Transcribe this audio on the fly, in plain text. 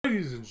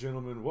Ladies and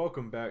gentlemen,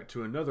 welcome back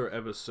to another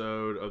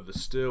episode of the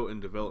Still in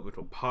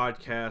Developmental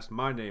podcast.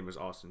 My name is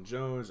Austin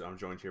Jones. I'm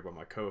joined here by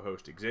my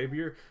co-host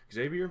Xavier.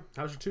 Xavier,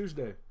 how's your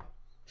Tuesday?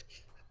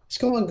 It's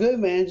going good,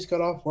 man. Just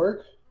got off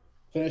work,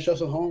 finished up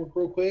some homework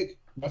real quick.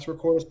 About to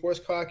record a sports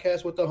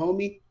podcast with the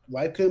homie.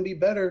 Life couldn't be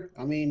better.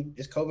 I mean,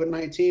 it's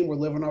COVID-19. We're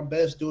living our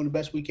best, doing the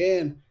best we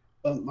can.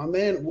 But my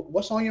man,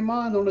 what's on your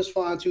mind on this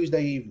fine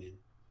Tuesday evening?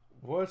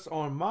 What's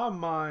on my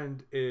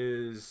mind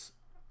is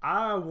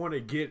I want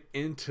to get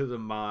into the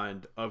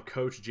mind of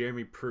Coach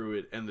Jeremy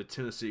Pruitt and the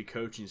Tennessee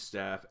coaching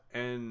staff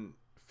and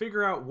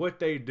figure out what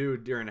they do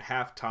during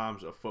half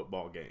times of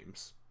football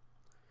games.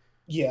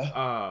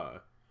 Yeah.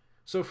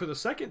 So for the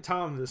second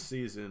time this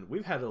season,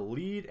 we've had a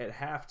lead at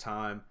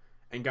halftime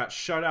and got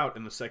shut out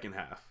in the second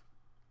half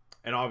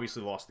and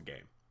obviously lost the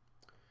game.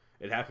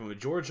 It happened with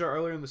Georgia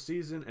earlier in the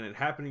season, and it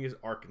happened against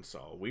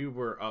Arkansas. We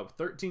were up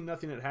 13-0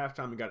 at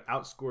halftime and got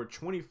outscored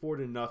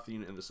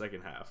 24-0 in the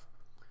second half.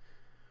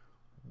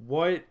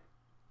 What?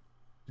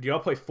 Do y'all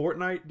play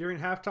Fortnite during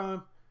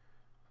halftime?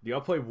 Do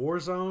y'all play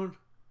Warzone?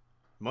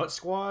 Mud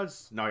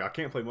Squads? No, y'all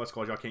can't play Mud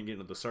Squads. Y'all can't get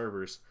into the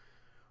servers.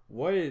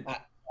 What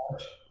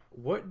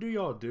do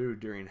y'all do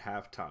during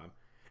halftime?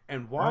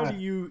 And why do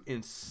you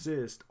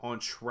insist on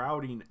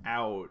shrouding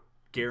out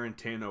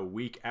Garantano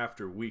week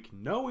after week,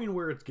 knowing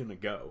where it's going to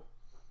go?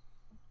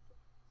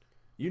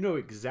 You know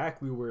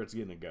exactly where it's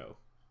going to go.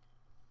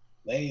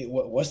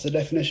 What's the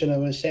definition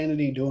of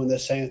insanity? Doing the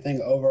same thing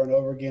over and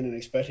over again and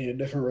expecting a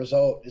different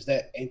result? Isn't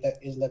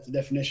that the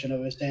definition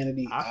of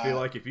insanity? I feel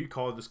like if you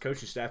called this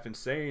coaching staff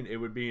insane, it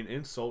would be an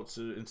insult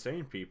to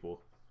insane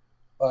people.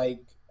 I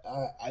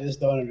just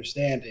don't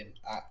understand it.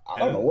 I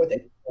don't know what they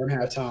do in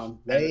halftime.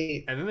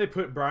 And then they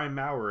put Brian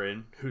Maurer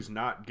in, who's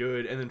not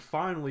good. And then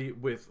finally,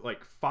 with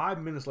like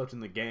 5 minutes left in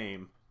the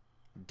game,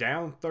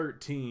 down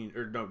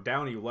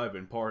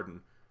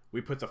 11,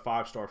 we put the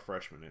 5-star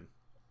freshman in.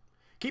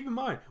 Keep in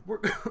mind, we're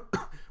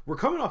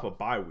coming off a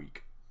bye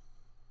week.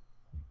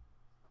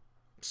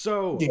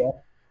 So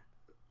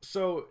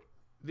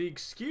the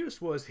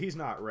excuse was he's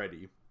not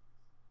ready.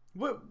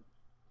 What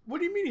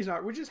do you mean he's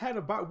not? We just had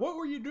a bye. What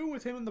were you doing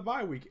with him in the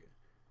bye week?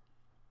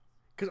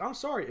 Because I'm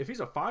sorry, if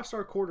he's a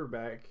 5-star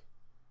quarterback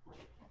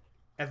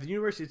at the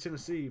University of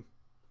Tennessee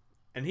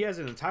and he has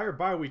an entire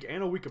bye week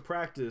and a week of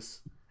practice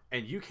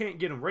and you can't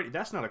get him ready,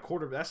 that's not a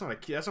quarterback.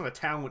 That's not a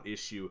talent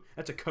issue.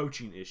 That's a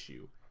coaching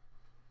issue.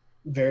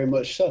 Very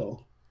much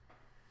so.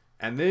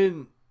 And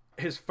then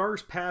his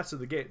first pass of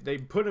the game, they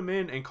put him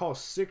in and call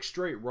 6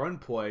 straight run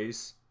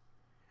plays.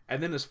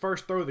 And then his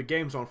first throw of the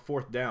game's on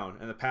 4th down,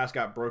 and the pass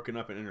got broken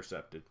up and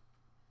intercepted.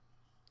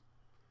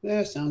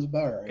 Yeah, sounds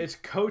about right. It's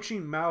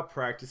coaching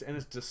malpractice, and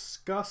it's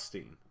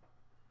disgusting.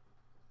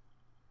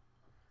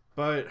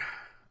 But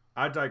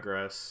I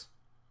digress.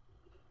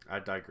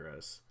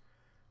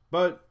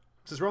 But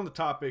since we're on the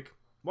topic,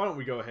 why don't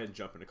we go ahead and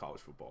jump into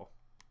college football?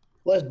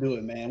 Let's do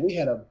it, man. We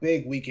had a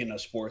big weekend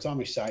of sports. I'm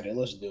excited.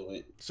 Let's do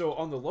it. So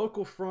on the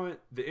local front,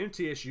 the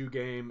MTSU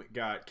game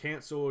got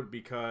canceled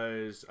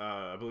because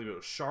I believe it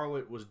was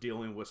Charlotte was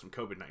dealing with some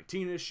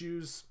COVID-19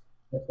 issues.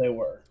 Yes, they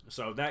were.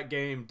 So that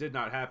game did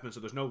not happen, so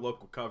there's no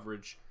local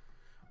coverage.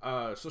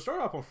 So start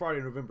off on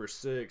Friday, November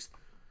 6th.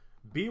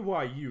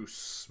 BYU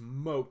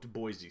smoked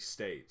Boise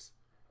State.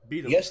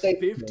 Beat them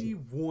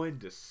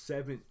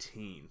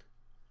 51-17.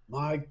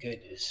 My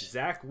goodness.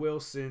 Zach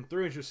Wilson,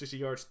 360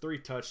 yards, 3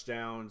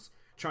 touchdowns,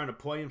 trying to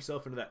play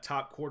himself into that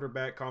top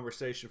quarterback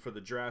conversation for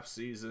the draft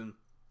season.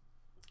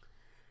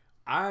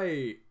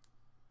 I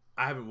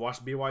haven't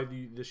watched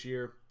BYU this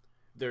year.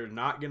 They're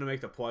not going to make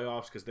the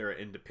playoffs because they're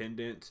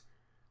independent.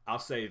 I'll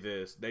say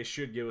this. They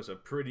should give us a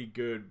pretty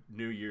good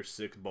New Year's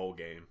Six bowl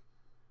game.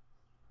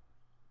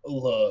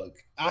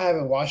 Look, I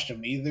haven't watched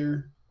them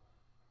either,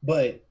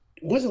 but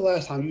when's the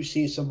last time you've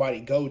seen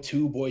somebody go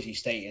to Boise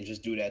State and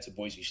just do that to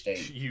Boise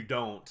State? You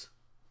don't.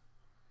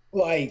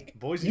 Like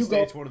Boise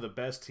State's one of the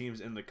best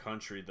teams in the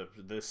country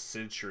this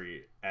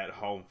century at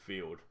home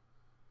field.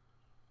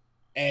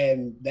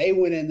 And they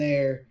went in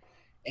there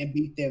and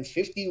beat them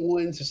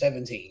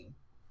 51-17.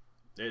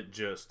 It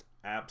just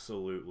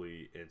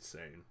absolutely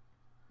insane.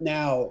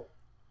 Now,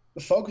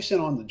 focusing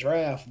on the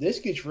draft, this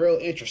gets real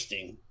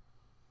interesting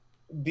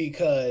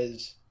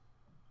because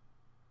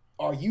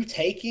are you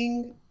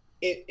taking –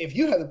 if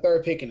you have the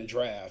 3rd pick in the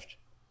draft,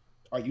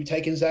 are you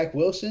taking Zach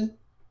Wilson?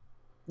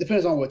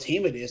 Depends on what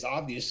team it is,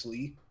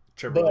 obviously.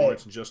 Trevor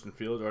Lawrence and Justin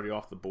Fields already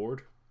off the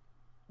board.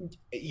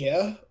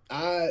 Yeah.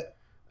 I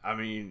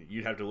mean,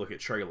 you'd have to look at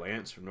Trey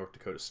Lance from North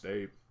Dakota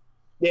State.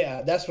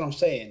 Yeah, that's what I'm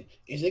saying.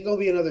 Is it going to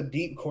be another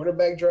deep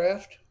quarterback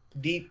draft?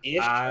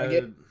 Deep-ish? I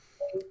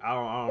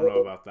don't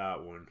know about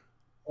that one.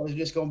 Or is it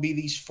just going to be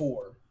these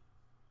 4?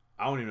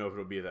 I don't even know if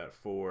it'll be that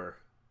 4.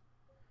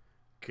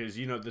 Because,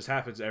 this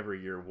happens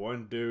every year.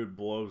 One dude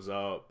blows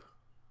up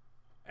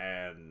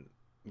and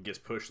gets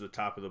pushed to the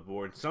top of the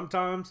board.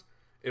 Sometimes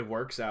it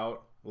works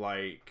out,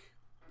 like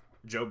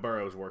Joe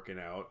Burrow's working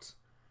out.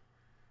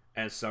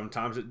 And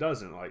sometimes it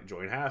doesn't, like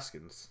Dwayne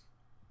Haskins.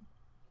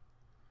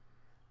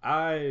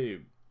 I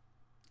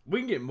we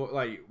can get more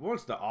like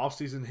once the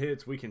offseason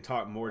hits, we can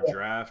talk more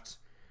drafts.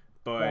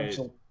 But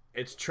Absolutely.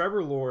 it's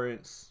Trevor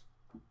Lawrence,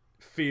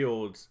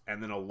 Fields,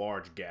 and then a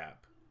large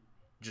gap.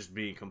 Just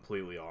being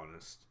completely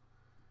honest.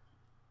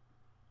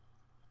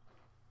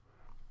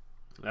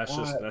 That's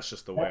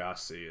just the way I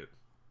see it.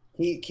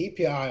 Keep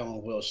your eye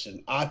on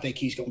Wilson. I think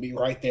he's going to be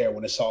right there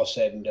when it's all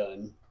said and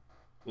done.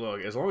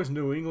 Look, as long as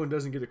New England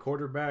doesn't get a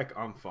quarterback,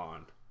 I'm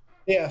fine.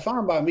 Yeah,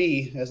 fine by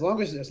me. As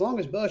long as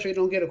Belichick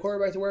don't get a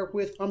quarterback to work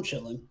with, I'm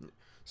chilling.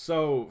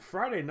 So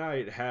Friday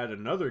night had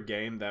another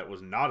game that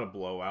was not a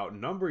blowout.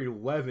 Number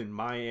 11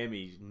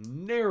 Miami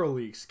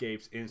narrowly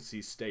escapes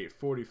NC State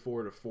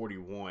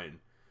 44-41.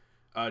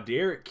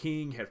 De'Aaron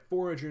King had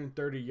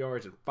 430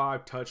 yards and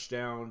 5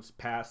 touchdowns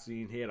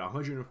passing. He had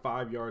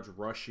 105 yards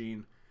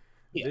rushing.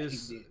 Yeah, he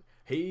This did.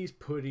 He's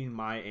putting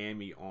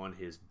Miami on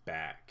his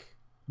back.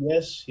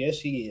 Yes,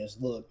 he is.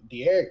 Look,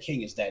 De'Aaron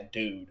King is that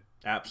dude.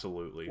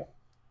 Absolutely.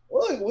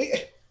 Look,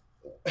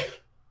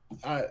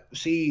 I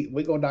see.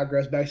 We're gonna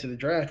digress back to the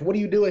draft. What do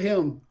you do with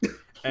him?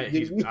 Hey,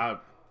 he's I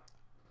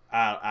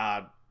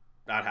I'd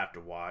have to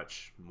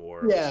watch more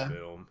of his Yeah,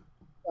 film.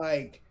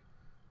 like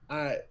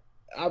I,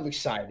 I'm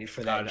excited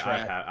for that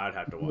draft. I'd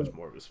have to watch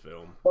more of his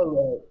film. But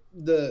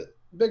the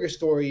bigger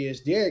story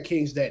is Derek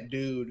King's that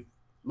dude.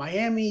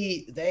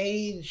 Miami,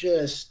 they're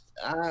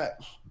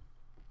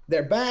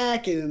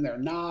back and then they're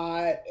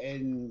not,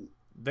 and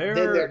then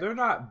They're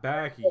not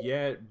back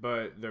yet,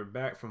 but they're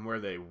back from where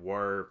they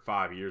were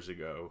 5 years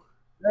ago.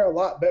 they're a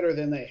lot better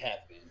than they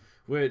have been.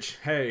 Which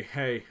to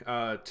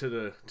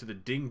the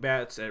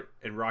dingbats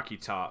in Rocky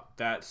Top,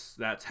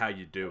 that's how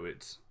you do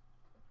it.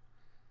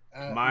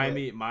 Look,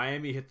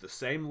 Miami hit the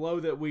same low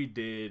that we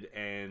did,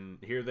 and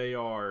here they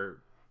are.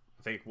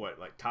 I think what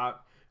like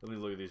top. Let me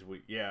look at these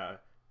week. Yeah,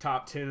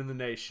 top 10 in the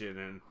nation,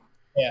 and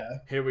yeah,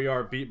 here we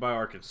are, beat by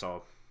Arkansas.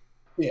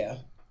 yeah.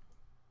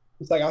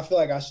 It's like I feel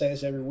like I say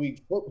this every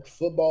week.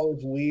 Football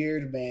is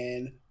weird,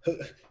 man.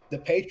 The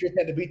Patriots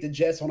had to beat the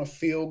Jets on a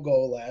field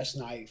goal last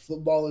night.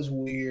 Football is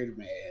weird,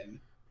 man.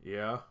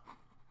 Yeah.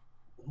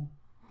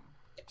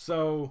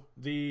 So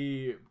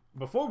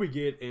before we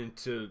get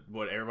into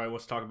what everybody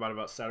wants to talk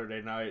about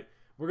Saturday night,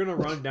 we're gonna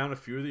run down a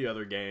few of the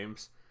other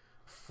games.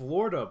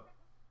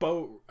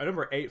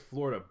 Number 8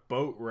 Florida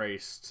boat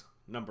raced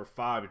number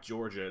 5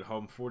 Georgia at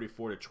home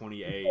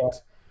 44-28. About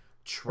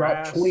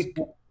Trask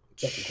 24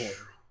 second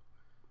quarter.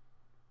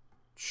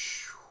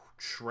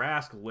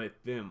 Trask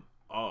lit them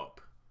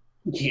up.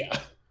 Yeah.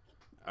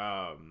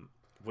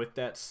 With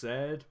that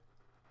said,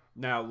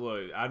 now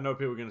look, I know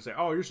people are gonna say,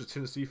 "Oh, you're just a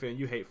Tennessee fan.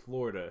 You hate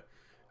Florida."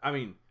 I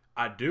mean,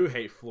 I do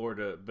hate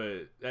Florida,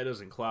 but that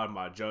doesn't cloud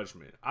my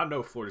judgment. I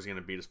know Florida's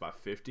gonna beat us by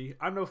 50.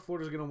 I know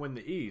Florida's gonna win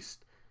the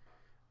East.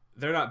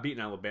 They're not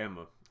beating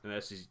Alabama in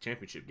the SEC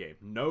championship game.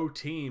 No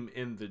team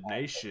in the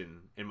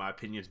nation, in my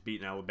opinion, is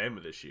beating Alabama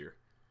this year.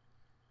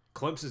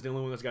 Clemson's the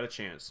only one that's got a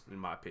chance, in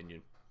my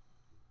opinion.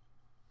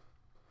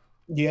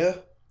 Yeah.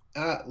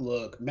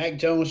 Look, Mac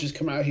Jones just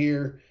come out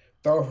here,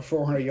 throw for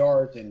 400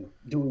 yards and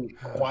doing it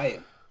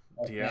quiet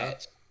like Yeah.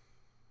 that.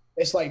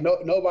 It's like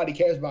nobody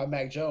cares about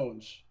Mac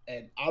Jones,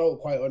 and I don't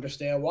quite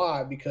understand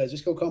why. Because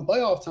it's gonna come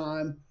playoff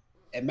time,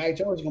 and Mac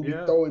Jones is gonna be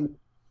Yeah. throwing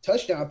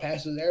touchdown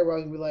passes.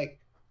 Everybody's gonna be like,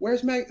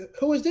 "Where's Mac?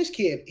 Who is this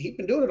kid? He's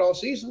been doing it all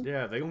season."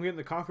 Yeah, they're gonna get in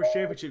the conference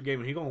championship game,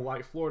 and he's gonna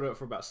light Florida up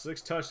for about 6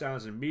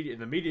 touchdowns. And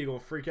the media gonna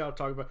freak out,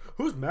 talking about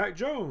who's Mac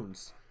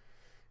Jones.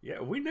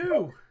 Yeah, we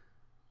knew.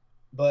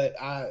 But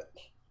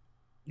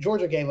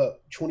Georgia gave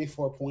up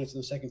 24 points in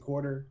the second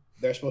quarter.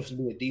 They're supposed to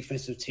be a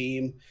defensive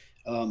team.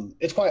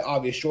 It's quite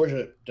obvious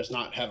Georgia does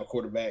not have a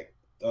quarterback.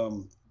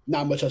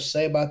 Not much else to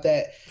say about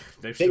that.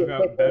 They've still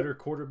got better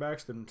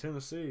quarterbacks than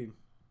Tennessee.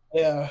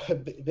 Yeah,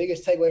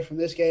 biggest takeaway from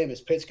this game is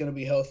Pitt's going to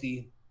be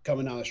healthy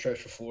coming down the stretch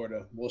for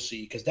Florida. We'll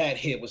see, because that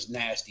hit was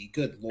nasty.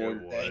 Good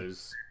Lord. It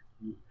was.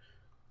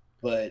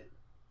 But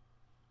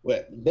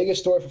the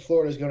biggest story for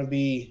Florida is going to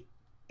be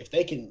if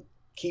they can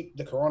keep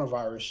the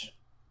coronavirus,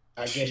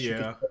 I guess you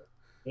Yeah. could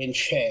in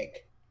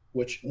check,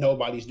 which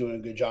nobody's doing a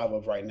good job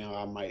of right now,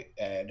 I might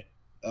add.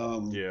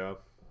 Yeah.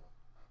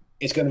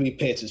 It's going to be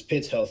Pitts. Is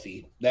Pitts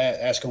healthy?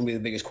 That's going to be the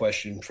biggest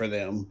question for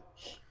them.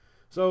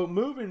 So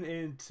moving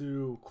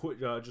into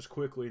just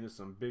quickly into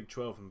some Big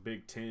 12 and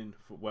Big 10.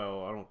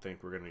 Well, I don't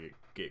think we're gonna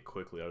get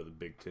quickly out of the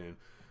Big 10.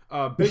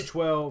 Big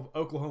 12,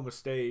 Oklahoma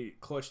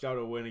State clutched out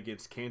a win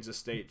against Kansas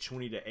State,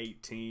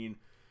 20-18.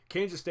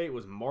 Kansas State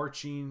was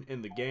marching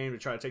in the game to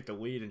try to take the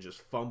lead and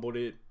just fumbled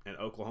it, and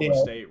Oklahoma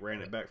State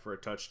ran it back for a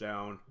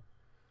touchdown.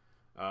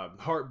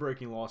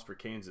 Heartbreaking loss for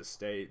Kansas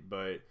State,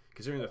 but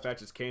considering the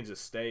fact it's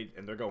Kansas State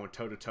and they're going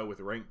toe-to-toe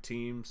with ranked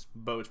teams,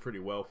 bodes pretty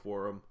well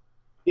for them.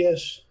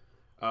 Yes.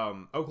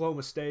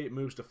 Oklahoma State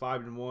moves to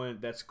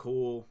 5-1. That's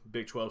cool.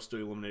 Big 12 still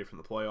eliminated from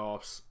the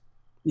playoffs.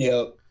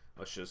 Yep.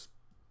 Let's just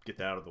get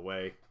that out of the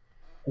way.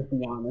 To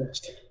be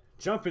honest.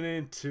 Jumping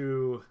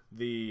into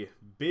the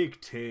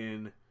Big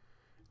 10,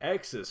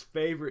 X's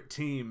favorite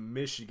team,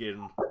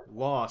 Michigan,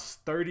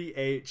 lost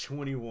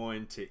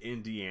 38-21 to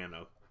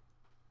Indiana.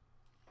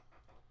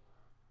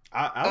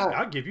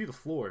 I'll give you the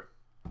floor.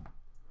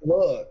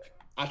 Look,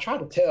 I try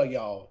to tell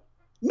y'all,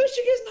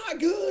 Michigan's not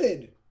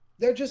good.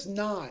 They're just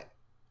not.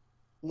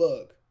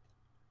 Look,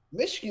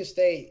 Michigan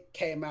State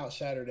came out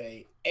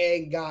Saturday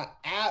and got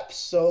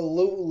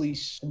absolutely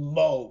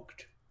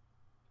smoked.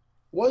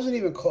 Wasn't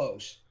even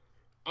close.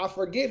 I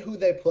forget who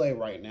they play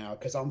right now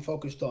because I'm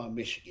focused on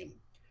Michigan.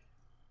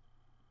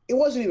 It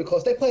wasn't even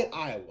close. They played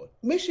Iowa.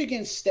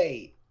 Michigan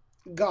State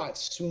got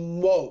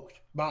smoked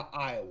by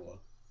Iowa,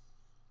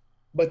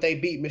 but they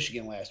beat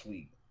Michigan last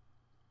week.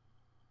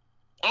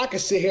 I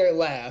could sit here and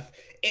laugh.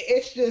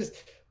 It's just,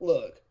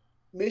 look,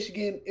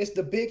 Michigan, it's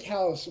the big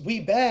house. We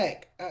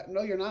back.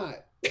 No, you're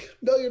not.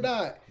 No, you're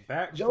not.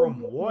 Back Joe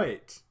from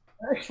what?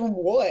 Back from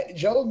what?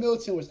 Joe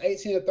Milton was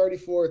 18 of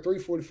 34,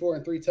 344,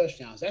 and 3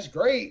 touchdowns. That's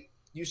great.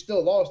 You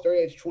still lost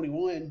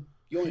 38-21.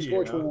 You only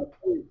scored 21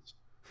 points.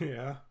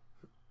 Yeah.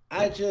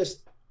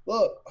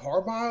 Look,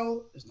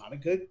 Harbaugh is not a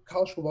good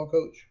college football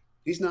coach.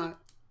 He's not.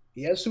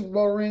 He has a Super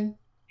Bowl ring.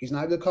 He's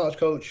not a good college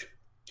coach.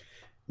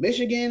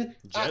 Michigan,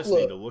 Need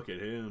to look at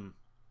him.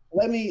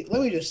 Let me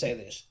just say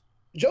this.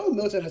 Joe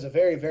Milton has a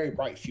very, very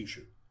bright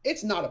future.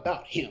 It's not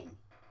about him.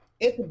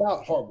 It's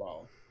about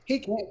Harbaugh. He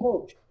can't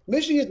coach.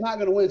 Michigan's not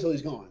going to win until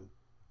he's gone.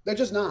 They're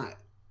just not.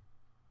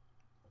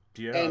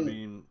 Yeah, I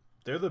mean,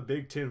 they're the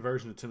Big Ten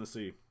version of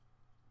Tennessee.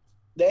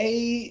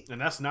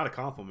 And that's not a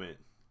compliment.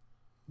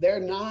 They're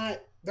not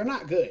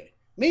good.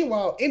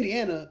 Meanwhile,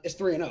 Indiana is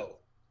 3-0.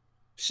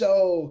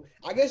 So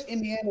I guess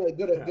Indiana is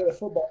good at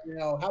football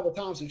now. How the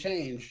times have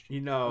changed.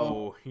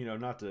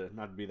 Not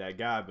to be that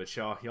guy, but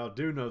y'all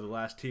do know the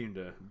last team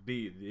to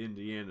beat the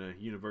Indiana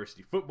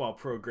University football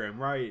program,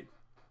 right?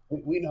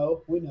 We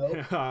know.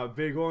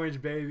 Big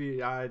Orange,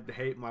 baby. I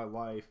hate my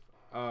life.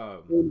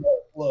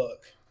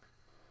 Look,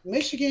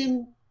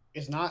 Michigan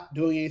is not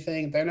doing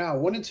anything. They're now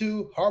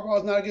 1-2.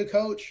 Harbaugh's not a good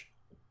coach.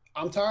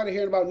 I'm tired of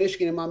hearing about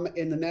Michigan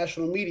in the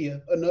national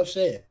media. Enough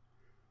said.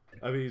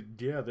 I mean,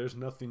 yeah, there's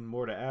nothing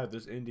more to add.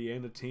 This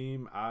Indiana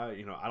team, I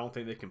don't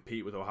think they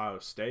compete with Ohio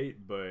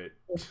State, but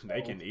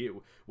they can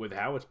with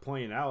how it's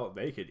playing out,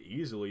 they could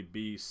easily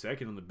be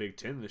second in the Big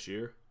Ten this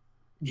year.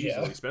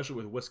 Easily, especially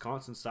with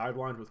Wisconsin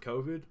sidelined with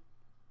COVID.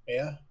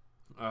 Yeah.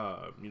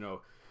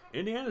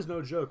 Indiana's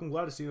no joke. I'm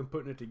glad to see them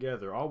putting it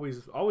together.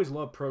 Always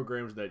love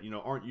programs that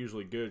aren't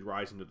usually good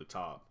rising to the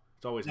top.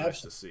 It's always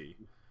nice to see.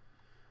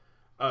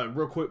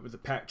 Real quick with the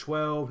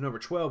Pac-12, number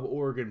 12,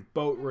 Oregon,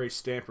 boat race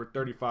Stanford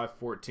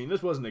 35-14.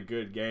 This wasn't a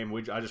good game.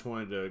 I just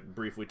wanted to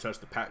briefly touch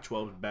the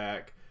Pac-12's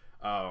back.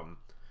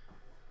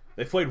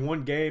 They played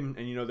one game,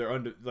 and they're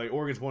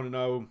Oregon's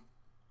 1-0.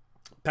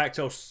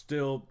 Pac-12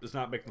 still is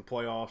not making the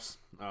playoffs.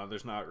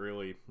 There's not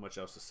really much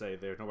else to say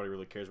there. Nobody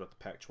really cares about the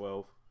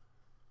Pac-12.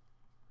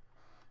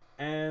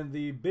 And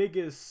the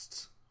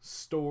biggest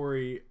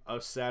story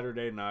of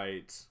Saturday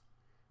night,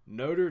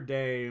 Notre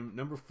Dame,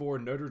 number 4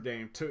 Notre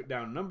Dame took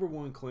down number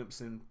 1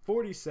 Clemson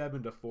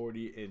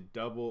 47-40 in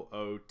double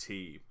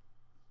OT.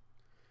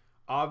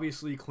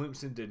 Obviously,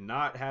 Clemson did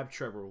not have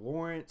Trevor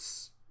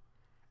Lawrence,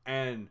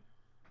 and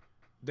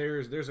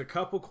there's a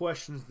couple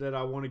questions that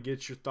I want to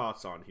get your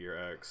thoughts on here,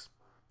 X.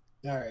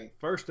 All right.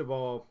 First of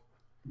all,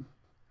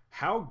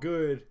 how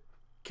good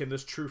can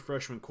this true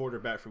freshman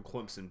quarterback from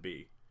Clemson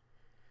be?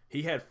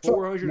 He had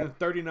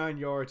 439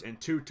 yards and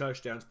 2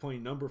 touchdowns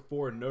playing number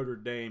 4 Notre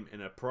Dame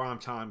in a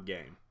primetime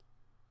game.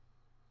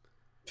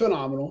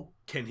 Phenomenal.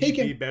 Can he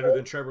be better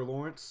than Trevor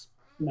Lawrence?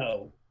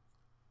 No.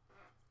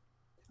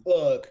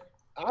 Look,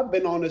 I've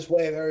been on this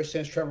wave ever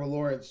since Trevor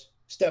Lawrence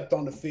stepped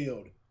on the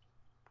field.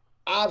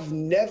 I've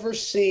never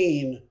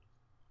seen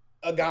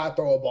a guy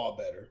throw a ball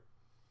better.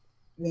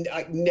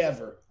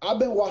 Never. I've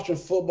been watching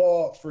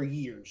football for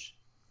years.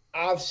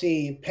 I've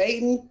seen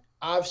Peyton.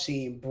 I've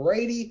seen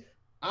Brady.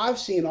 I've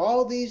seen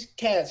all these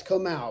cats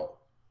come out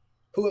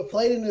who have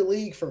played in the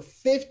league for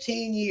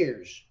 15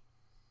 years.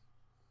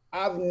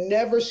 I've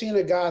never seen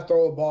a guy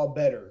throw a ball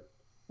better.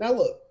 Now,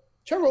 look,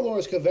 Trevor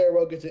Lawrence could very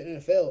well get to the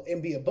NFL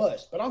and be a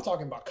bust, but I'm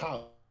talking about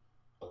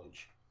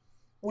college.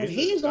 I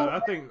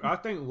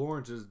think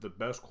Lawrence is the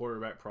best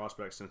quarterback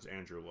prospect since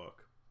Andrew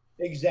Luck.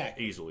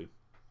 Exactly. Easily.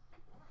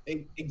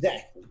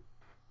 Exactly.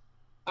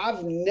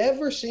 I've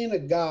never seen a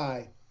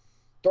guy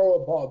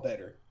throw a ball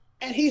better.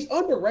 And he's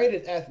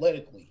underrated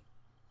athletically.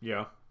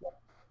 Yeah.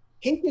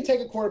 He can take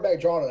a quarterback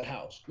draw to the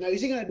house. Now,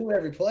 is he going to do it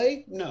every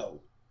play?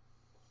 No.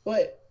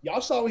 But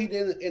y'all saw what he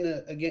did in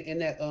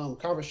that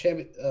conference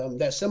champion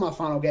that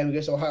semifinal game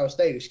against Ohio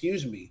State.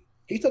 Excuse me.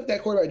 He took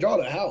that quarterback draw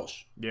to the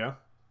house. Yeah.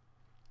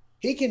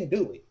 He can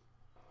do it.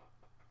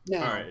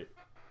 Now, all right.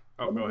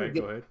 Oh, go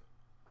ahead.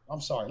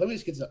 I'm sorry. Let me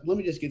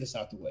just get this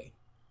out the way.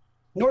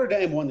 Notre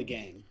Dame won the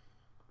game.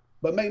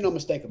 But make no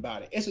mistake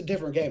about it, it's a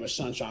different game if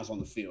Sunshine's on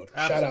the field.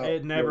 Shout out.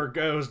 It never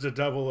goes to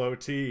double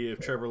OT if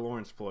Trevor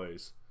Lawrence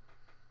plays.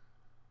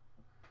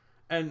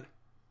 And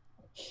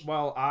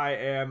while I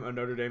am a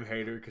Notre Dame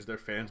hater because their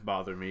fans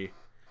bother me,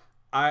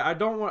 I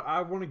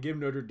want to give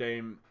Notre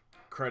Dame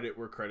credit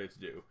where credit's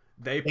due.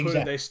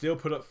 They still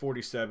put up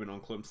 47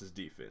 on Clemson's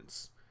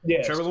defense.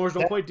 Yes, Trevor Lawrence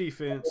don't play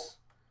defense.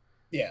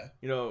 Yeah.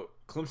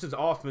 Clemson's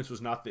offense was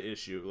not the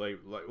issue.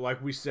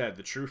 Like we said,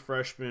 the true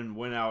freshman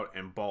went out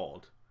and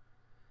balled.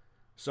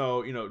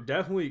 So,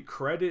 definitely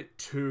credit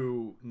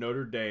to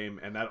Notre Dame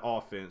and that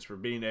offense for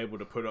being able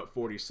to put up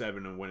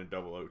 47 and win a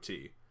double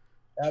OT.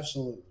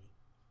 Absolutely.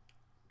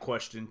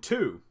 Question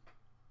 2.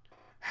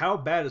 How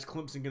bad is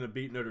Clemson going to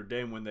beat Notre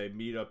Dame when they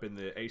meet up in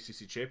the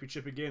ACC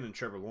Championship again and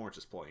Trevor Lawrence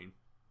is playing?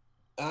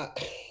 I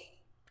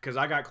Because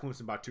I got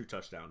Clemson by 2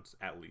 touchdowns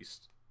at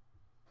least.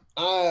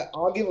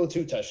 I'll give them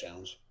 2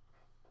 touchdowns.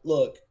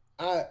 Look,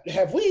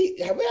 have we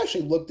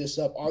actually looked this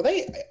up? Are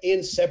they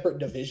in separate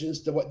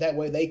divisions that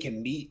way they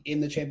can meet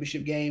in the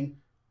championship game?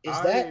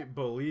 I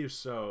believe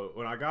so.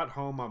 When I got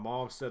home, my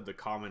mom said the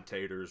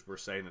commentators were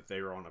saying that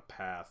they were on a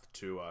path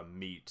to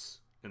meet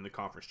in the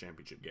conference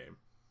championship game.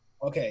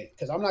 Okay?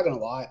 Because I'm not gonna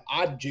lie,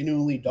 I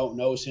genuinely don't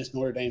know since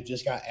Notre Dame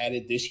just got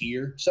added this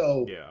year.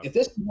 So Yeah. if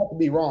this happens to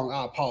be wrong,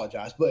 I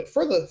apologize. But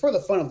for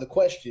the fun of the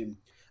question,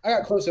 I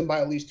got Clemson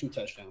by at least 2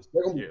 touchdowns.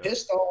 They're gonna be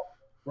pissed off,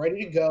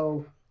 ready to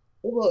go.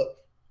 But look,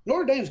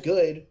 Notre Dame's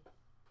good.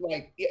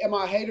 Like, am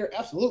I a hater?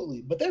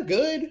 Absolutely. But they're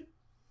good.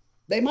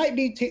 They might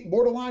be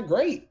borderline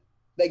great.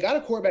 They got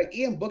a quarterback.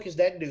 Ian Book is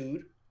that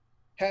dude.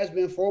 Has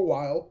been for a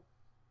while.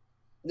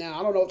 Now,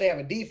 I don't know if they have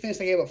a defense.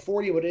 They gave up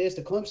 40, what it is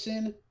to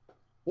Clemson.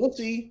 We'll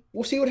see.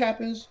 We'll see what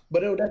happens.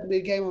 But it'll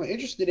definitely be a game I'm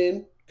interested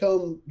in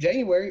come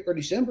January or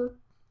December.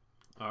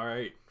 All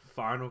right.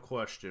 Final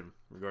question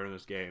regarding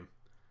this game.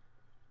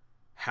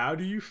 How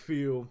do you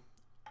feel,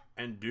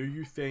 and do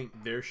you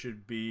think there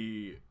should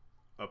be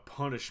a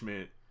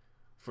punishment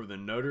for the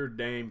Notre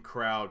Dame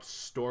crowd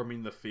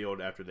storming the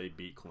field after they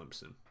beat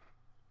Clemson?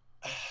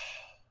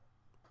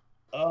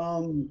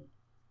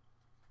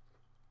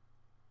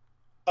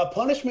 A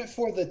punishment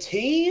for the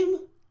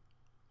team?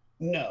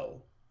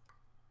 No.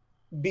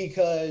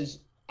 Because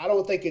I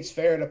don't think it's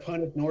fair to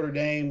punish Notre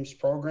Dame's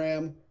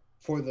program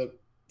for the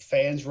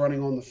fans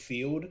running on the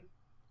field.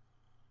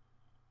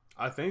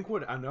 I think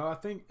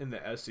in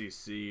the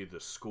SEC the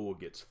school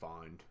gets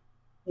fined.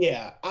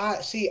 Yeah,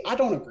 I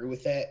don't agree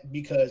with that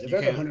because if you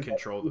there's can't 100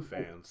 control the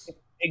fans.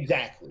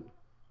 Exactly.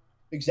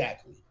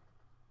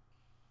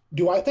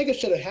 Do I think it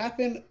should have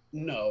happened?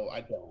 No,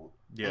 I don't.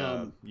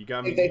 Yeah, you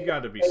got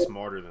to be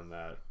smarter than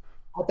that.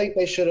 I think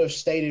they should have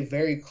stated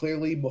very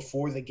clearly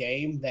before the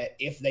game that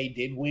if they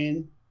did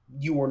win,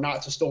 you were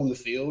not to storm the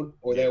field,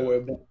 or there would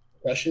have been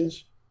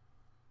repercussions.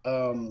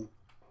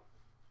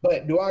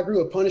 But do I agree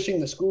with punishing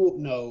the school?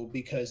 No,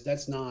 because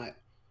that's not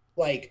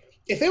like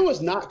if it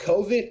was not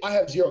COVID, I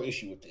have zero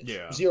issue with this.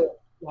 Yeah. Zero.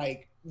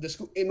 Like the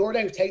school in Notre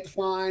Dame take the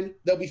fine,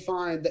 they'll be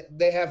fine.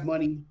 They have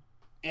money,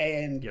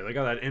 and yeah, they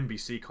got that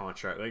NBC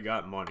contract. They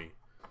got money.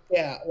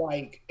 Yeah,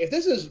 like if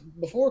this is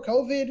before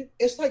COVID,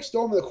 it's like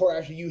storming the court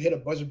after you hit a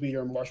buzzer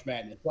beater in March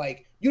Madness.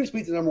 Like you just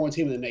beat the number 1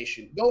 team in the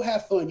nation. Go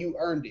have fun. You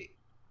earned it.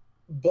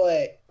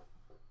 But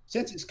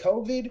since it's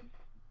COVID,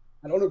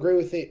 I don't agree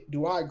with it.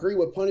 Do I agree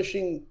with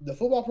punishing the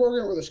football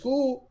program or the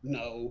school?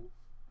 No.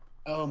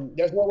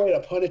 There's no way to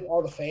punish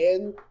all the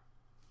fans.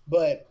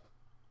 But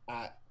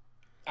I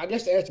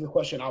guess to answer the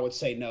question, I would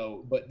say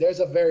no. But there's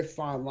a very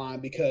fine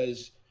line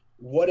because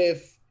what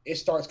if it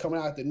starts coming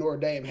out that Notre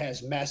Dame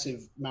has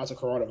massive amounts of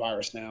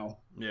coronavirus now?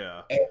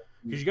 Yeah.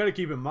 Because you got to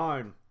keep in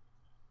mind,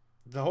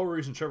 the whole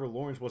reason Trevor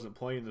Lawrence wasn't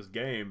playing this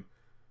game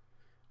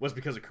was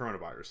because of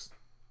coronavirus.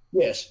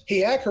 Yes, he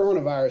had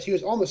coronavirus. He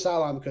was on the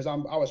sideline because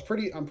I'm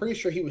pretty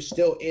sure he was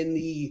still in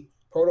the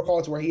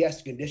protocols where he has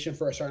to condition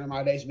for a certain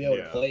amount of days to be able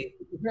to play.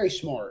 He's very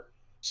smart.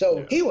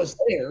 So he was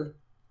there.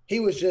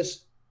 He was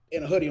just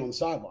in a hoodie on the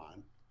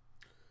sideline.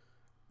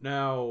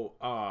 Now,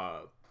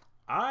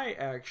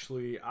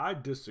 I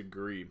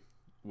disagree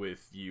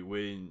with you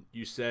when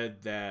you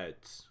said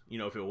that,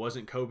 if it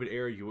wasn't COVID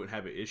era, you wouldn't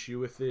have an issue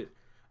with it.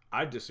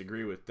 I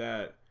disagree with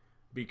that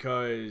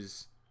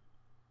because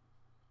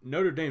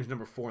Notre Dame's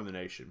number 4 in the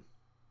nation.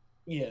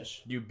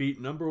 Yes. You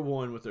beat number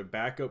 1 with their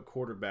backup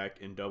quarterback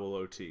in double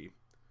OT.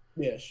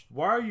 Yes.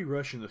 Why are you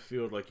rushing the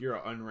field like you're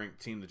an unranked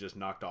team that just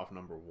knocked off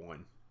number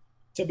 1?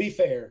 To be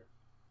fair,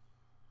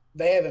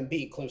 they haven't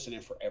beat Clemson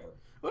in forever.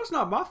 Well, it's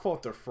not my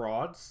fault they're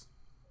frauds.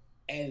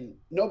 And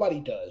nobody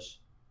does.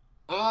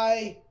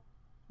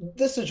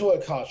 This is the joy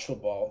of college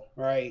football,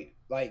 right?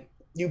 Like,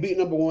 you beat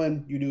number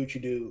 1, you do what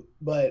you do.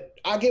 But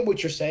I get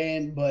what you're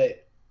saying,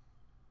 but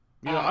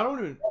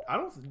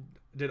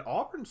did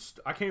Auburn?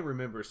 I can't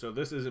remember. So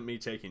this isn't me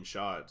taking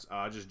shots.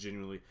 Just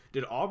genuinely,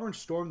 did Auburn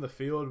storm the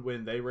field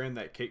when they ran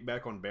that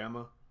kickback on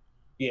Bama?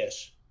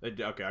 Yes. They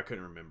did. Okay, I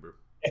couldn't remember.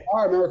 If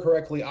I remember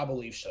correctly, I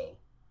believe so.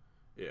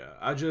 Yeah,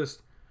 I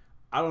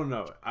don't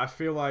know. I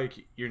feel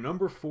like you're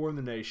number 4 in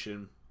the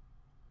nation.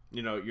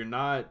 You're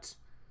not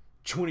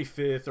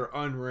 25th or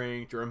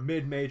unranked or a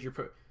mid-major.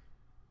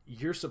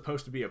 You're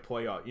supposed to be a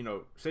playoff.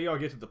 Say y'all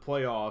get to the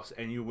playoffs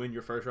and you win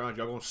your first round,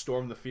 y'all gonna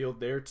storm the field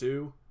there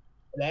too?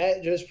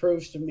 That just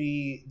proves to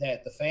me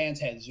that the fans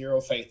had zero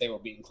faith they were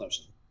beating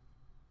Clemson.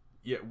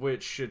 Yeah,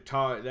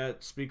 that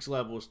speaks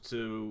levels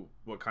to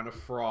what kind of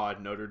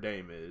fraud Notre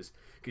Dame is.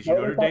 Because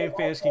Notre Dame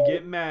fans can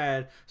get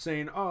mad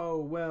saying, "Oh,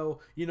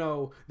 well,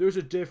 there's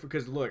a difference."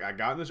 Because look, I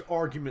got in this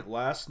argument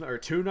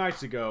 2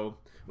 nights ago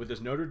with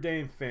this Notre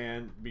Dame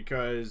fan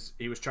because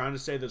he was trying to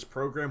say this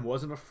program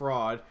wasn't a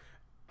fraud,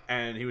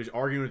 and he was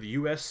arguing with a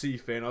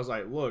USC fan. I was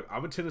like, look,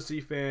 I'm a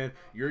Tennessee fan.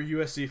 You're a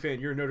USC fan.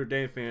 You're a Notre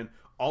Dame fan.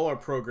 All our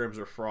programs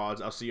are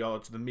frauds. I'll see y'all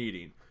at the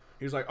meeting.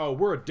 He was like, oh,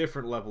 we're a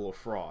different level of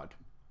fraud.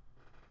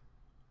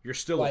 You're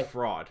still a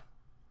fraud.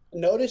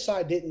 Notice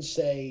I didn't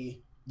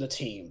say the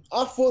team.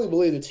 I fully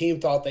believe the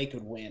team thought they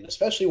could win,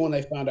 especially when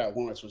they found out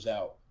Lawrence was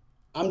out.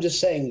 I'm just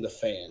saying the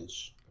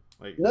fans.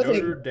 Like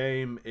Notre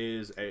Dame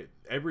is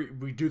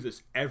we do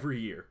this every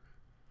year.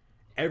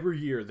 Every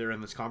year they're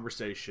in this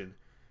conversation.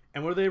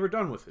 And what have they ever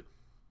done with it?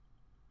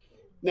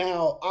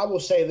 Now, I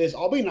will say this.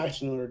 I'll be nice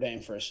to Notre Dame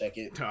for a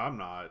second. No, I'm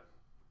not.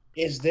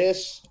 Is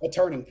this a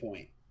turning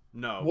point?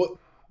 No.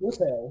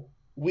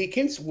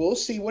 We'll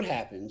see what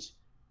happens.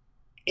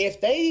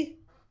 If they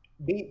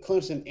beat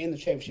Clemson in the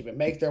championship and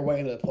make their way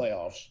into the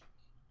playoffs,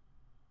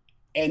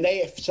 and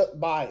they,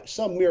 by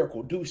some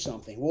miracle, do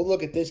something, we'll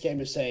look at this game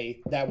and say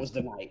that was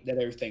the night that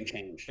everything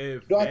changed.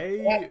 If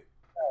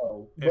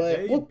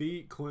they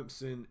beat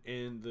Clemson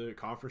in the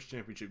conference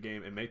championship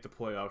game and make the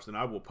playoffs, then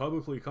I will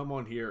publicly come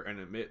on here and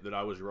admit that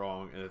I was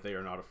wrong and that they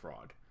are not a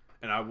fraud.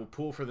 And I will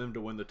pull for them to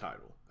win the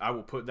title.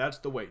 That's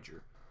the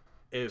wager.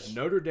 If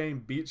Notre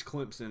Dame beats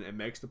Clemson and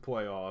makes the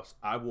playoffs,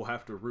 I will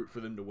have to root for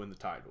them to win the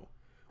title.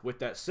 With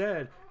that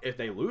said, if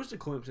they lose to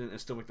Clemson and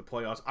still make the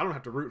playoffs, I don't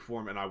have to root for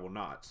them, and I will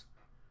not.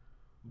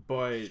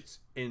 But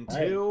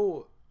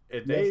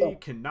if they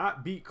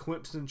cannot beat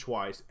Clemson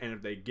twice, and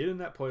if they get in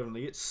that playoff and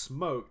they get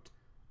smoked,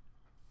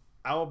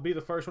 I'll be the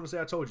first one to say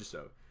I told you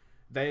so.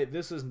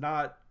 This is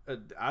not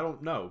I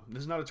don't know.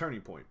 This is not a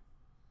turning point.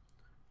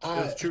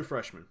 It's a true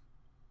freshman.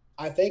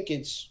 I think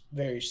it's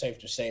very safe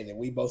to say that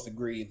we both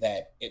agree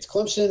that it's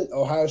Clemson,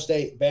 Ohio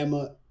State,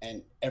 Bama,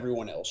 and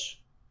everyone else.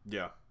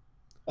 Yeah.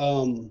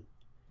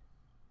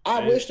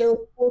 I wish there was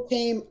a full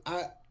team.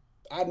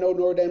 I know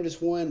Notre Dame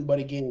just won, but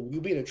again,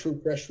 you beat a true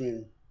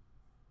freshman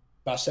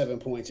by 7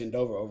 points in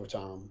Dover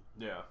overtime.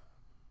 Yeah.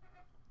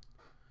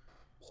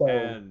 So,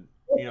 and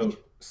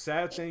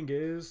sad thing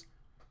is,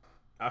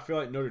 I feel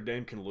like Notre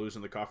Dame can lose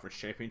in the conference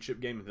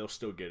championship game and they'll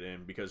still get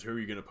in because who are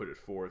you going to put at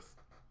fourth?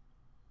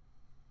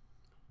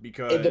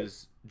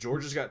 Because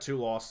Georgia's got 2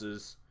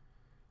 losses.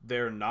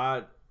 They're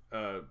not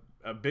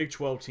a Big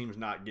 12 team's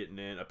not getting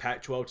in. A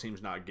Pac-12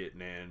 team's not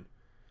getting in.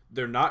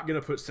 They're not going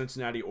to put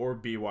Cincinnati or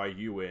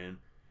BYU in.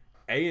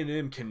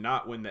 A&M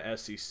cannot win the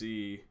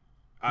SEC,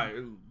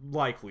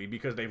 likely,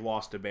 because they've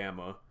lost to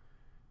Bama.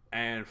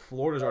 And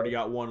Florida's already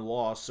got 1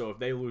 loss, so if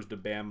they lose to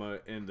Bama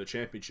in the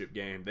championship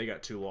game, they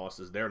got 2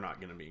 losses. They're not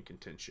going to be in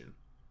contention.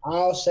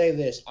 I'll say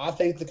this. I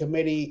think the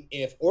committee,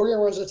 if Oregon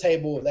runs the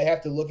table, they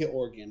have to look at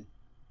Oregon.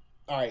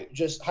 All right,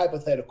 just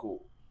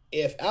hypothetical.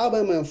 If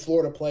Alabama and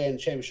Florida play in the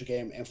championship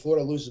game and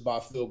Florida loses by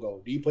a field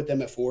goal, do you put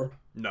them at 4?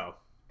 No.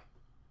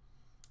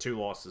 2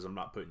 losses, I'm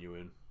not putting you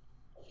in.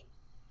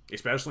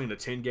 Especially in a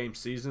 10-game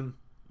season,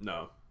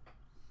 no.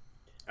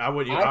 I'm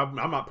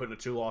not putting a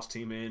 2-loss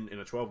team in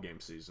a 12-game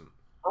season.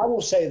 I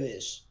will say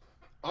this.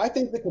 I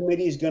think the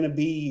committee is going to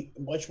be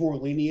much more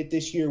lenient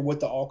this year with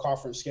the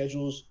all-conference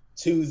schedules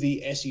to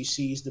the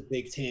SECs, the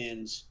Big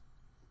Tens,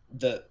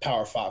 the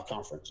Power 5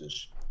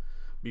 conferences.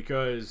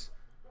 Because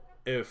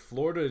if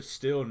Florida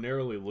still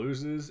narrowly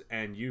loses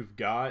and you've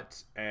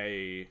got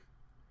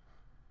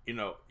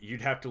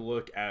you'd have to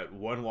look at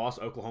 1 loss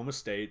Oklahoma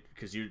State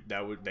because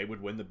they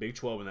would win the Big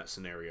 12 in that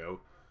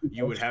scenario.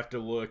 You would have to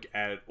look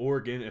at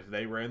Oregon if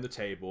they ran the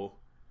table,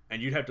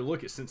 and you'd have to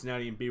look at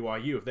Cincinnati and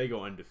BYU if they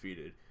go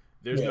undefeated.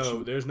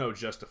 There's no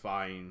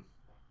justifying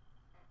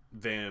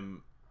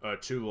them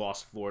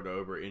 2-loss Florida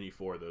over any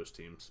 4 of those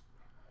teams.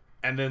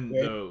 And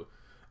then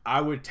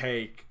I would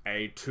take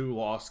a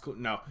 2-loss.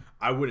 Now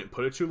I wouldn't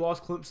put a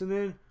 2-loss Clemson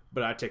in,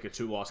 but I'd take a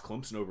 2-loss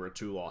Clemson over a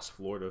 2-loss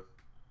Florida.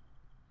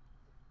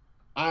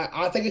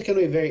 I think it's going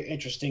to be very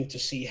interesting to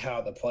see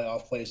how the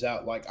playoff plays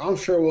out. Like, I'm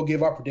sure we'll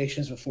give our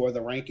predictions before the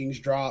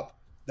rankings drop.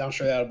 I'm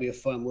sure that'll be a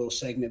fun little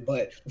segment.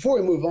 But before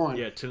we move on.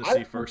 Yeah,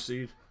 Tennessee first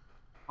seed.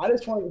 I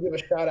just wanted to give a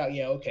shout-out.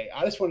 Yeah, okay.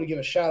 I just wanted to give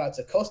a shout-out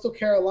to Coastal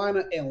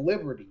Carolina and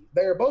Liberty.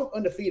 They're both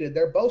undefeated.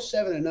 They're both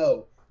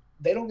 7-0.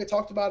 They don't get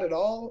talked about at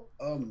all.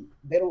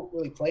 They don't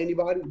really play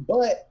anybody.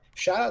 But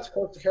shout-out to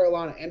Coastal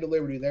Carolina and to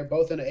Liberty. They're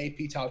both in the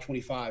AP Top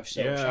 25.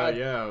 So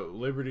yeah.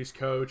 Liberty's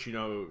coach,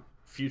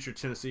 future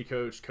Tennessee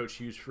coach, Coach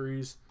Hughes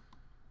Freeze.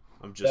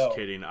 I'm just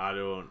kidding.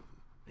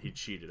 He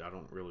cheated. I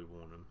don't really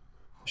want him.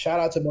 Shout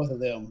out to both of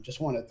them.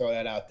 Just want to throw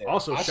that out there.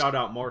 Also, shout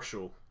out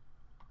Marshall.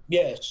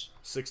 Yes.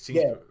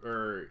 16th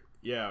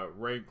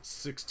ranked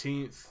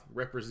 16th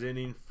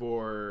representing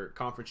for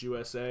Conference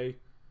USA.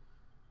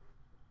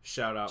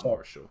 Shout out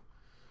Marshall.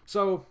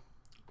 So,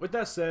 with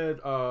that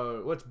said,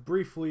 let's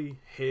briefly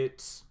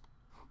hit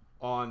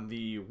on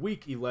the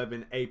Week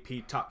 11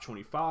 AP Top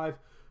 25.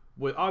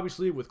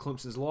 Obviously, with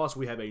Clemson's loss,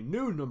 we have a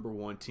new number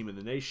 1 team in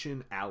the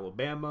nation,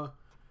 Alabama.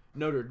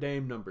 Notre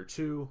Dame, number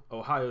 2.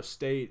 Ohio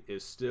State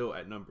is still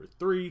at number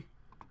 3.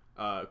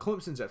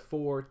 Clemson's at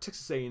 4.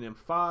 Texas A&M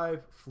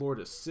 5.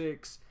 Florida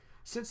 6.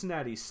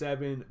 Cincinnati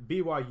 7.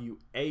 BYU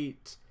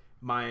 8.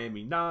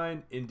 Miami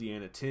 9.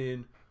 Indiana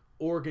 10.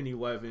 Oregon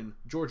 11.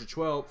 Georgia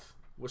 12th.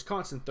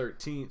 Wisconsin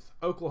 13th.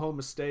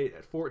 Oklahoma State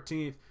at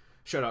 14th.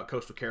 Shout out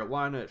Coastal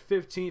Carolina at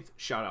 15th.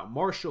 Shout out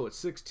Marshall at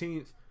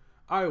 16th.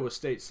 Iowa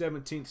State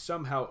 17th.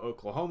 Somehow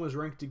Oklahoma's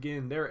ranked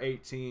again. They're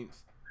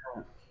 18th.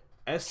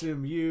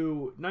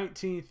 SMU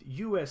 19th.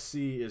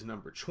 USC is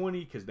number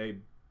 20 because they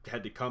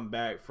had to come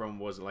back from,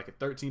 was it like a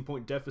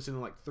 13-point deficit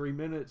in like 3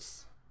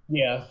 minutes?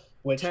 Yeah,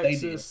 which they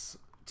did.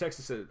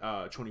 Texas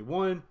at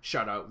 21.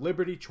 Shout out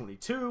Liberty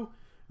 22.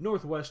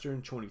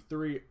 Northwestern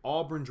 23.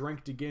 Auburn's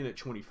ranked again at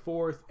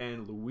 24th.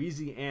 And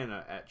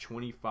Louisiana at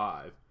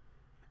 25.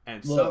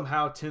 And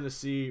somehow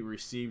Tennessee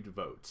received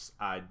votes.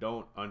 I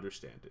don't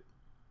understand it.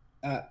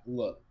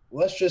 Look,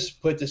 let's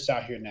just put this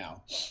out here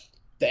now.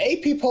 The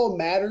AP poll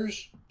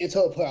matters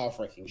until the playoff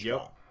rankings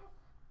drop.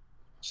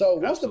 So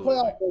once the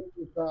playoff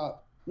rankings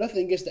drop,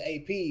 nothing against the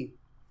AP.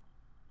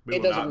 We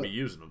will not be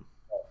using them.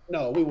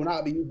 No, we will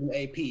not be using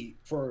the AP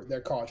for their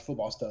college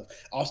football stuff.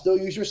 I'll still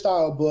use your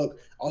style book.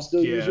 I'll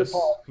still use your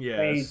poll.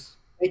 Yes.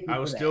 I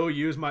will still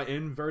use my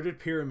inverted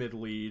pyramid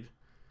lead.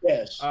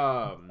 Yes.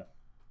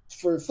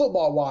 For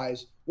football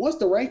wise, once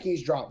the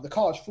rankings drop, the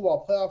college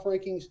football playoff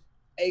rankings,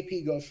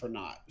 AP goes for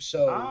naught.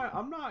 So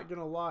I'm not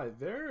gonna lie,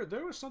 there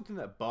was something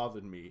that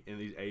bothered me in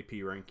these AP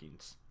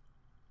rankings.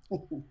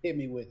 Hit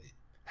me with it.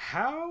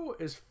 How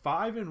is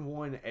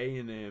 5-1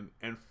 A&M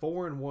and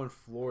 4-1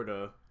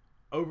 Florida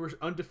over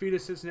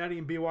undefeated Cincinnati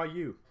and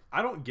BYU?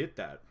 I don't get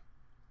that.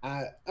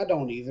 I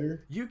don't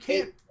either. You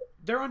can't.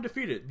 They're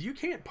undefeated. You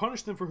can't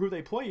punish them for who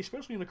they play,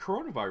 especially in a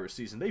coronavirus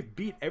season. They've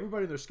beat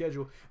everybody in their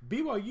schedule.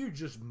 BYU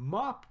just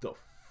mopped the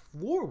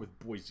floor with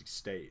Boise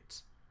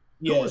State.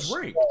 Who was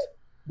ranked.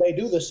 They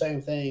do the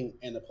same thing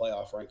in the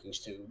playoff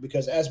rankings too,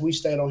 because as we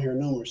stated on here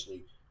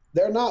numerously,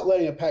 they're not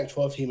letting a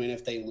Pac-12 team in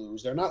if they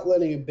lose. They're not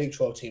letting a Big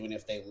 12 team in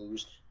if they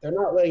lose. They're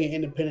not letting an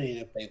independent in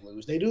if they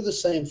lose. They do the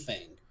same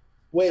thing,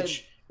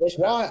 which is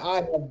why I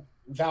have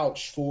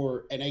vouched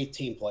for an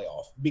 18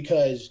 playoff,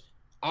 because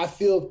I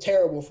feel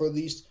terrible for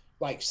these.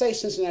 Like, say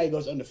Cincinnati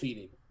goes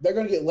undefeated. They're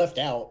going to get left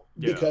out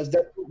because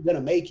they're going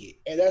to make it.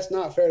 And that's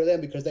not fair to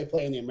them because they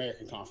play in the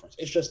American Conference.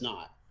 It's just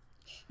not.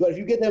 But if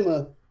you get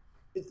them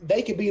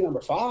they could be number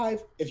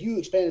 5. If you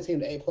expand the team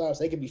to 8 playoffs,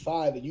 they could be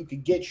 5, and you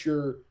could get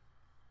your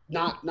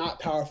not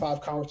Power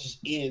 5 conferences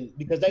in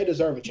because they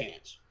deserve a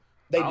chance.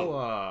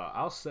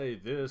 I'll say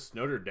this: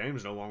 Notre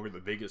Dame's no longer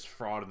the biggest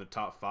fraud in the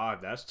top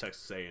 5. That's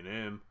Texas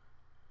A&M.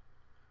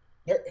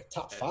 They're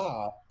top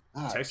 5.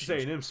 Texas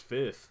A&M's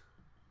 5th.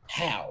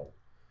 How?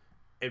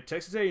 If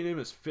Texas A&M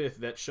is 5th,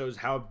 that shows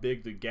how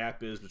big the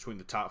gap is between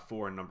the top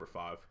 4 and number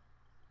 5.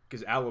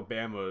 Because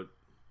Alabama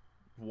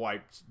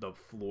wiped the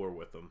floor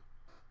with them.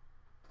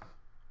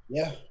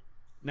 Yeah.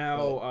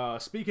 Now,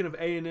 speaking of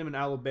A&M and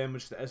Alabama,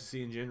 just the SEC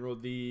in general,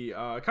 the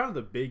kind of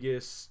the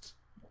biggest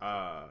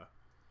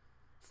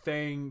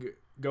thing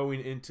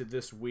going into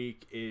this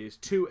week is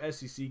 2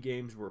 SEC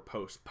games were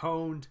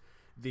postponed.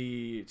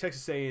 The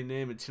Texas A&M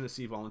and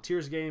Tennessee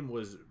Volunteers game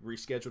was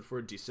rescheduled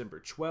for December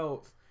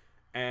 12th.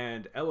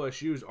 And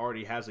LSU's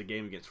already has a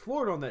game against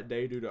Florida on that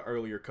day due to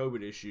earlier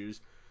COVID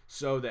issues.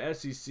 So the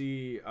SEC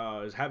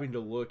is having to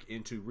look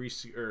into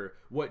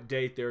what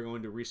date they're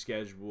going to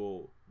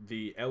reschedule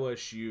the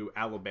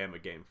LSU-Alabama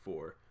game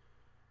for.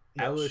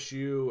 Yes.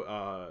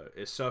 LSU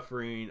is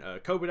suffering a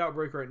COVID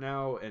outbreak right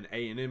now, and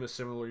A&M is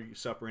similarly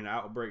suffering an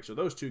outbreak. So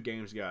those 2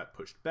 games got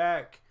pushed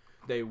back.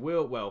 They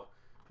will,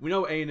 we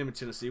know A&M and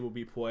Tennessee will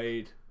be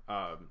played.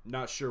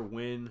 Not sure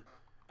when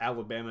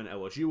Alabama and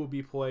LSU will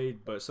be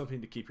played, but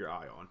something to keep your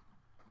eye on.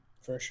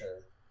 For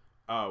sure.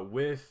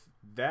 With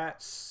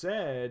that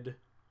said,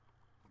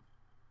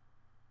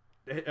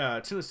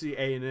 Tennessee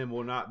A&M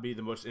will not be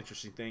the most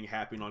interesting thing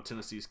happening on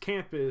Tennessee's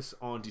campus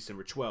on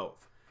December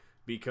 12th,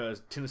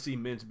 because Tennessee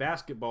men's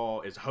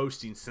basketball is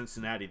hosting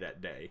Cincinnati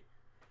that day.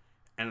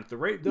 And at the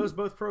rate those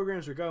both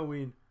programs are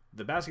going,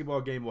 the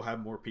basketball game will have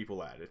more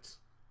people at it.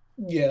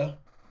 Yeah.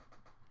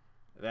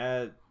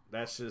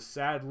 That's just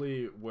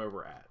sadly where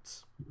we're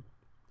at.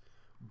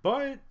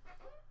 But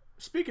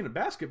speaking of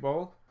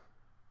basketball,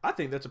 I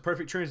think that's a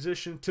perfect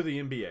transition to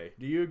the NBA.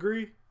 Do you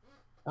agree?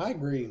 I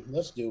agree.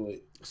 Let's do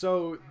it.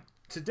 So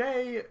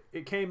today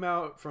it came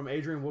out from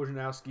Adrian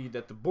Wojnarowski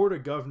that the Board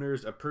of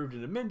Governors approved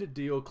an amended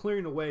deal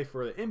clearing the way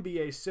for the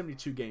NBA's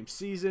 72-game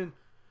season.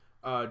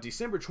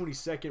 December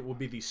 22nd will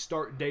be the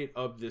start date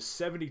of this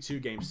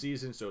 72-game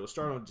season. So it'll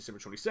start on December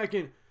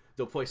 22nd.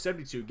 They'll play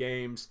 72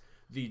 games.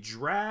 The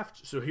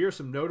draft, so here are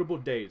some notable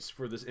dates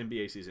for this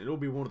NBA season. It'll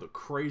be one of the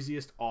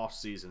craziest off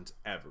seasons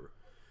ever.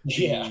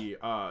 Yeah.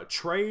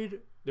 The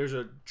there's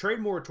a trade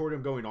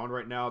moratorium going on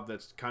right now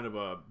that's kind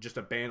of just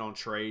a ban on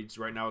trades.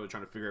 Right now they're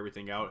trying to figure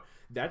everything out.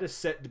 That is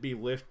set to be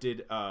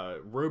lifted,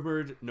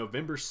 rumored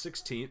November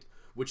 16th,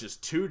 which is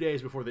 2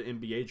 days before the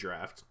NBA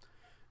draft.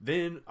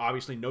 Then,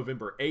 obviously,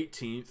 November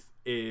 18th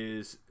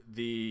is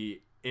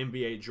the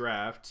NBA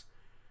draft.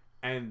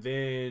 And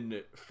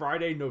then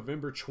Friday,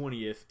 November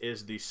 20th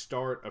is the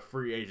start of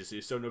free agency.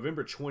 So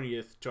November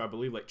 20th to, I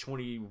believe, like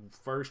 21st,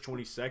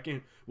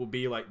 22nd will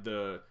be like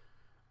the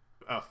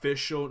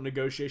official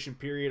negotiation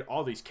period.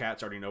 All these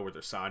cats already know where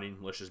they're signing.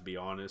 Let's just be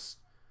honest.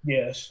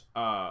 Yes.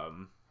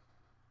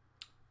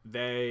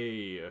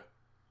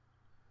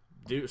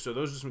 So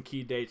those are some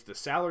key dates. The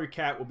salary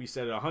cap will be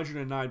set at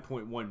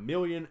 109.1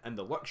 million, and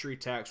the luxury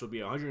tax will be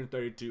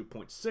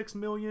 132.6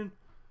 million.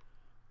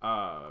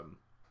 I'm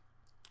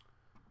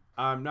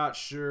not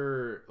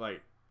sure.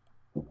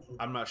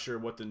 I'm not sure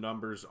what the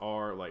numbers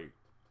are. Like,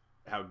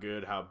 how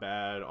good, how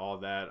bad, all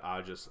that.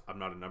 I'm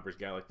not a numbers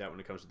guy like that when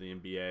it comes to the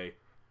NBA.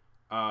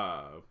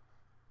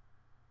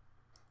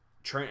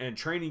 And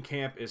training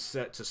camp is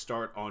set to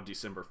start on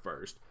December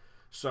 1st.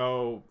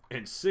 So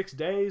in 6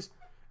 days,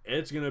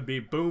 it's gonna be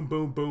boom,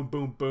 boom, boom,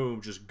 boom,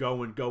 boom, just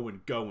going,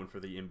 going, going for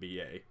the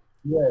NBA.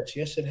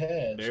 Yes, it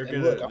has. They're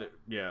And look, gonna,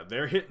 yeah,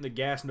 they're hitting the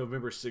gas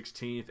November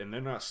 16th, and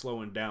they're not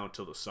slowing down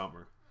till the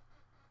summer.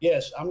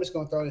 yes, I'm just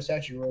going to throw this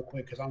at you real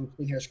quick because I'm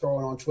sitting here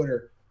scrolling on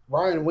Twitter.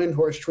 Ryan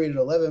Windhorst tweeted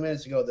 11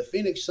 minutes ago, the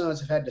Phoenix Suns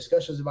have had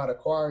discussions about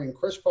acquiring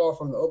Chris Paul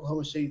from the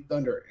Oklahoma City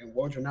Thunder, and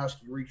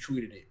Wojnarowski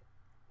retweeted it.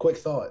 Quick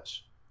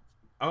thoughts.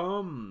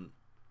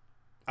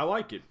 I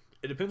like it.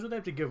 It depends what they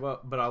have to give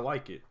up, but I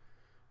like it.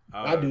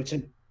 I do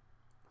too.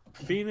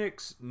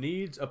 Phoenix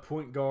needs a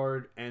point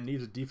guard and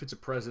needs a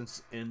defensive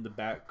presence in the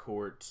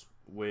backcourt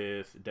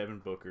with Devin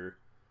Booker.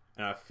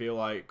 And I feel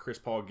like Chris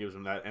Paul gives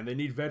them that. And they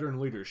need veteran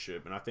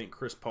leadership. And I think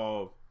Chris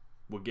Paul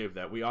will give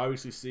that. We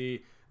obviously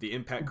see the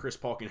impact Chris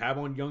Paul can have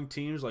on young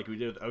teams like we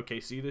did with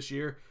OKC this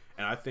year.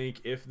 And I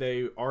think if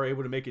they are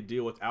able to make a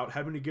deal without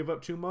having to give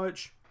up too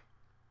much,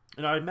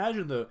 and I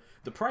imagine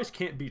the price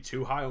can't be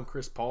too high on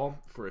Chris Paul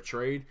for a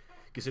trade,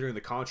 considering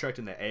the contract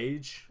and the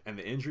age and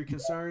the injury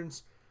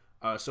concerns.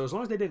 So as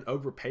long as they didn't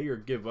overpay or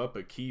give up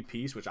a key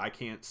piece, which I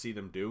can't see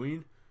them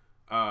doing,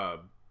 I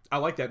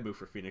like that move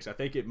for Phoenix. I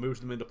think it moves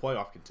them into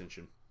playoff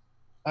contention.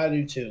 I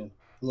do too.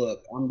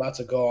 Look, I'm about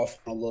to go off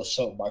on a little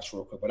soapbox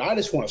real quick, but I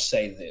just want to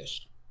say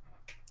this.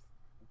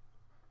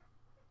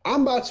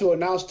 I'm about to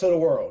announce to the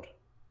world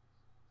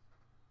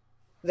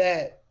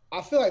that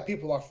I feel like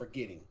people are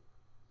forgetting.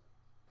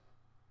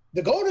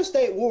 The Golden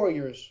State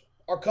Warriors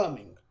are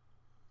coming.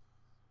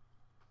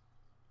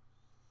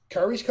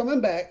 Curry's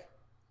coming back.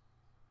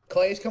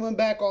 Clay's coming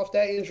back off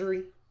that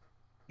injury.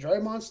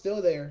 Draymond's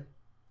still there.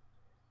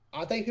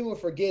 I think people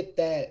forget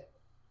that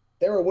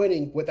they were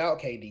winning without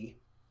KD.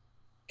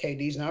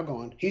 KD's now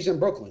gone. He's in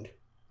Brooklyn.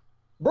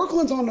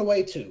 Brooklyn's on the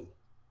way too.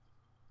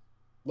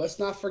 Let's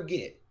not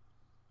forget.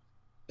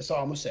 That's all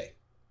I'm gonna say.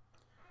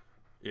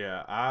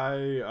 Yeah,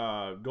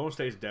 Golden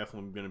State's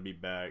definitely going to be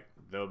back.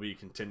 They'll be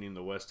contending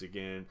the West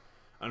again.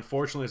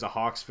 Unfortunately, as a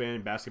Hawks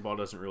fan, basketball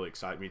doesn't really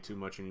excite me too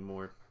much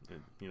anymore.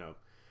 And,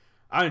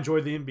 I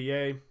enjoy the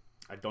NBA.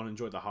 I don't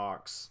enjoy the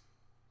Hawks.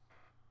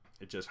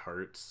 It just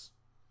hurts.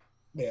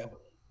 Yeah.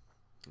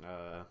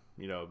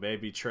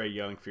 Maybe Trae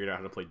Young figured out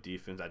how to play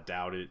defense. I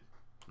doubt it.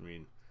 I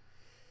mean,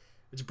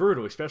 it's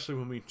brutal, especially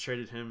when we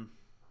traded him.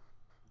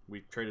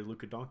 We traded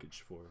Luka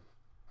Doncic for him.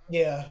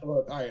 Yeah,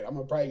 look, all right, I'm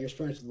gonna brag your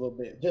experience a little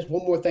bit. Just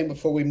one more thing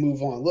before we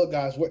move on. Look,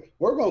 guys,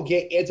 we're gonna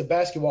get into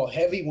basketball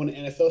heavy when the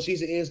NFL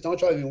season ends.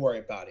 Don't y'all even worry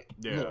about it.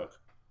 Yeah. Look,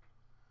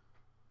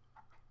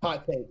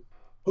 hot take.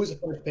 Who's the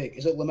first pick?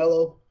 Is it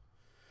LaMelo?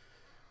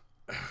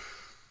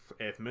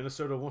 If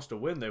Minnesota wants to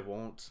win, they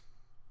won't.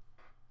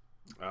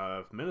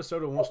 If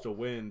Minnesota wants to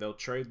win, they'll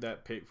trade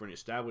that pick for an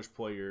established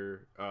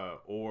player,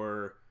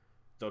 or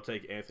they'll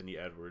take Anthony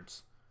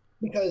Edwards.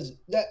 Because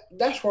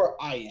that's where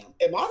I am.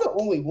 Am I the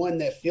only one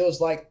that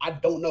feels like I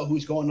don't know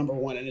who's going number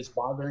one and it's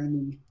bothering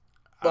me?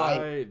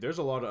 There's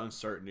a lot of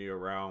uncertainty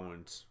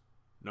around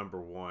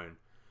number one.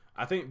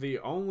 I think the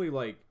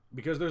only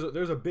because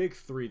there's a big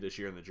three this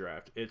year in the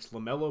draft. It's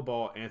LaMelo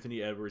Ball,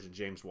 Anthony Edwards, and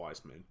James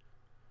Wiseman.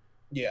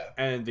 Yeah.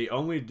 And the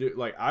only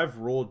I've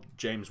ruled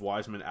James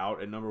Wiseman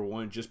out at number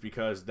one just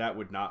because that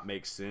would not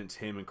make sense.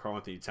 Him and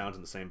Karl-Anthony Towns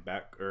in the same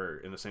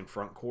in the same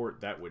front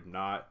court, that would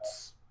not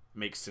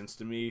make sense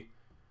to me.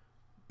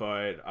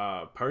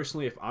 But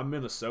personally, if I'm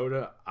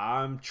Minnesota,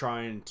 I'm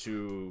trying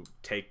to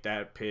take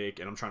that pick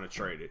and I'm trying to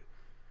trade it.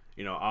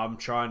 I'm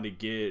trying to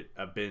get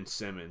a Ben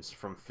Simmons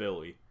from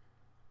Philly.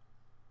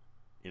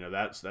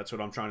 That's what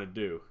I'm trying to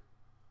do.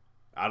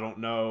 I don't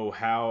know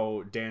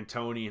how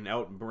D'Antoni and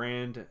Elton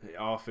Brand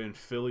off in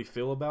Philly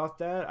feel about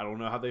that. I don't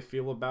know how they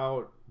feel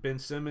about Ben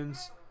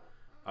Simmons.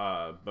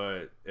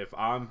 But if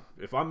I'm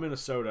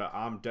Minnesota,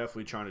 I'm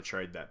definitely trying to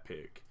trade that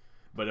pick.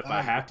 But if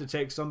I have to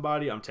take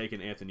somebody, I'm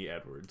taking Anthony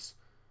Edwards.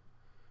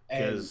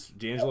 Because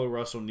D'Angelo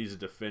Russell needs a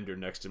defender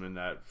next to him in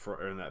that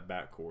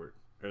backcourt.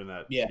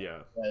 Yeah.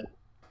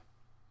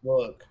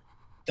 Look,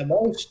 the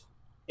most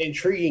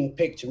intriguing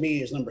pick to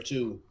me is number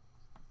two.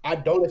 I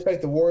don't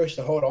expect the Warriors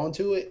to hold on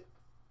to it,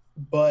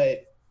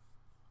 but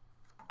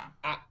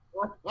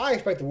I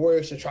expect the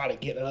Warriors to try to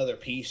get another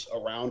piece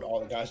around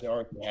all the guys they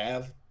already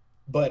have.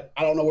 But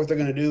I don't know what they're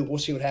going to do. We'll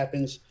see what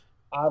happens.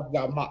 I've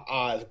got my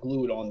eyes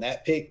glued on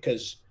that pick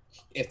because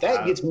if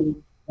that gets me,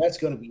 that's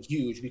going to be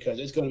huge because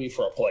it's going to be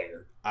for a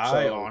player.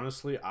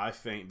 I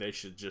think they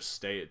should just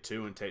stay at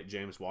 2 and take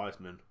James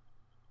Wiseman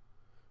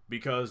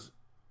because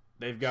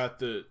they've got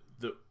the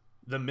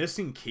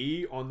missing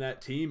key on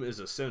that team is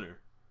a center,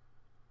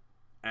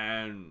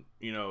 and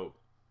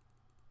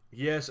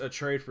yes, a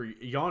trade for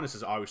Giannis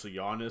is obviously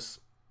Giannis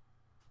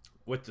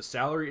with the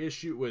salary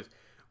issue with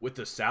with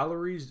the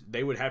salaries,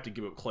 they would have to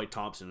give up Klay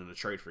Thompson in a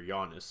trade for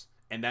Giannis,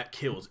 and that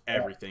kills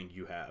everything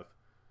you have.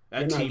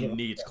 That team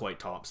needs Klay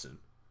Thompson.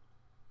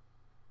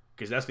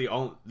 Because that's the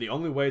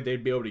only way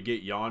they'd be able to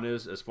get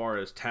Giannis as far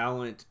as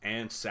talent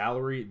and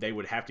salary. They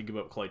would have to give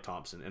up Klay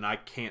Thompson, and I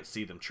can't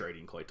see them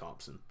trading Klay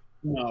Thompson.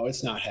 No,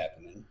 it's not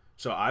happening.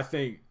 So I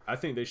think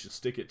they should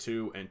stick it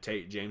to and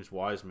take James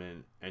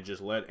Wiseman and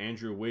just let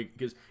Andrew Wiggins,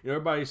 because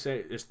everybody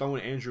is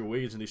throwing Andrew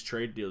Wiggins in these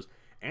trade deals.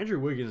 Andrew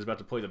Wiggins is about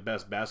to play the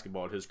best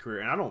basketball of his career,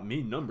 and I don't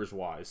mean numbers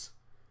wise.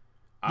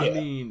 I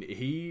mean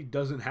he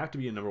doesn't have to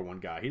be a number 1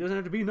 guy. He doesn't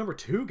have to be a number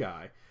 2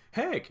 guy.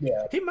 Heck,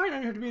 he might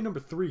not have to be a number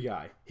 3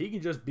 guy. He can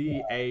just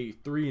be a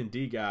 3 and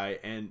D guy,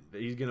 and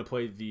he's going to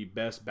play the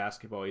best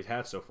basketball he's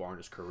had so far in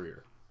his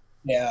career.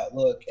 Yeah,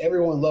 look,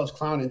 everyone loves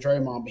clowning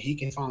Draymond, but he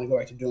can finally go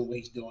back to doing what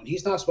he's doing.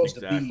 He's not supposed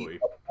to be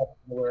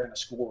everywhere and a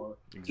scorer.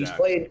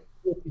 Exactly.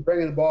 He's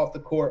bringing the ball off the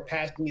court,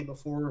 passing it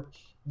before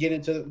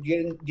getting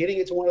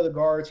it to one of the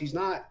guards. He's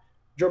not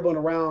dribbling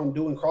around,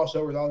 doing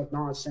crossovers, all this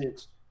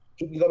nonsense.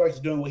 He can go back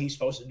to doing what he's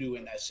supposed to do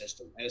in that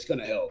system, and it's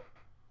going to help.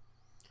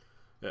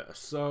 Yeah,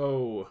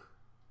 so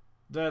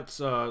that's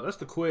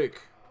the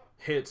quick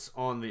hits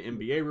on the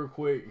NBA real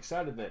quick.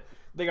 Excited that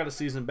they got a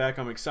season back.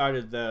 I'm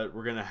excited that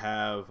we're gonna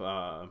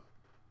have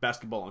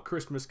basketball on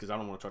Christmas because I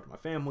don't want to talk to my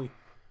family.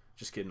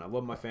 Just kidding. I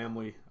love my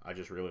family. I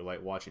just really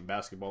like watching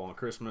basketball on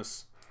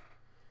Christmas.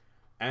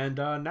 And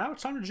now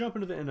it's time to jump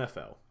into the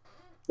NFL.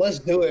 Let's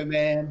do it,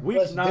 man.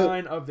 Week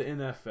 9 of the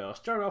NFL.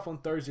 Started off on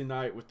Thursday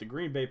night with the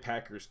Green Bay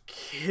Packers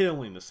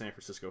killing the San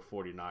Francisco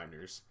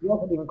 49ers.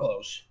 Wasn't even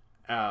close.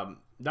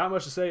 Not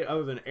much to say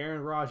other than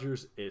Aaron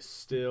Rodgers is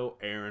still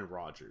Aaron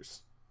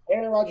Rodgers.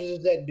 Aaron Rodgers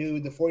is that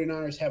dude. The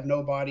 49ers have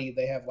nobody.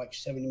 They have like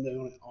 $70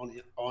 million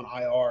on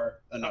IR.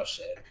 Enough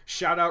said.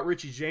 Shout out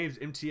Richie James,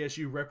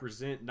 MTSU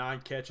represent,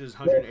 9 catches,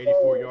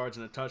 184 yards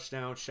and a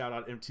touchdown. Shout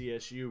out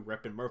MTSU,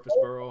 repping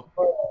Murfreesboro.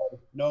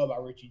 Know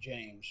about Richie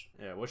James.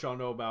 Yeah, what y'all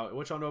know about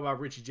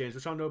Richie James?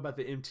 What y'all know about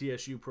the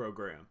MTSU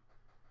program?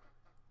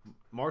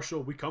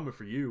 Marshall, we coming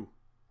for you.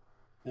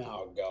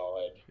 Oh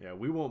God. Yeah,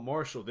 we want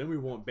Marshall, then we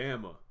want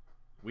Bama.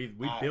 We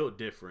built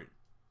different.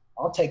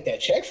 I'll take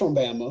that check from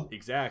Bama.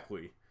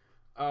 Exactly.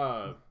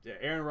 Yeah,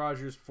 Aaron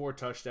Rodgers, 4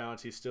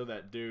 touchdowns. He's still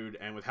that dude.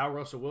 And with how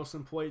Russell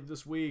Wilson played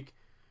this week,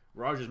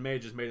 Rodgers may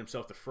have just made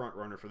himself the front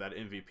runner for that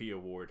MVP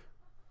award.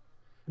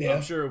 Yeah.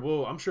 I'm sure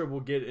we'll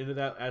get into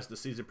that as the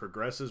season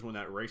progresses when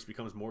that race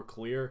becomes more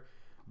clear.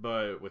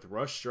 But with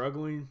Russ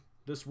struggling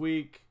this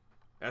week,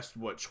 that's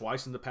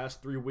twice in the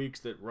past 3 weeks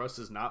that Russ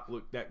has not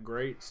looked that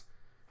great.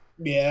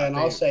 Yeah,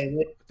 I'll say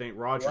that. I think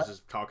Rodgers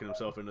is talking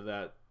himself into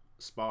that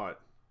spot.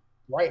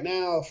 Right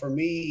now, for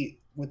me,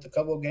 with the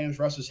couple of games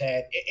Russ has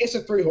had, it's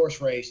a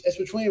 3-horse race. It's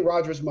between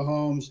Rodgers,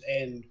 Mahomes,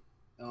 and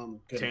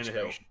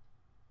Tannehill.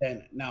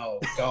 And no,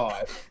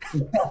 God,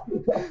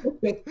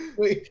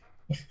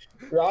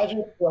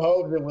 Rodgers,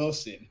 Mahomes, and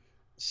Wilson.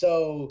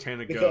 So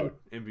Tannehill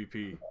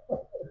MVP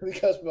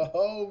because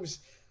Mahomes.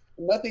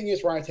 Nothing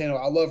against Ryan Tannehill.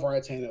 I love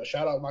Ryan Tannehill.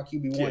 Shout out my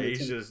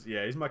QB1.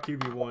 Yeah, he's my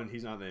QB1.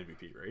 He's not in the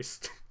MVP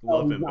race.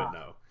 Love him, but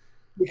no.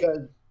 Because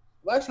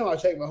last time I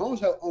checked,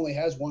 Mahomes only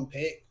has 1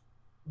 pick.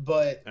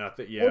 But and I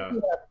think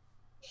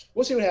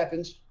we'll see what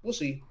happens. We'll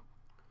see.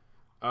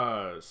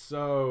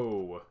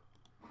 So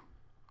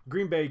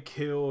Green Bay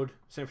killed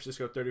San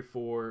Francisco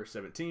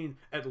 34-17.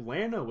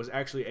 Atlanta was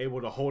actually able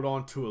to hold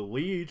on to a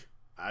lead.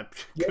 I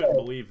couldn't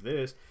believe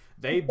this.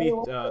 They beat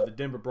the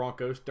Denver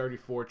Broncos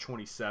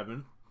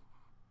 34-27.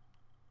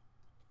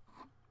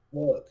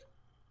 Look,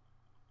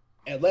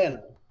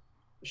 Atlanta,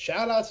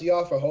 shout out to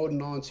y'all for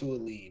holding on to a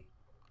lead.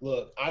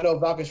 Look, I know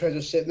Falcons fans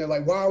are sitting there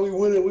like, why are we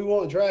winning? We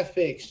want draft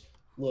picks.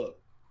 Look,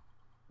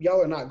 y'all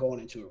are not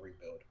going into a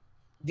rebuild.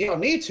 Y'all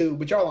need to,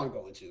 but y'all aren't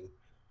going to.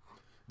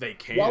 They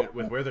can't.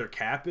 With where their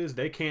cap is,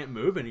 they can't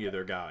move any of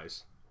their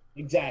guys.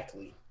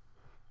 Exactly.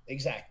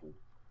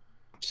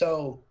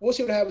 So we'll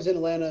see what happens in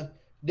Atlanta.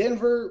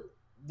 Denver,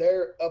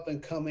 they're up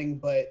and coming,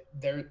 but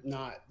they're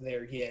not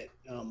there yet.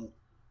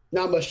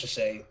 Not much to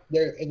say.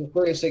 They're a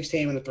 3-6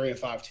 team and a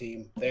 3-5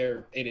 team.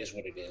 It is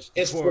what it is.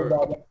 It's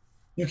football.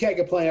 You can't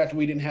complain after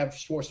we didn't have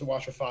sports to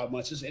watch for 5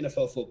 months. It's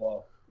NFL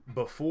football.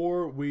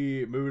 Before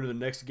we move into the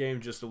next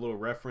game, just a little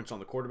reference on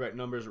the quarterback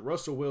numbers.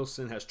 Russell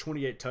Wilson has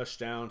 28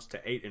 touchdowns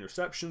to 8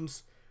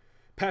 interceptions.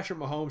 Patrick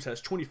Mahomes has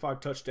 25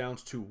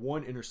 touchdowns to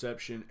 1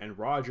 interception, and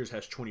Rodgers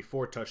has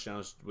 24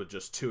 touchdowns with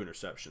just 2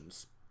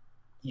 interceptions.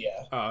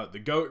 Yeah. The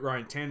GOAT,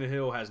 Ryan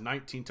Tannehill, has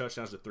 19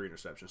 touchdowns to 3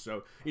 interceptions.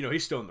 So,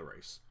 he's still in the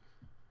race.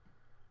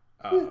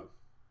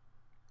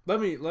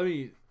 Let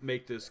me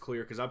make this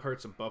clear because I've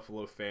heard some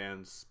Buffalo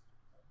fans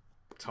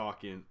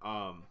talking.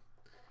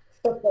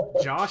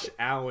 Josh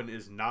Allen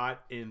is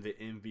not in the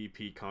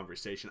MVP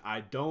conversation.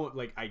 I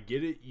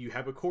get it. You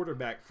have a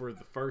quarterback for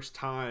the first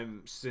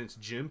time since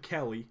Jim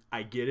Kelly.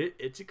 I get it.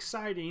 It's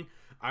exciting.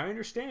 I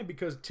understand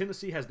because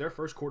Tennessee has their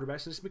first quarterback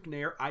since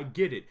McNair. I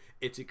get it.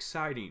 It's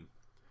exciting.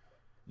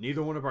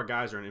 Neither one of our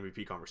guys are in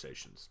MVP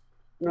conversations.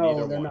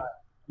 No, they're not.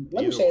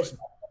 Let me say this.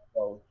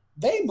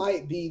 They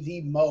might be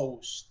the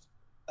most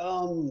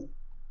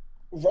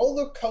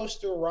roller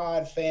coaster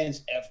ride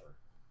fans ever.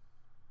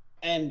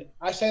 And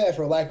I say that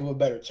for lack of a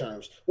better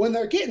terms. When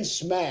they're getting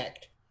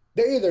smacked,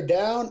 they're either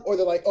down or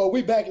they're like, "Oh,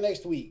 we back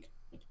next week."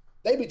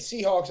 They beat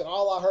the Seahawks, and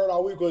all I heard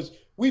all week was,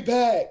 "We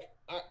back."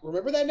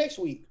 Remember that next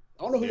week.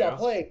 I don't know who y'all Yeah.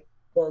 play,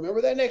 but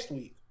remember that next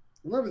week.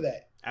 Remember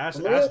that.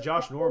 Remember Ask that?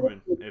 Josh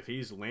Norman if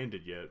he's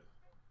landed yet.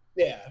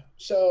 Yeah.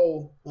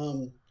 So,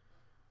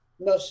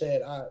 enough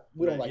said.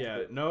 We don't But like yeah,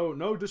 it.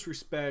 no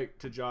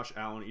disrespect to Josh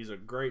Allen. He's a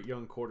great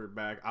young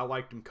quarterback. I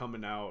liked him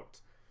coming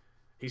out.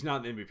 He's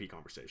not in the MVP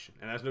conversation,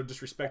 and that's no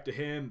disrespect to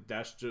him.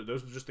 Those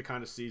are just the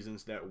kind of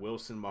seasons that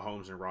Wilson,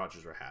 Mahomes, and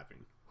Rodgers are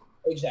having.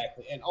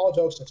 Exactly. And all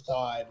jokes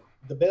aside,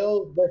 the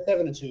Bills, they're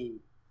 7-2.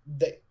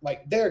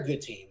 They're a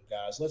good team,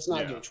 guys. Let's not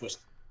get Yeah. it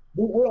twisted.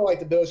 We don't like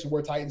the Bills because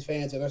we're Titans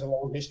fans, and there's a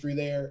long history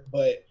there.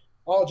 But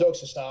all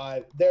jokes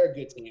aside, they're a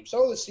good team.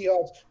 So are the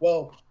Seahawks.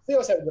 Well,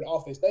 Seahawks have a good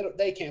offense.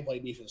 They can't play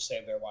defense to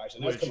save their lives,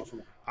 and that's Which coming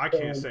from. I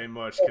can't say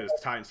much because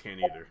Titans can't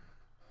either.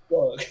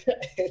 Look,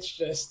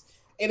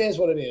 it is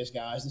what it is,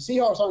 guys. The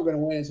Seahawks aren't going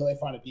to win until they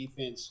find a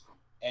defense,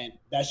 and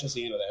that's just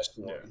the end of that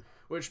story. Yeah.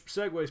 Which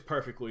segues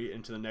perfectly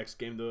into the next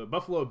game. The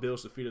Buffalo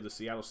Bills defeated the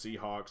Seattle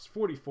Seahawks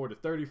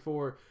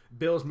 44-34.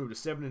 Bills moved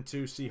to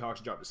 7-2.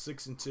 Seahawks dropped to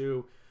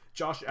 6-2.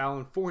 Josh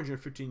Allen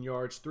 415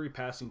 yards, 3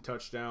 passing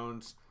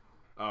touchdowns.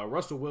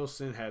 Russell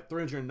Wilson had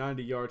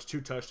 390 yards, 2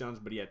 touchdowns,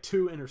 but he had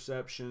 2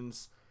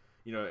 interceptions.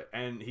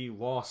 And he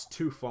lost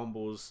 2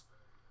 fumbles.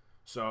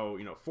 So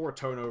 4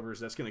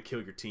 turnovers. That's going to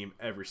kill your team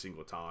every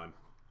single time.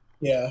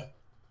 Yeah.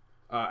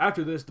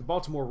 After this, the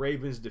Baltimore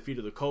Ravens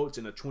defeated the Colts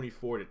in a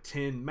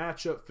 24-10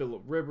 matchup.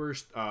 Phillip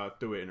Rivers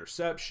threw an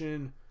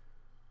interception.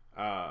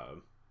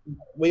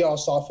 We all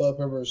saw Philip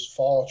Rivers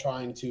fall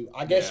trying to,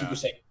 I guess you could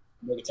say,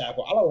 make a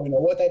tackle. I don't really know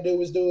what that dude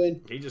was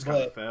doing. He just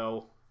kind of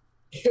fell.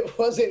 It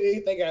wasn't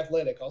anything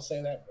athletic. I'll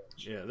say that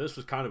much. Yeah, this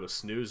was kind of a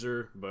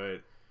snoozer,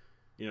 but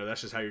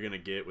that's just how you're gonna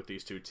get with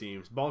these two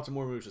teams.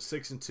 Baltimore moves to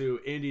 6-2.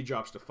 Indy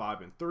drops to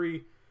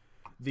 5-3.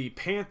 The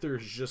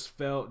Panthers just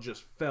fell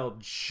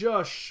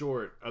just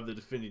short of the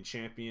defending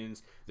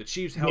champions. The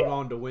Chiefs held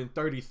on to win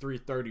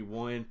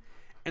 33-31.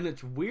 And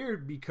it's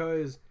weird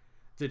because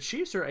the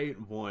Chiefs are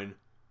 8-1.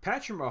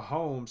 Patrick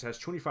Mahomes has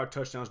 25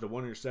 touchdowns to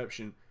 1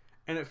 interception,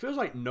 and it feels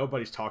like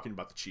nobody's talking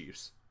about the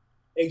Chiefs.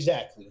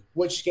 Exactly,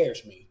 which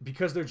scares me.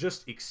 Because they're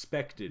just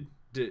expected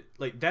to,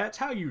 that's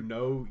how you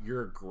know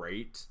you're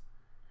great.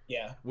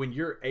 Yeah. When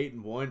you're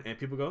 8-1 and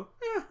people go,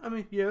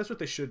 that's what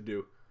they should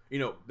do.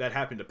 That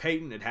happened to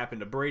Peyton, it happened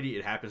to Brady,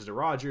 it happens to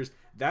Rodgers.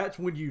 That's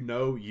when you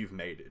know you've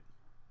made it.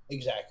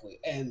 Exactly.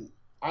 And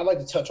I'd like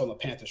to touch on the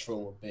Panthers for a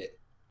little bit.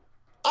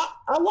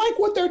 I like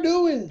what they're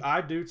doing.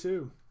 I do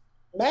too.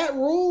 Matt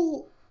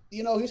Rule,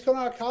 he's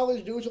coming out of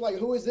college. Dudes are like,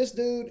 who is this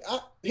dude?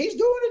 He's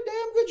doing a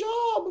damn good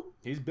job.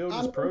 He's building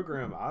his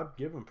program. I'd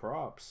give him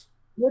props.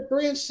 We're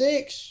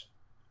 3-6.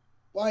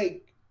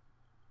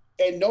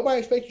 And nobody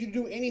expects you to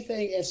do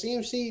anything. And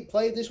CMC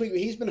played this week, but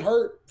he's been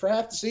hurt for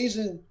half the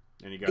season.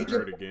 And he got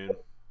hurt again.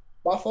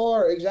 By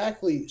far,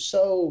 exactly.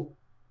 So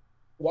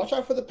watch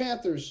out for the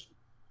Panthers.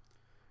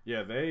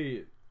 Yeah,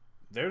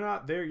 they're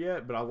not there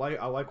yet, but I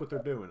like what they're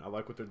doing.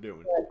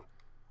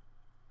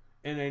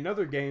 In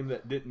another game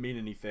that didn't mean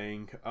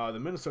anything, the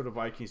Minnesota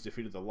Vikings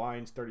defeated the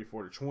Lions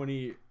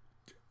 34-20.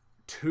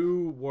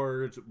 2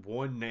 words,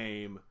 1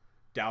 name,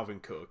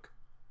 Dalvin Cook.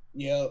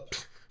 Yep.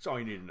 That's all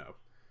you need to know.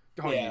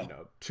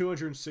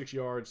 206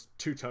 yards,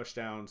 2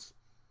 touchdowns.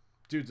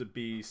 Dude's a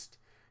beast.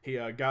 He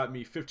got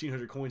me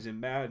 1,500 coins in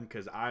Madden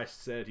because I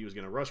said he was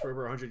going to rush for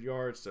over 100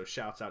 yards. So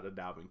shouts out to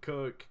Dalvin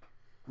Cook.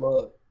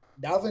 Look,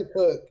 Dalvin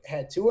Cook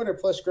had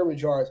 200+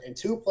 scrimmage yards and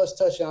 2+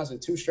 touchdowns in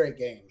 2 straight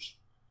games.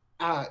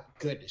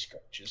 Goodness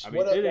gracious!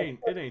 It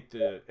ain't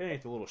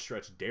the little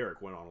stretch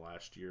Derek went on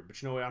last year, but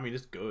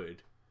it's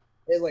good.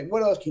 It's like,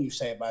 what else can you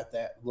say about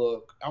that?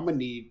 Look, I'm gonna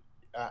need.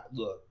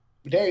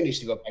 Derek needs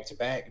to go back to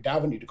back.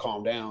 Dalvin need to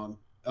calm down.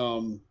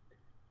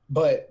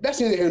 But that's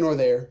neither here nor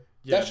there.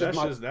 Yeah,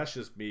 that's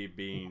just me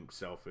being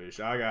selfish.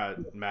 I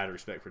got mad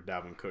respect for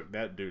Dalvin Cook.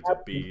 That dude's a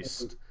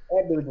beast.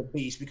 That dude's a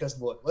beast because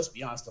look, let's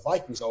be honest, the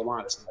Vikings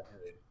O-line is not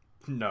good.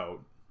 No,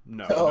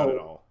 not at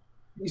all.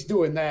 He's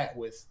doing that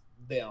with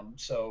them.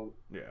 So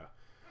yeah.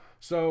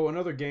 So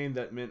another game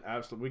that meant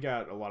absolutely. We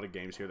got a lot of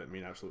games here that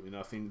mean absolutely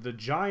nothing. The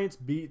Giants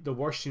beat the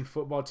Washington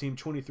football team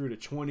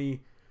 23-20.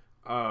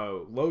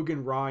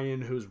 Logan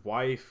Ryan, whose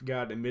wife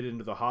got admitted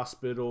into the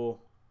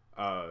hospital.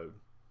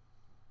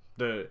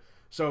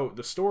 So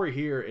the story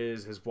here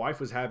is his wife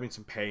was having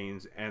some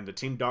pains, and the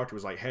team doctor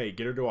was like, "Hey,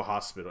 get her to a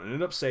hospital," and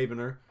ended up saving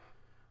her.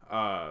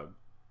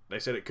 They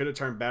said it could have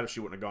turned bad if she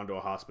wouldn't have gone to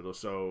a hospital.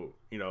 So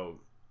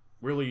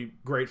really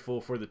grateful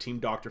for the team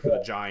doctor for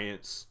the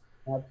Giants.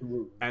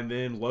 Absolutely. And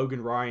then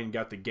Logan Ryan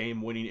got the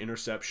game-winning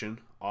interception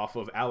off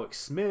of Alex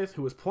Smith,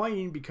 who was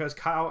playing because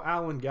Kyle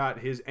Allen got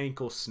his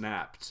ankle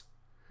snapped.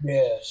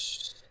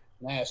 Yes.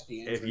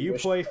 Nasty injury. If you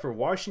play for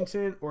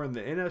Washington or in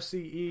the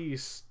NFC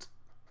East,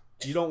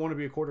 you don't want to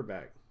be a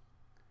quarterback.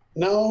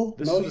 No.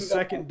 This is the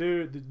second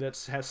dude that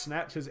has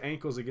snapped his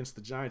ankles against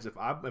the Giants. If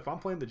I'm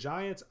playing the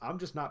Giants, I'm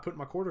just not putting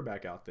my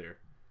quarterback out there.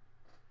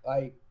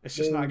 It's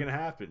just not going to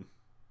happen.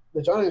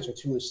 the Giants are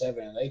 2-7,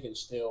 and they can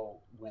still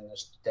win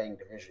this dang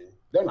division.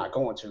 They're not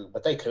going to,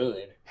 but they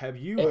could. Have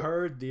you And,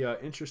 heard the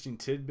interesting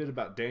tidbit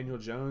about Daniel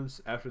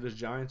Jones after this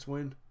Giants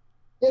win?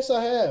 yes,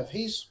 I have.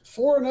 He's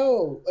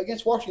 4-0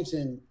 against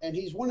Washington, and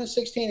he's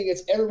 1-16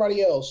 against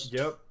everybody else.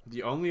 Yep.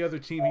 The only other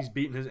team he's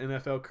beaten his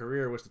NFL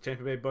career was the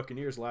Tampa Bay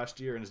Buccaneers last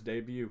year in his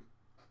debut.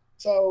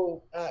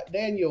 So,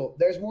 Daniel,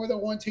 there's more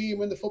than one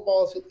team in the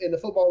football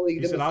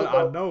league. He said, I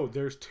Football. know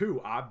there's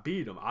two. I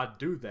beat them. I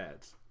do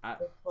that.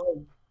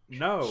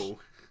 No.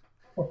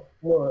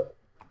 Look,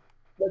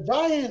 the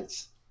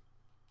Giants,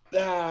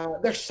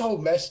 they're so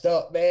messed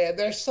up, man.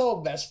 They're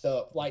so messed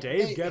up. Like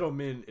Dave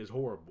Gettleman is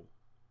horrible.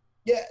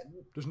 yeah,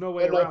 There's no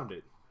way around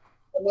it.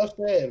 enough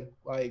said.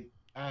 Like,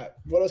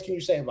 what else can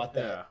you say about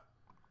that? Yeah.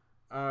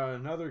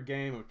 Another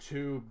game of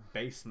two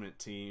basement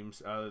teams.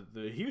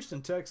 The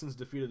Houston Texans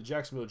defeated the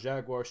Jacksonville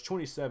Jaguars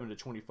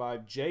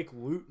 27-25. Jake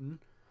Luton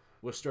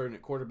was starting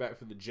at quarterback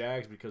for the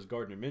Jags because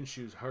Gardner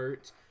Minshew's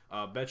hurt.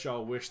 Bet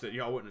y'all wish that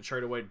y'all wouldn't have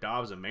traded away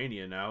Dobbs and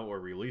Mania now or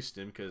released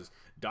him because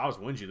Dobbs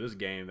wins you this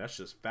game. That's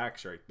just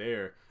facts right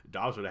there.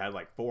 Dobbs would have had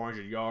like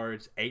 400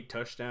 yards, 8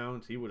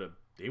 touchdowns. He would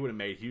have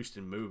made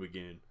Houston move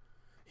again.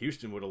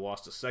 Houston would have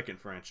lost a second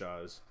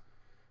franchise.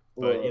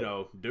 But,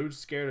 dude's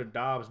scared of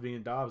Dobbs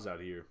being Dobbs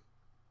out here.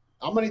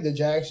 I'm gonna need the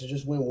Jags to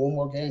just win one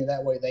more game.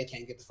 That way, they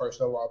can't get the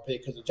first overall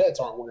pick because the Jets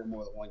aren't winning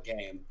more than one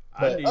game.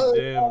 But I need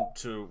them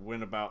to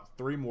win about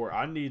 3 more.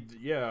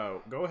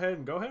 Go ahead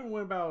and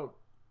win about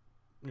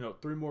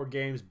 3 more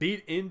games.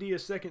 Beat Indy a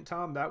second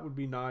time. That would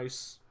be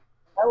nice.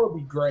 That would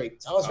be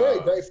great. I was very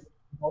grateful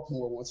for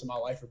Baltimore once in my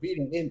life for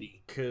beating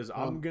Indy. Because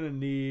I'm gonna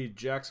need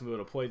Jacksonville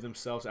to play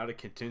themselves out of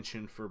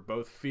contention for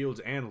both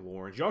Fields and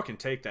Lawrence. Y'all can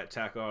take that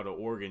tackle out of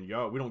Oregon.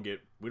 We don't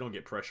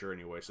get pressure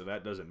anyway, so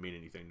that doesn't mean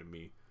anything to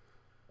me.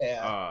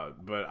 Yeah.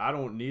 But I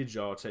don't need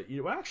y'all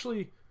to.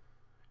 Actually,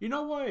 you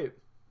know what?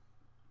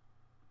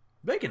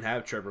 They can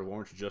have Trevor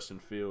Lawrence, Justin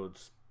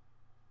Fields.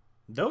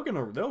 They'll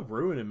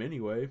ruin him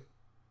anyway.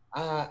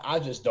 I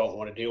just don't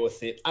want to deal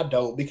with it. I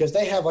don't because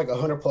they have like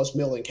 $100+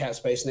 million cap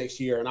space next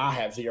year, and I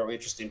have zero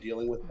interest in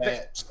dealing with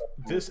that.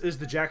 This is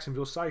the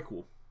Jacksonville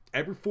cycle.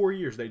 Every 4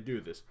 years they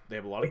do this. They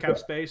have a lot of cap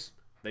space.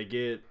 They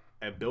get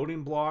a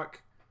building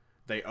block.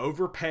 They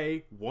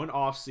overpay one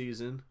off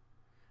season.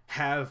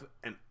 Have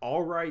an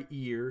all right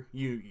year,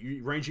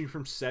 you ranging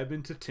from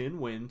 7 to 10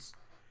 wins,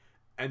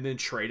 and then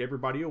trade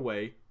everybody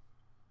away,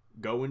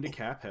 go into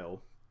cap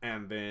hell,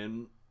 and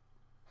then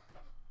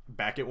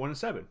back at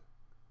 1-7.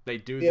 They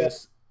do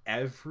this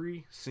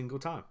every single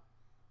time.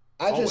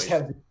 I just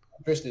have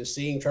interest in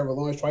seeing Trevor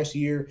Lawrence twice a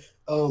year.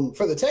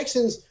 For the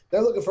Texans,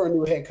 they're looking for a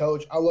new head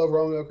coach. I love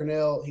Romeo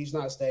Crennel. He's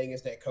not staying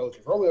as that coach.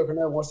 If Romeo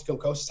Crennel wants to come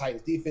coach the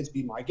Titans defense,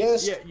 be my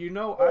guest. Yeah,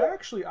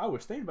 I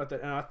was thinking about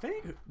that, and I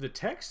think the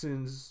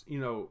Texans,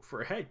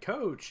 for a head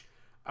coach,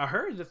 I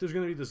heard that there's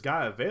going to be this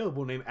guy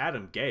available named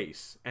Adam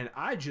Gase, and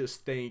I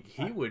just think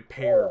he would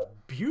pair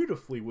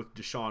beautifully with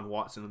Deshaun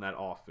Watson in that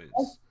offense.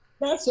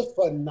 That's a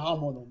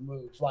phenomenal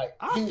move. Like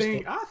I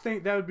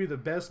think that would be the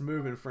best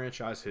move in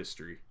franchise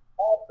history.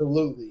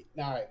 Absolutely.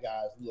 All right,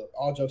 guys. Look,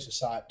 all jokes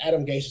aside,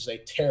 Adam Gase is a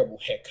terrible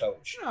head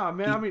coach. Nah,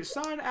 man.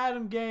 Sign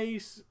Adam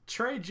Gase,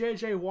 trade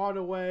J.J. Watt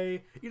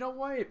away. You know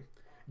what?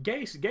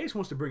 Gase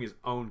wants to bring his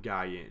own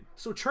guy in,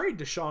 so trade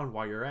Deshaun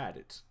while you're at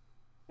it.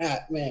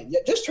 Man,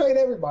 just trade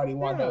everybody.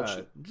 Why don't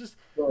you? Just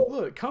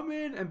look, come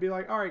in and be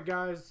like, all right,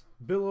 guys.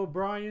 Bill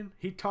O'Brien,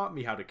 he taught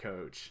me how to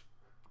coach.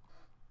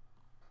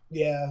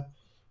 Yeah.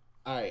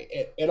 All right.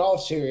 In all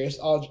seriousness,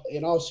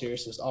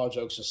 all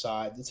jokes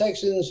aside, the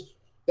Texans,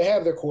 they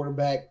have their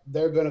quarterback.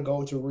 They're going to go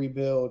into a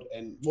rebuild,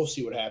 and we'll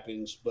see what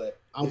happens. But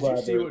I'm glad.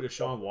 Did you see what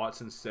Deshaun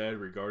Watson said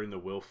regarding the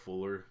Will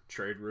Fuller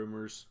trade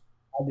rumors?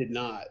 I did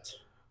not.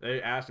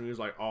 They asked him. He was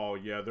like, "Oh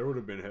yeah, there would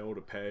have been hell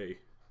to pay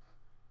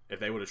if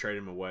they would have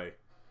traded him away."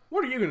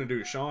 What are you going to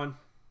do, Deshaun?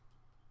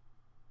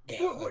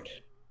 God.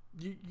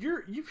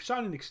 You've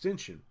signed an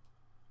extension.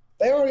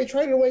 They already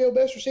traded away your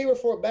best receiver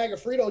for a bag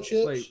of Frito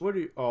chips. Like, what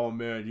do you? Oh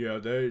man, yeah,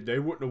 they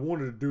wouldn't have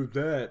wanted to do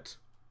that.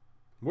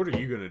 What are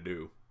you gonna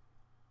do?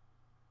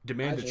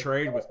 Demand a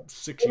trade with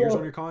 6 years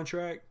on your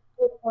contract?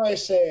 I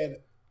said,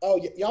 "Oh,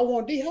 y'all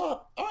want D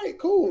Hop? All right,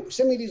 cool.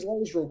 Send me these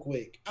loans real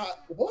quick."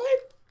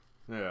 What?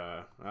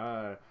 Yeah,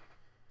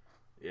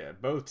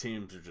 both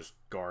teams are just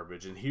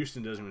garbage, and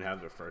Houston doesn't even have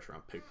their first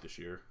round pick this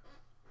year.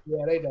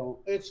 Yeah, they don't.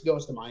 It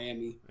goes to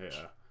Miami. Yeah.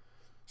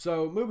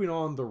 So, moving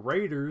on, the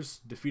Raiders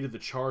defeated the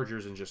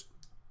Chargers in just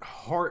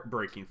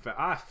heartbreaking.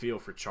 I feel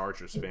for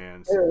Chargers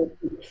fans.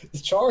 The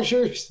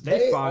Chargers,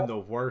 they find the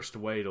worst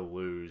way to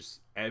lose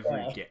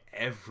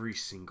every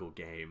single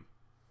game.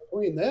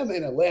 Between them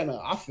and Atlanta,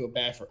 I feel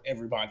bad for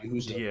everybody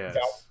who's a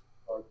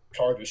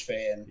Chargers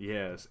fan.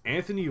 Yes.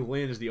 Anthony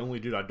Lynn is the only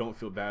dude I don't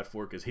feel bad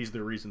for because he's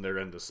the reason they're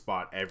in the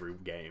spot every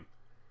game.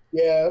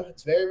 Yeah,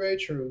 it's very, very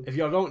true. If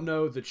y'all don't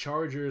know, the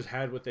Chargers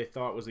had what they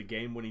thought was a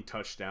game-winning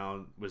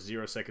touchdown with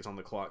 0 seconds on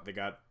the clock. They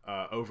got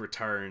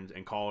overturned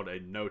and called a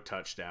no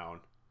touchdown.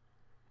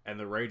 And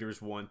the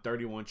Raiders won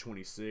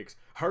 31-26.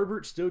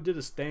 Herbert still did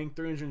his thing,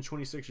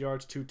 326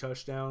 yards, 2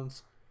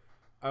 touchdowns.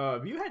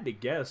 If you had to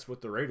guess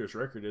what the Raiders'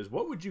 record is,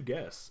 what would you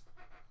guess?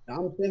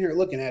 I'm sitting here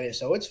looking at it.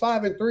 So it's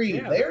 5-3.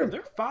 Yeah, they're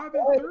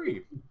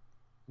 5-3.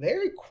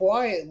 Very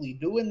quietly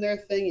doing their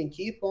thing and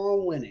keep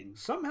on winning.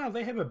 Somehow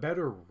they have a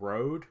better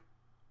road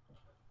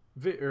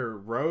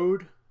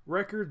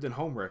record than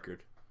home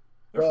record.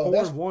 They're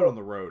 4-1 on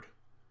the road.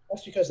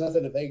 That's because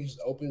nothing in Vegas is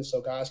open,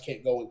 so guys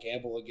can't go and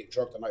gamble and get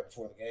drunk the night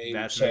before the game.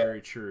 That's very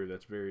true.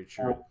 That's very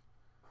true.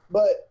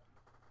 But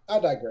I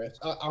digress.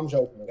 I'm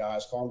joking,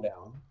 guys. Calm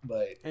down.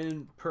 But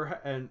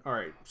all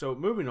right. So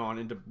moving on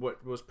into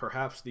what was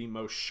perhaps the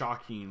most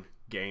shocking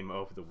game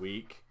of the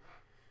week,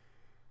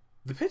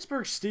 the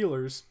Pittsburgh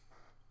Steelers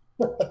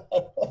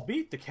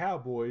beat the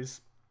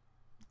Cowboys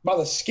by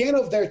the skin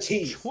of their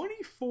teeth,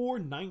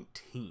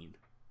 24-19.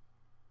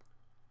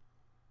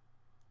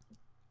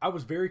 I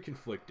was very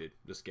conflicted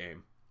this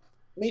game.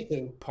 Me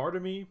too. Part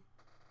of me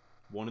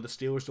wanted the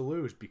Steelers to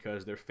lose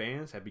because their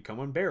fans have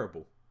become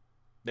unbearable.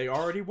 They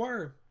already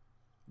were.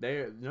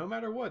 No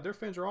matter what, their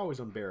fans are always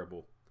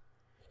unbearable.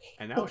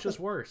 And now it's just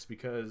worse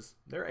because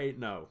they're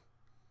 8-0.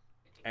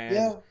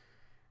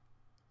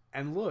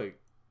 And look,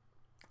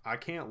 I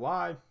can't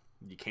lie.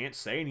 You can't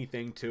say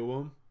anything to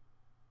them.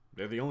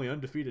 They're the only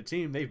undefeated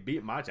team. They've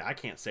beat my team. I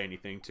can't say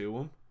anything to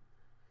them.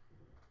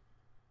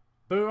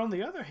 But on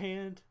the other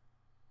hand,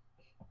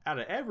 out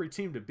of every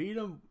team to beat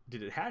them,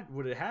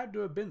 would it have to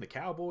have been the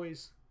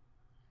Cowboys?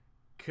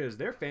 Because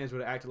their fans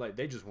would have acted like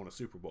they just won a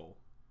Super Bowl.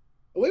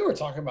 We were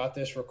talking about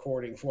this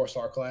recording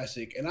 4-Star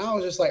Classic, and I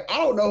was just like, I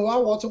don't know who I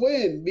want to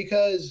win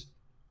because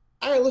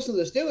I listen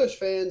to the Steelers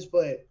fans,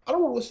 but I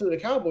don't want to listen to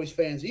the Cowboys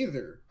fans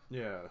either.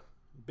 Yeah.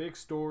 Big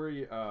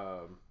story.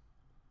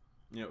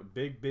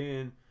 Big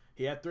Ben,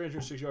 he had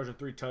 306 yards and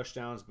 3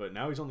 touchdowns, but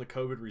now he's on the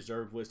COVID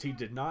reserve list. He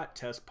did not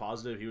test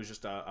positive. He was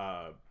just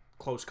a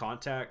close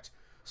contact,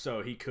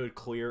 so he could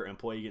clear and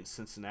play against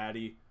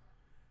Cincinnati.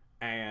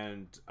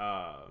 And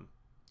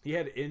he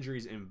had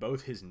injuries in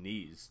both his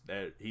knees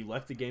that he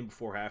left the game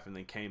before half and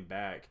then came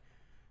back.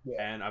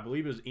 Yeah. And I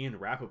believe it was Ian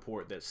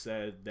Rappaport that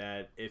said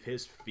that if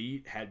his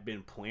feet had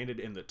been planted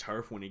in the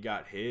turf when he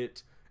got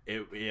hit,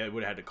 it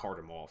would have had to cart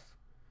him off.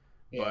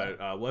 Yeah.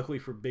 But luckily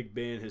for Big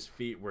Ben, his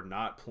feet were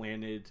not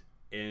planted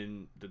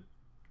in the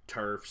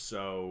turf,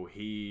 so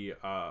he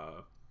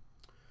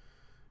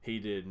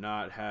did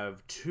not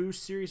have too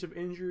serious of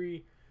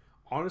injury.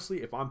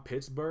 Honestly, if I'm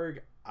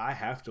Pittsburgh, I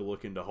have to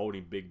look into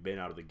holding Big Ben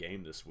out of the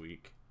game this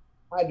week.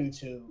 I do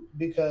too,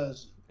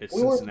 because it's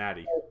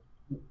Cincinnati.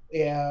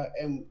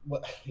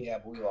 But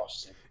we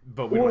lost.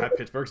 But we don't have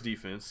Pittsburgh's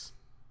defense.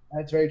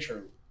 That's very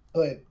true.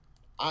 But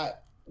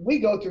we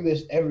go through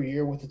this every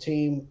year with the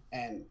team,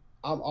 and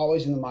I'm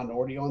always in the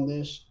minority on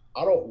this.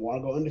 I don't want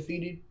to go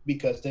undefeated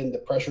because then the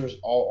pressure is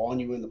all on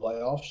you in the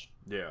playoffs.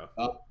 Yeah.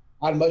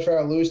 I'd much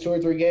rather lose 2 or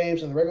 3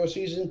 games in the regular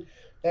season.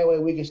 That way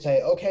we can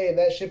say, okay,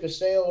 that ship has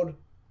sailed.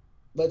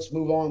 Let's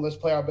move on. Let's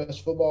play our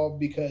best football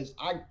because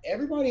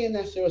everybody in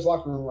that Steelers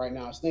locker room right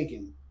now is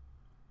thinking,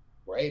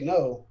 we're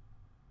 8-0.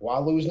 Why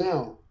lose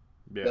now?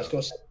 Yeah. Let's go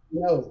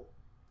 7-0.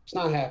 It's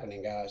not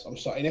happening, guys. I'm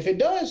sorry. And if it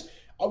does,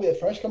 I'll be the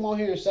first to come on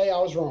here and say I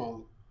was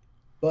wrong.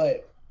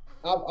 But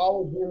I've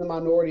always been in the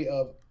minority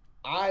of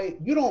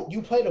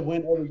you play to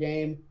win every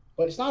game,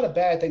 but it's not a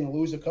bad thing to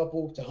lose a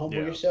couple to humble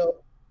yourself.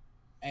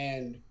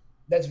 And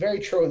that's very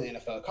true in the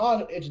NFL.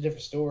 College, it's a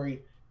different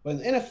story. But in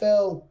the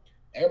NFL,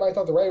 everybody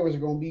thought the Raiders were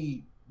going to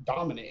be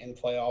dominant in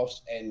the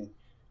playoffs, and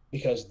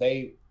because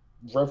they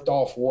ripped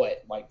off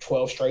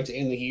 12 straight to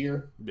end the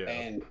year,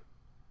 and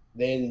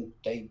then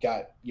they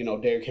got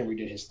Derrick Henry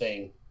did his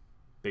thing.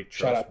 Big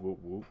trust, whoop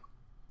whoop.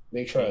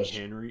 Big trust.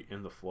 King Henry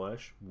in the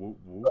flesh, whoop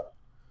whoop.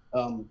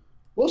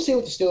 We'll see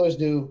what the Steelers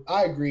do.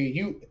 I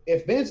agree.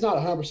 If Ben's not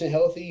 100%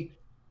 healthy,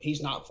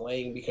 he's not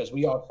playing because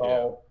we all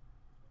saw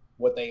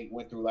what they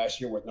went through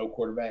last year with no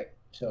quarterback.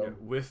 So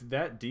with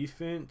that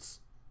defense.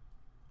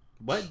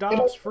 Let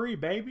Dobbs free,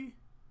 baby.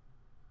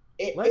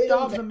 Let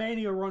Dobbs and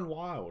Mania run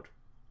wild.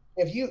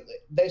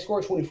 They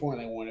scored 24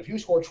 and they won. If you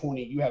score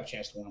 20, you have a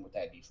chance to win with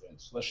that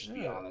defense. Let's just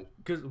be honest.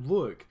 Because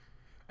look,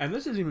 and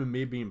this isn't even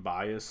me being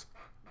biased.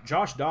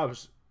 Josh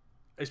Dobbs,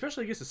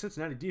 especially against the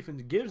Cincinnati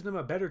defense, gives them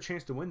a better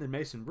chance to win than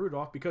Mason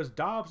Rudolph because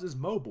Dobbs is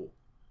mobile.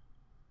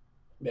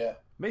 Yeah.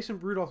 Mason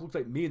Rudolph looks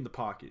like me in the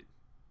pocket.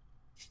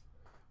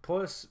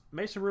 Plus,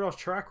 Mason Rudolph's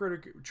track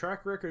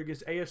record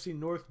against AFC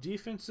North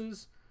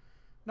defenses.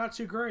 Not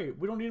too great.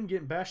 We don't need him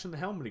getting bashed in the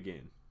helmet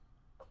again.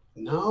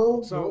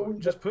 No. So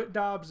just put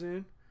Dobbs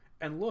in.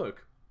 And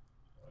look,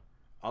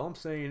 all I'm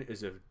saying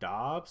is if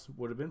Dobbs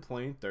would have been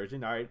playing Thursday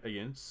night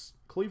against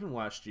Cleveland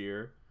last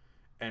year,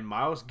 and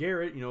Myles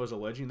Garrett, is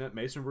alleging that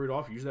Mason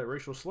Rudolph used that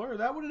racial slur,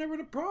 that would have never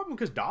been a problem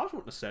because Dobbs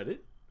wouldn't have said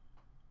it.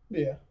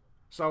 Yeah.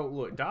 So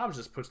look, Dobbs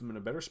just puts them in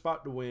a better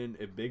spot to win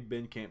if Big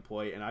Ben can't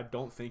play, and I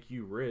don't think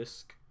you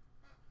risk,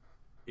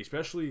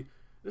 especially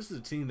this is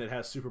a team that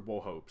has Super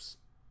Bowl hopes.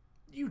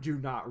 You do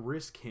not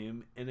risk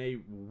him in a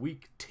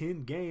Week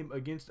 10 game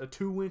against a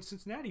 2-win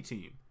Cincinnati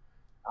team.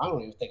 I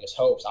don't even think it's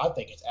hopes. I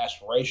think it's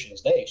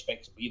aspirations. They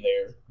expect to be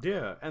there.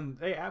 Yeah, and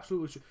they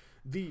absolutely should.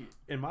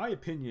 In my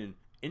opinion,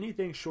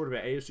 anything short of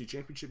an AFC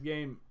Championship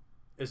game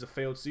is a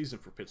failed season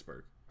for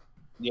Pittsburgh.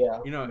 Yeah.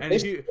 You know, and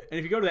if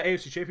you go to the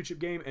AFC Championship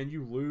game and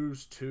you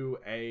lose to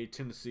a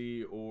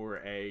Tennessee or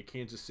a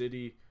Kansas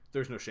City,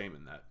 there's no shame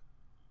in that.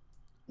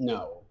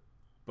 No.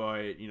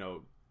 But, you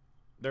know,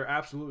 they're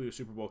absolutely a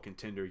Super Bowl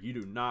contender. You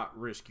do not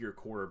risk your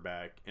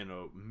quarterback in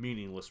a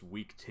meaningless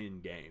Week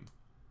 10 game.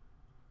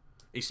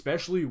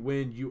 Especially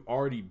when you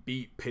already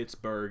beat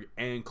Pittsburgh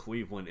and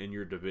Cleveland in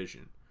your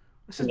division.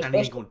 This is not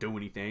even going to do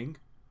anything.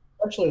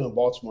 Especially when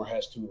Baltimore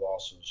has 2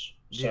 losses.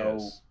 So,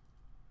 Yes.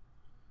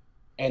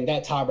 And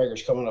that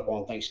tiebreaker's coming up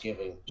on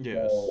Thanksgiving.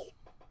 Yes. So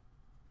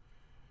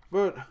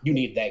But you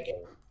need that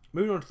game.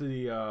 moving on to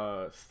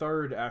the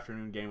third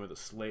afternoon game of the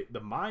slate, the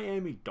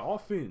Miami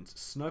Dolphins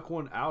snuck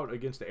one out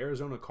against the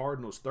Arizona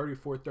Cardinals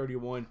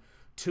 34-31.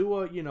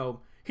 Tua, you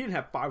know, he didn't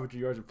have 500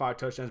 yards and 5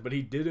 touchdowns, but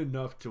he did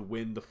enough to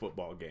win the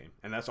football game.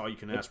 And that's all you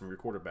can ask from your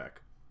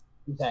quarterback.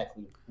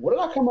 Exactly. What did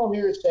I come on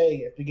here and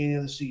say at the beginning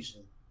of the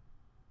season?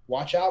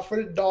 Watch out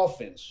for the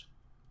Dolphins.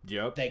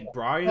 Yep.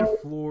 Brian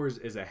Flores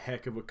is a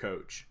heck of a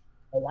coach.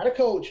 A lot of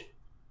coach.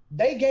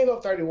 They gave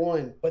up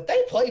 31, but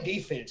they play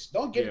defense.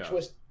 Don't get it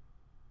twisted.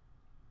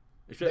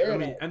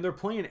 And they're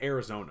playing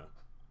Arizona.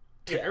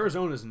 Yeah.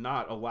 Arizona is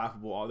not a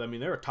laughable. I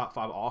mean, they're a top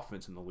 5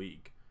 offense in the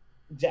league.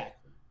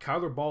 Exactly.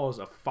 Kyler Ball is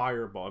a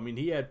fireball. I mean,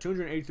 he had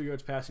 283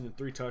 yards passing and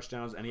 3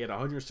 touchdowns, and he had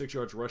 106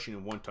 yards rushing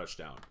and 1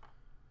 touchdown.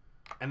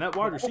 And that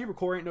wide receiver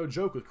core ain't no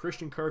joke with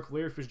Christian Kirk,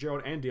 Larry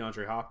Fitzgerald, and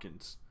DeAndre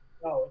Hopkins.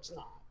 No, it's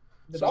not.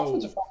 The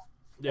Dolphins are fine.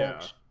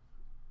 Yeah.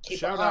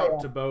 Shout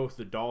out to both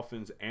the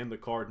Dolphins and the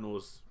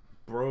Cardinals.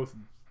 Both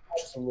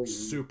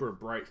super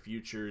bright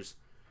futures.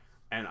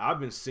 And I've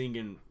been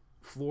singing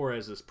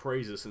Flores'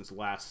 praises since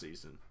last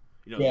season.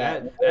 You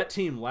know, that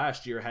team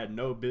last year had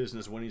no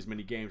business winning as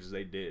many games as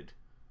they did.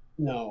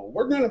 No,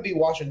 we're going to be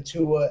watching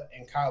Tua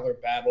and Kyler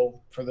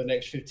battle for the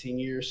next 15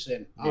 years,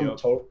 and I'm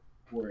totally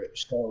for it.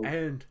 So.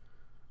 And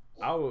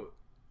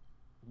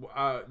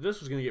this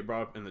was going to get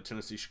brought up in the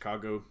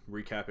Tennessee-Chicago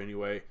recap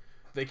anyway.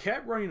 They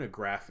kept running a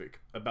graphic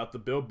about the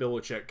Bill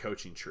Belichick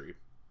coaching tree.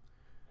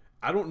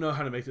 I don't know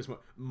how to make this.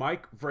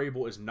 Mike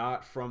Vrabel is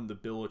not from the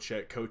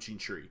Belichick coaching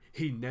tree.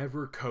 He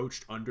never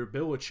coached under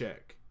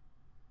Belichick.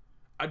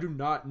 I do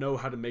not know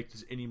how to make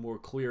this any more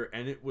clear,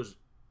 and it was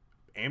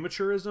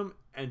amateurism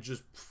and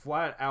just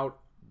flat out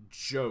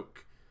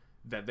joke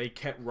that they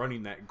kept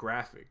running that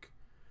graphic.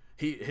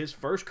 His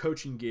first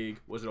coaching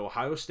gig was at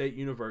Ohio State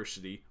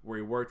University, where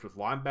he worked with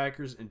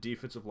linebackers and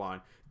defensive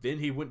line. Then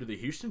he went to the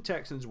Houston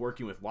Texans,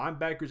 working with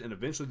linebackers and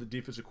eventually the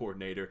defensive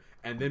coordinator,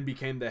 and then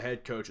became the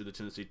head coach of the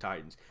Tennessee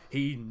Titans.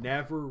 He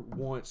never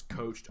once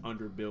coached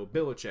under Bill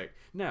Belichick.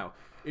 Now,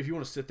 if you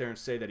want to sit there and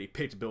say that he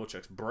picked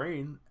Belichick's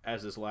brain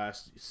as his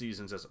last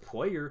seasons as a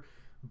player,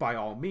 by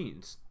all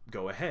means,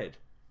 go ahead.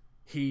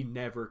 He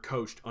never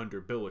coached under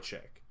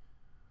Belichick.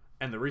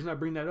 And the reason I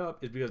bring that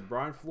up is because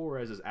Brian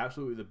Flores is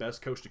absolutely the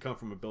best coach to come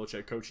from a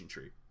Belichick coaching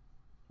tree.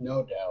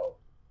 No doubt.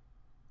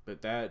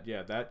 But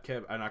that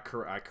kept, and I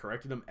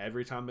corrected them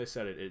every time they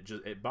said it.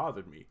 It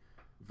bothered me.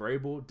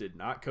 Vrabel did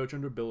not coach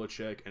under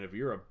Belichick, and if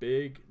you're a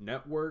big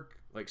network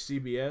like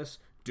CBS,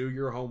 do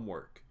your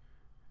homework.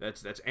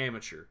 That's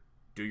amateur.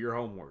 Do your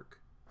homework.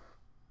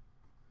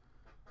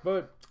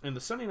 But in the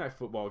Sunday night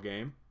football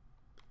game,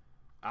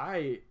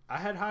 I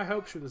had high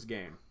hopes for this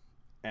game.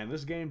 And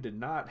this game did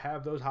not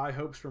have those high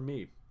hopes for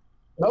me.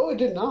 No, it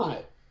did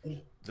not.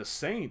 The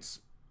Saints,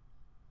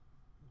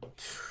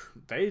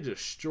 they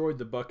destroyed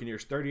the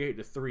Buccaneers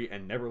 38-3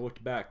 and never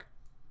looked back.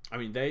 I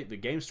mean, the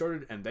game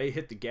started and they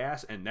hit the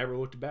gas and never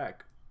looked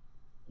back.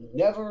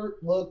 Never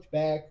looked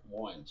back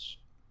once.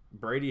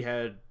 Brady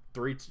had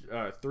three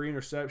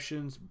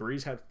interceptions.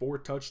 Breeze had 4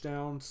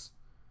 touchdowns.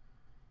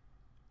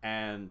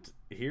 And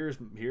here's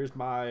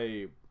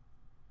my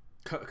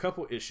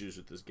couple issues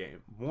with this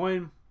game.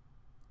 One.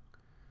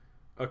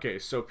 Okay,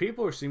 so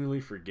people are seemingly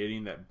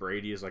forgetting that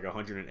Brady is like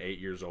 108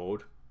 years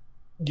old.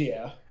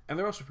 Yeah. And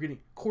they're also forgetting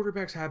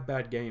quarterbacks have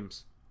bad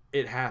games.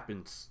 It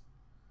happens.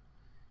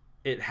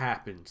 It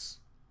happens.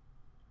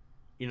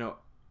 You know,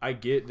 I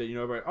get that, you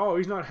know, everybody,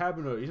 he's not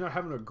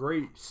having a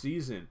great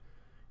season.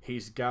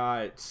 He's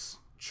got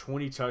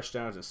 20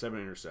 touchdowns and 7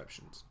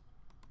 interceptions.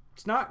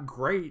 It's not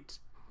great.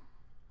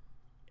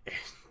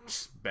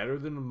 It's better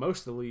than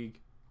most of the league.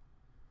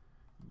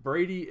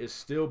 Brady is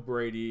still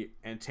Brady,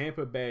 and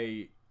Tampa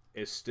Bay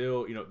is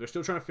still, you know, they're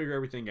still trying to figure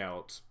everything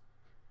out.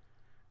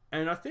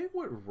 And I think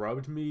what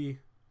rubbed me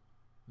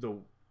the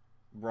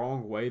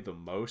wrong way the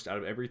most out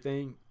of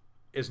everything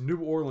is New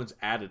Orleans'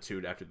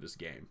 attitude after this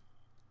game.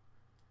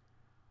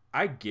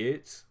 I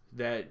get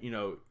that, you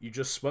know, you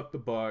just swept the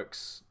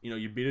Bucs, you know,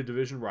 you beat a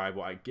division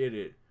rival. I get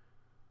it.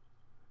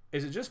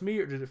 Is it just me,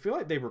 or did it feel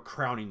like they were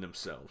crowning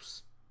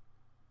themselves?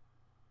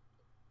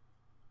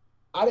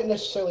 I didn't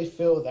necessarily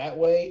feel that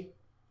way.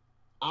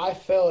 I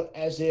felt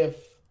as if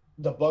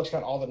the Bucs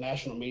got all the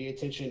national media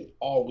attention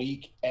all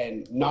week,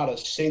 and not a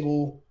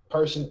single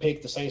person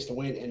picked the Saints to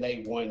win, and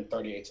they won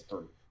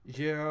 38-3.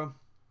 Yeah,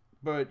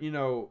 but, you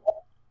know,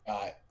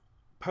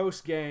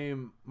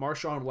 post-game,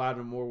 Marshawn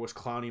Lattimore was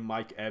clowning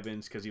Mike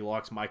Evans because he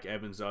locks Mike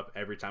Evans up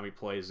every time he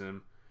plays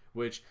him,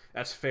 which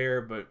that's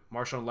fair, but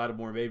Marshawn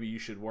Lattimore, maybe you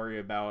should worry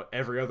about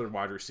every other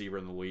wide receiver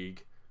in the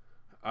league.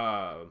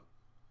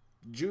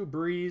 Drew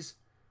Brees,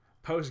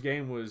 post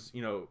game was,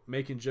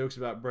 making jokes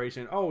about Brady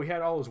saying, "Oh, he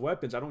had all his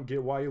weapons. I don't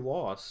get why he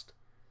lost."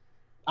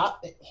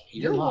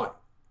 You're one,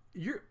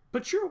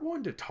 you're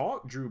one to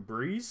talk, Drew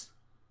Brees.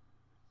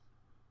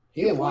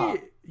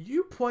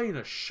 You play in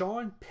a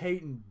Sean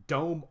Payton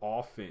dome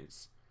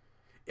offense.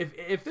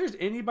 If there's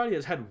anybody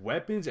that's had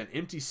weapons and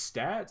empty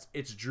stats,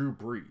 it's Drew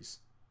Brees.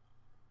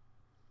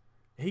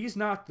 He's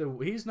not the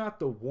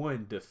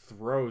one to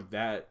throw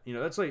that.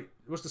 That's like,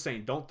 what's the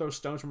saying? Don't throw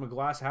stones from a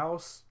glass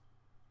house.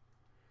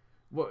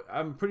 Well,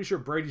 I'm pretty sure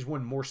Brady's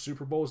won more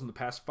Super Bowls in the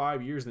past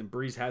 5 years than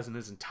Brees has in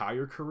his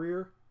entire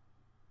career.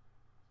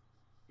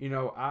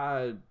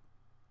 I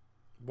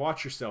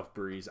watch yourself,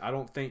 Brees. I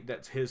don't think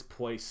that's his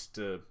place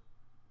to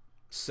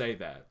say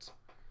that.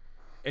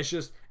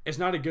 It's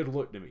not a good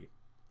look to me.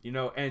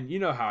 And you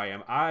know how I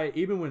am.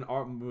 Even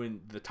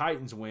when the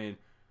Titans win,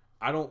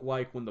 I don't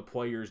like when the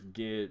players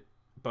get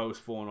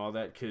boastful and all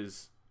that,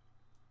 because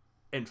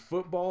in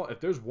football, if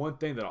there's one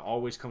thing that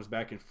always comes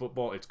back in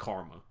football, it's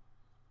karma.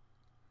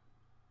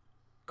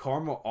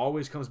 Karma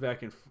always comes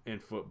back in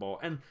football.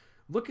 And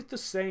look at the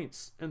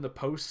Saints in the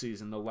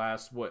postseason the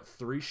last,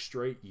 3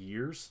 straight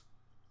years?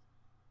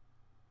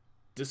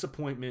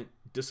 Disappointment,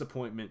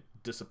 disappointment,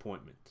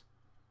 disappointment.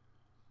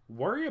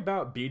 Worry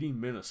about beating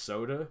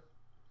Minnesota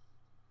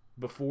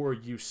before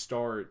you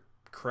start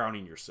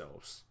crowning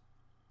yourselves.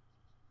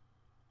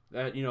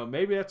 That,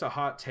 maybe that's a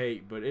hot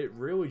take, but it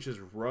really just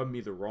rubbed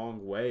me the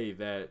wrong way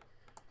that,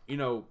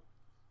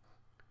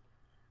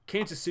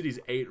 Kansas City's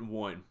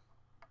 8-1.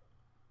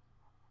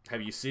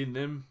 Have you seen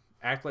them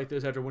act like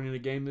this after winning a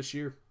game this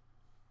year?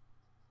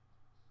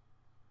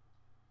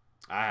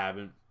 I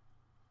haven't.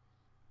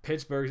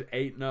 Pittsburgh's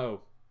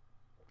 8-0.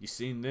 You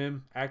seen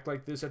them act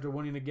like this after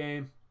winning a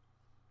game?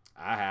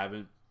 I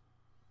haven't.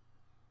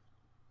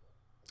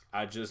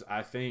 I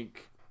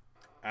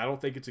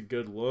don't think it's a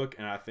good look,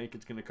 and I think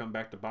it's going to come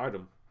back to bite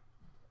them.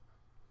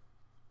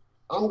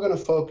 I'm going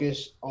to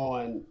focus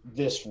on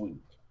this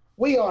week.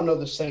 We all know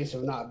the Saints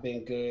have not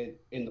been good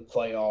in the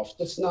playoffs.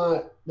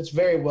 That's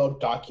very well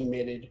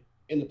documented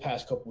in the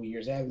past couple of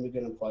years. They haven't been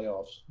good in the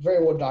playoffs.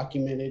 Very well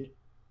documented.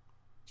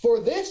 For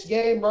this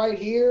game right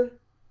here,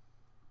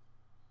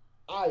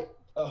 I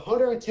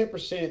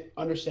 110%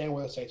 understand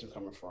where the Saints are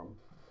coming from.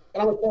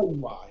 And I'm going to tell you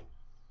why.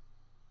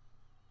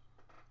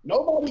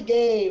 Nobody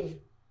gave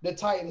the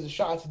Titans a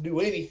shot to do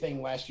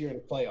anything last year in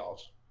the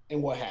playoffs.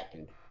 And what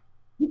happened?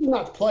 It's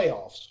not the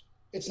playoffs.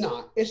 It's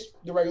not. It's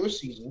the regular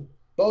season.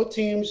 Both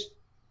teams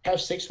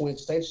have 6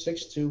 wins. Saints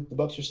 6-2. The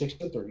Bucs are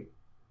 6-3.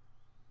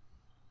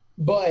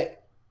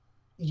 But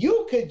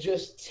you could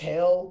just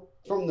tell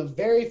from the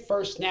very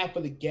first snap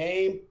of the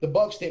game, the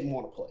Bucs didn't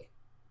want to play.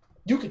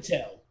 You could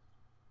tell.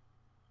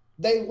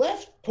 They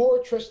left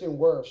poor Tristan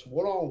Wirfs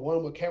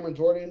one-on-one with Cameron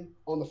Jordan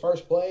on the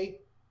first play,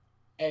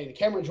 and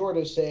Cameron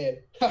Jordan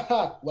said,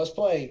 let's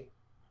play,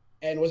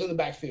 and was in the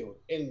backfield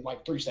in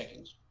like 3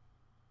 seconds.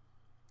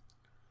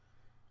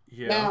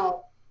 Yeah.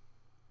 Now,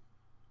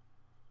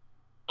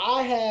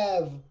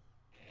 I'm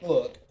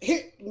going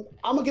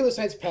to give the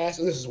Saints a pass,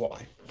 and this is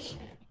why.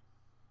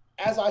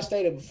 As I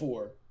stated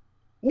before,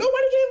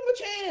 nobody gave him a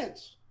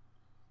chance.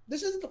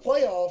 This isn't the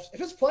playoffs. If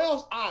it's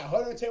playoffs, I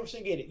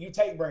 110% get it. You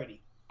take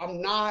Brady. I'm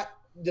not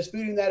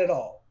disputing that at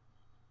all.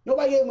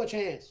 Nobody gave him a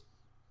chance.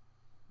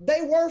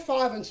 They were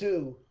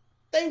 5-2.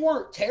 They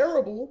weren't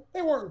terrible.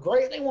 They weren't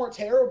great. They weren't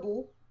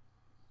terrible.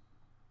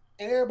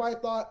 And everybody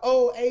thought,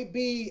 oh,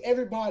 AB,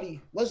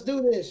 everybody, let's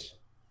do this.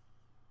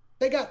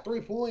 They got 3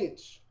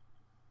 points.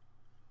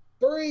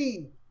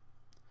 3.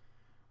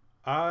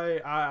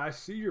 I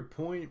see your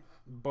point,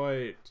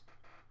 but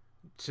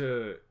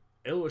to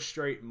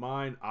illustrate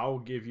mine, I'll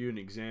give you an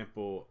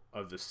example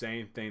of the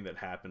same thing that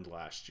happened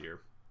last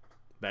year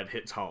that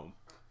hits home.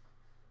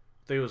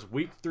 I think it was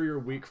week 3 or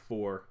week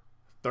 4,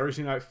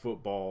 Thursday Night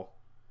Football,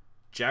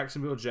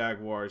 Jacksonville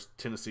Jaguars,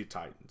 Tennessee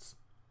Titans.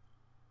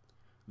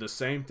 The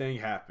same thing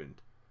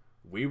happened.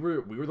 We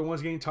were the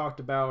ones getting talked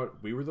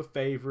about. We were the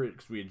favorite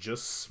because we had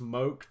just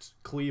smoked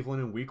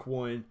Cleveland in week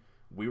 1.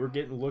 We were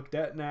getting looked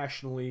at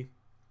nationally.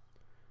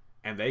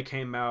 And they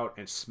came out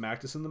and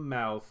smacked us in the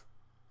mouth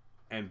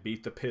and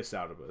beat the piss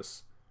out of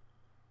us.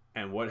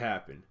 And what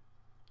happened?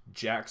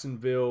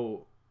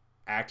 Jacksonville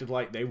acted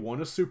like they won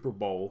a Super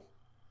Bowl,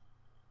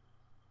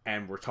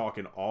 and they're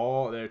talking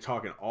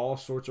all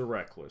sorts of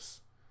reckless,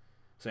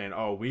 saying,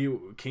 "Oh, we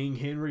King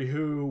Henry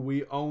who,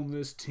 we own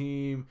this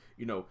team,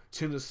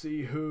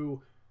 Tennessee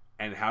who,"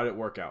 and how did it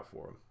work out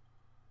for them?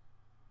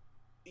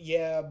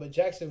 Yeah, but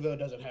Jacksonville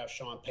doesn't have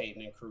Sean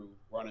Payton and crew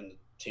running the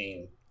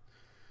team.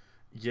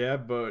 Yeah,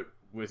 but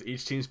with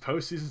each team's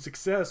postseason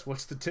success,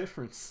 what's the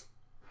difference?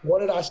 What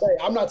did I say?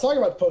 I'm not talking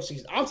about the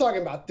postseason. I'm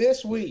talking about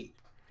this week.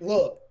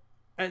 Look.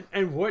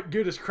 And what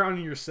good is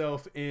crowning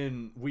yourself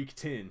in week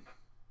 10?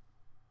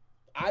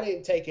 I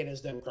didn't take it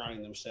as them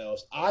crowning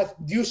themselves.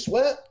 You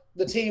swept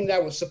the team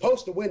that was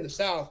supposed to win the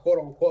South, quote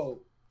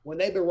unquote, when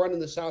they've been running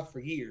the South for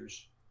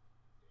years.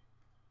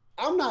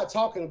 I'm not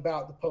talking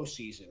about the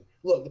postseason.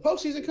 Look, the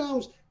postseason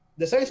comes,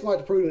 the Saints going to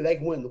have to prove that they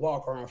can win the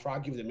wild card before I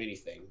give them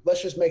anything.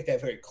 Let's just make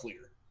that very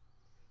clear.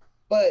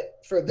 But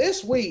for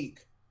this week,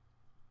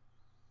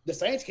 the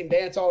Saints can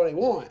dance all they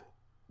want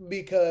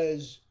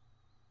because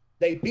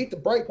they beat the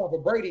brakes off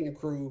of Brady and the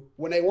crew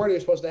when they weren't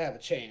even supposed to have a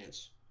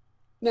chance.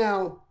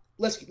 Now,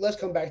 let's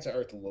come back to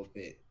earth a little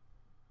bit.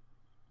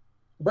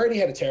 Brady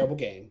had a terrible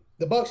game.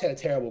 The Bucs had a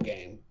terrible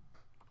game.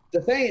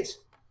 The Saints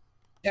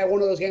had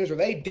one of those games where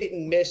they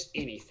didn't miss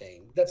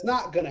anything. That's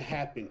not going to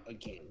happen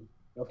again,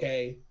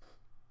 okay?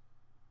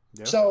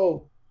 Yep.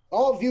 So,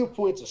 all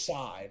viewpoints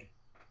aside,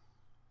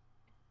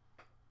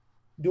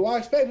 do I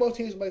expect both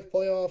teams to make the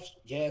playoffs?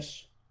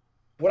 Yes.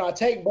 Would I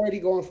take Brady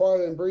going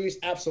farther than Brees?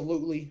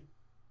 Absolutely.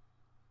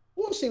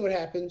 We'll see what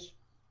happens.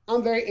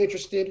 I'm very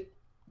interested.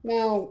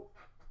 Now,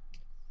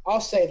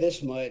 I'll say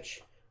this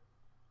much.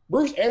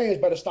 Bruce Arians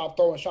better stop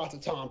throwing shots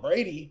at Tom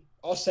Brady.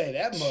 I'll say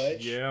that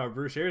much. Yeah,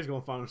 Bruce Arians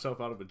going to find himself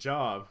out of a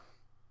job.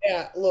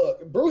 Yeah,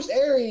 look, Bruce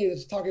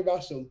Arians talking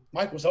about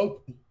Mike was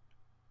open.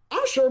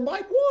 I'm sure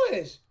Mike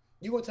was.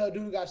 You want to tell a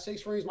dude who got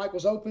 6 rings Mike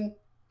was open?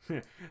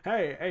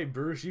 hey,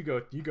 Bruce, you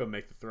go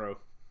make the throw.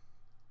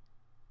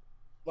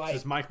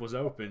 Since Mike was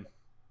open.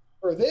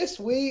 For this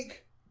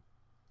week,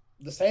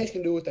 the Saints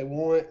can do what they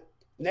want.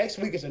 Next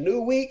week is a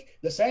new week.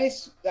 The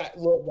Saints,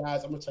 look,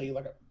 guys, I'm going to tell you,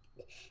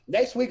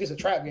 next week is a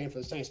trap game for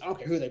the Saints. I don't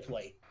care who they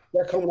play.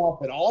 They're coming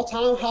off an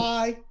all-time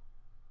high.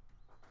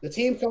 The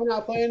team coming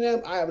out playing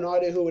them, I have no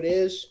idea who it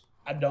is.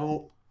 I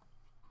don't.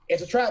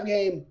 It's a trap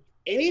game.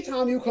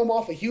 Anytime you come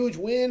off a huge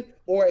win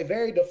or a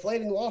very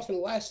deflating loss in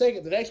the last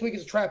second, the next week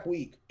is a trap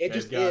week. It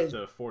just is.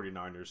 The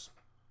 49ers.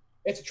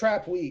 It's a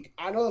trap week.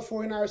 I know the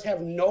 49ers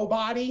have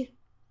nobody.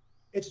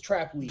 It's a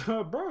trap week.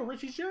 Bro,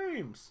 Richie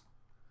James.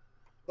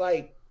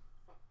 It's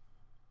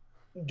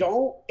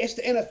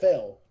the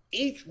NFL.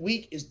 Each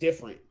week is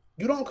different.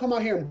 You don't come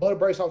out here and blood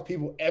brace off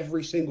people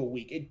every single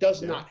week. It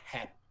does not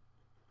happen.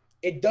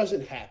 It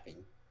doesn't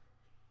happen.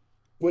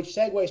 Which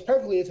segues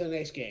perfectly into the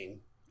next game.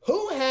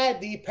 Who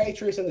had the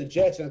Patriots and the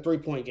Jets in a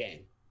 3-point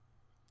game?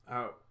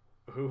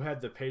 Who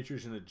had the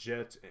Patriots and the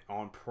Jets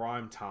on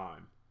prime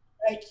time?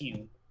 Thank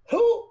you.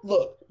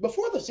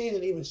 Before the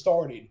season even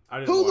started, I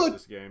didn't watch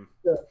this game.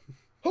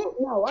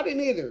 No, I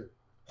didn't either.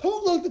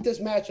 Who looked at this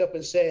matchup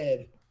and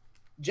said,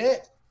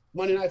 Jets,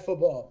 Monday Night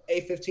Football,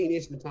 8:15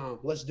 Eastern Time.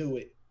 Let's do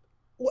it.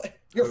 What?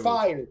 You're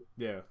fired.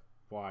 Yeah.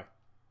 Why?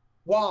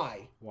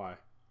 Why?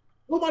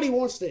 Nobody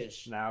wants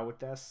this. Now, with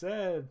that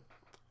said,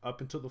 up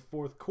until the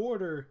fourth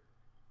quarter,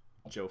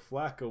 Joe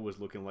Flacco was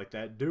looking like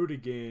that dude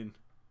again.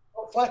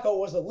 Joe Flacco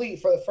was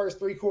elite for the first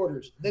 3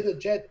 quarters. Then the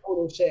Jets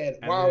owner said,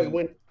 "Why are we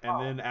winning?"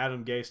 And then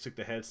Adam Gase took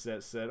the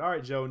headset, said, "All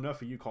right, Joe,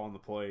 enough of you calling the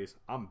plays.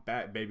 I'm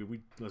back, baby.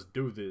 Let's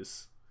do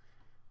this."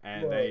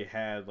 And they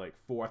had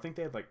 4. I think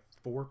they had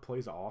 4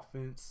 plays of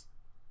offense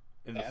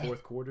in the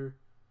fourth quarter.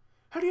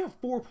 How do you have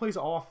 4 plays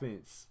of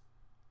offense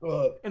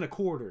in a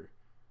quarter?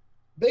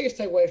 Biggest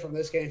takeaway from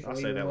this game for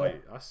me.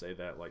 I say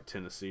that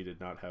Tennessee did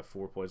not have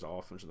 4 plays of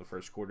offense in the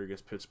first quarter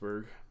against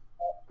Pittsburgh.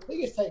 The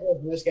biggest takeaway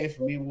from this game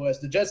for me was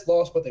the Jets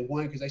lost, but they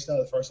won because they still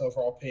had the first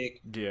overall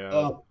pick.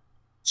 Yeah.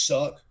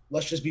 Suck.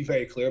 Let's just be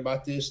very clear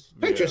about this.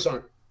 Patriots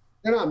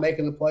they're not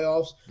making the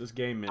playoffs. This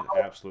game meant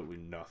absolutely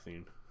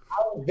nothing.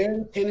 I was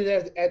very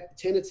tentative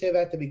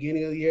at the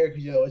beginning of the year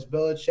because, it's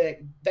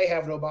Belichick. They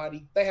have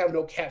nobody. They have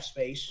no cap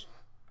space.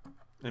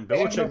 And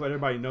Belichick let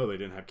everybody know they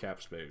didn't have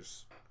cap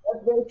space.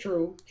 That's very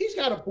true. He's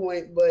got a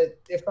point, but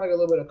it's probably a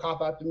little bit of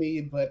cop-out to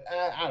me, but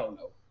I don't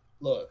know.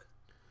 Look.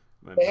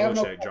 Man,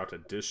 Belichick dropped a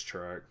diss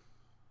track.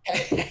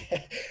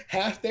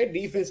 Half their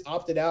defense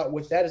opted out,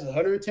 which that is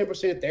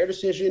 110% their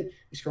decision.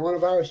 It's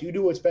coronavirus. You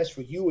do what's best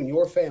for you and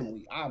your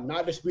family. I'm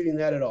not disputing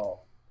that at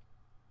all.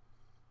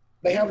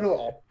 They have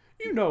no...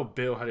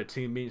 Bill had a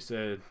team meeting and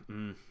said,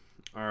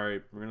 all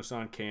right, we're going to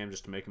sign Cam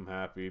just to make him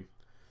happy.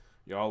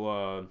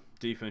 Y'all,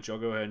 defense, y'all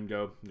go ahead and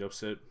go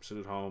sit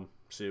at home.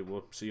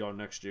 We'll see y'all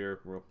next year.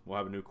 We'll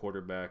have a new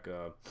quarterback.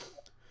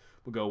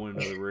 We'll go win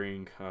another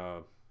ring.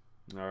 All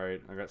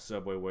right, I got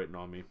Subway waiting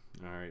on me.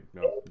 All right,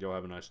 y'all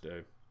have a nice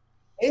day.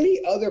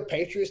 Any other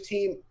Patriots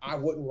team, I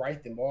wouldn't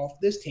write them off.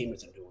 This team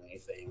isn't doing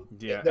anything.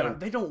 Yeah,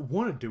 they don't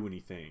want to do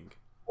anything.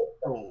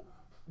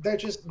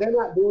 They're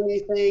not doing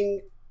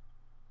anything.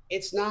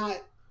 It's not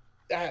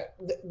that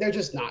they're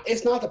just not.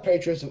 It's not the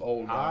Patriots of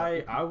old.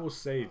 I will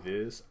say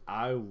this.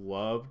 I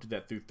loved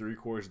that through 3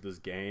 quarters of this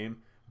game,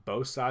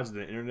 both sides of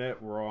the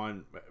internet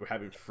were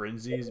having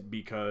frenzies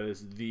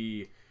because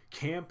the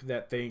camp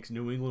that thinks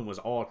New England was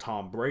all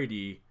Tom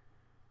Brady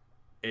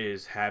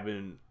is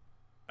having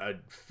a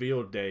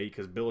field day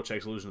because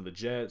Belichick's losing to the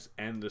Jets,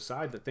 and the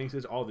side that thinks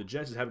it's all the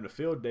Jets is having a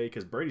field day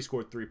because Brady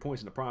scored 3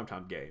 points in the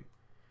primetime game.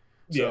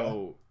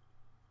 So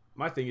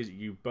my thing is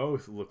you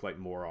both look like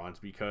morons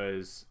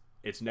because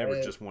it's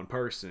never just one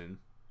person.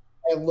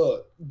 And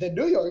look, the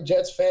New York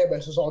Jets fan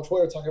base was on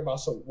Twitter talking about,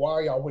 why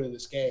are y'all winning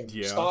this game?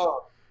 Yeah.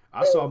 Stop.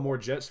 I saw more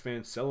Jets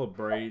fans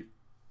celebrate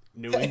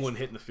New England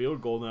hitting the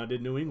field goal than I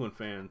did New England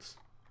fans.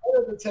 I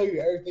doesn't tell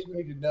you everything you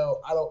need to know.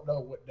 I don't know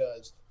what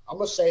does. I'm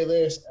gonna say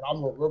this,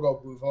 and we're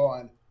gonna move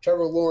on.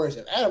 Trevor Lawrence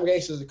and Adam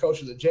Gase is the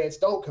coach of the Jets.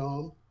 Don't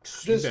come.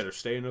 You better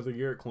stay another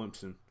year at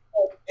Clemson.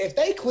 If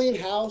they clean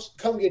house,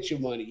 come get your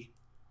money.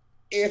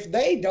 If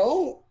they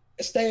don't,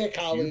 stay at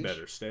college. You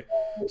better stay.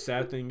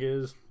 Sad thing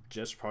is,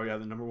 Jets probably have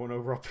the #1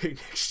 overall pick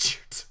next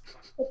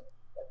year.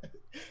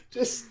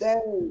 Just stay.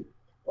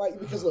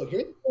 Because look,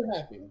 here's what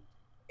happened.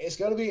 It's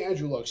gonna be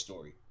Andrew Luck's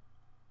story.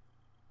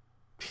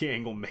 He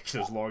ain't gonna make it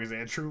as long as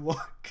Andrew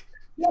Luck.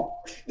 No,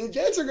 the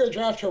Jets are gonna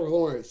draft Trevor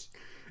Lawrence.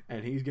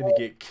 And he's gonna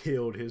get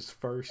killed his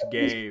first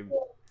game.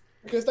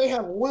 Because they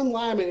have one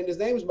lineman, and his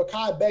name is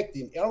Mekhi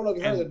Becton. I don't know if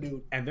you heard of the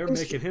dude. And they're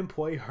making him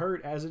play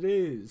hurt as it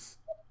is.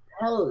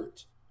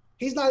 Hurt.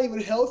 He's not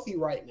even healthy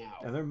right now.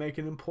 And they're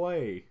making him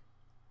play.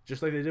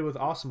 Just like they did with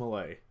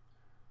Osamale.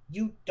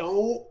 You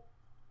don't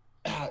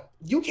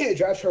you can't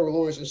draft Trevor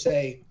Lawrence and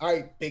say, all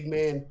right, big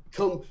man,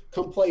 come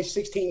play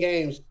 16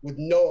 games with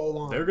no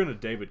O-line. They're gonna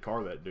David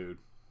Carr that dude.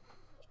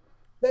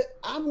 But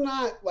I'm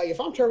not if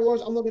I'm Trevor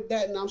Lawrence, I'm looking at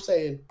that and I'm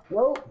saying,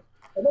 no.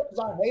 As much as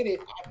I hate it,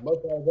 I'd much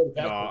rather go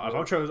to No, if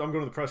I'm Trevor, I'm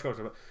going to the press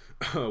conference.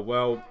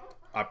 Well,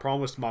 I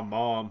promised my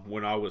mom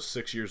when I was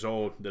 6 years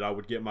old that I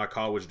would get my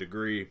college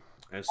degree.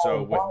 And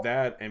so with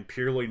that and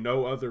purely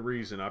no other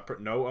reason,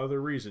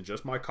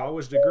 just my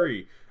college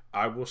degree,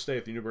 I will stay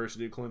at the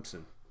University of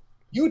Clemson.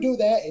 You do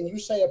that and you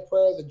say a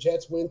prayer the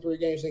Jets win 3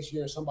 games next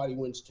year and somebody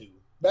wins 2.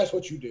 That's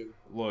what you do.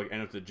 Look,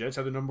 and if the Jets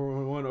have the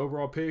 #1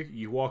 overall pick,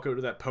 you walk over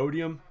to that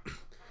podium.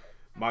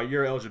 My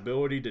year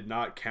eligibility did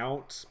not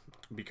count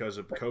because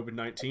of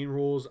COVID-19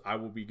 rules. I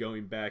will be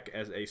going back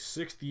as a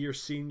 6th-year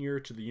senior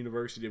to the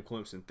University of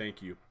Clemson.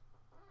 Thank you.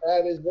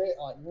 That is very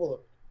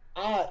look.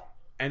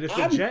 And if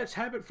the Jets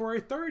have it for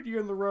a 3rd year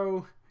in the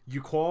row,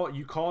 you call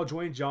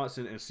Dwayne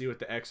Johnson and see what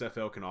the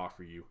XFL can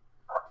offer you.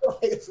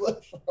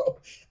 Look, bro,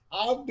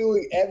 I'm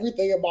doing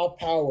everything in my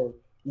power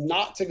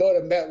not to go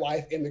to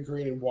MetLife in the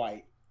green and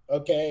white.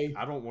 Okay.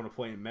 I don't want to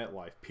play in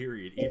MetLife.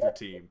 Period. Either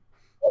team.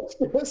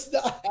 It's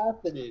not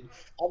happening.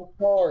 I'm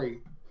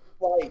sorry.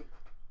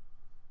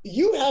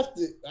 You have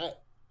to,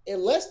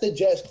 unless the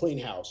Jets clean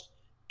house.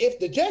 If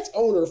the Jets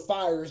owner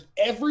fires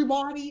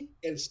everybody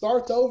and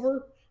starts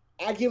over,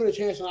 I give it a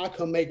chance and I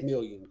come make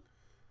millions.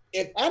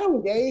 If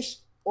Adam Gase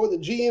or the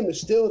GM is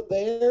still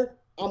there,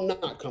 I'm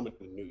not coming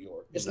to New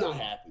York. It's not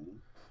happening.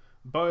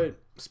 But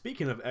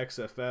speaking of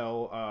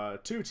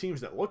XFL, 2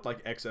 teams that looked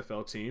like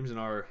XFL teams in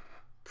our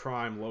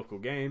prime local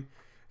game,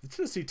 the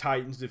Tennessee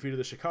Titans defeated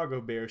the Chicago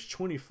Bears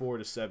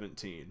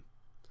 24-17.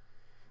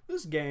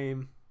 This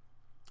game,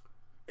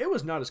 it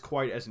was not as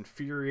quite as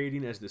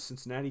infuriating as the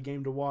Cincinnati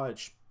game to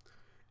watch.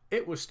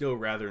 It was still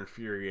rather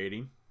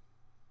infuriating.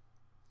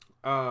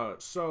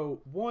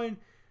 So, one,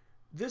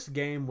 this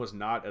game was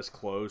not as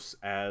close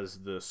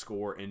as the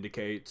score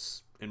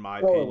indicates, in my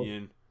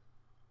opinion.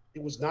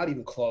 It was not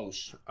even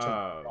close.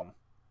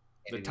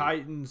 The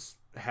Titans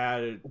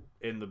had it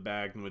in the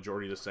bag the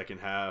majority of the second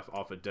half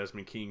off a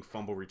Desmond King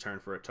fumble return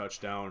for a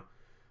touchdown.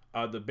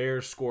 The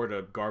Bears scored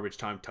a garbage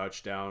time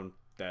touchdown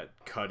that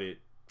cut it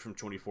from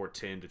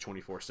 24-10 to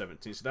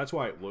 24-17. So that's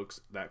why it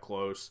looks that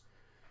close.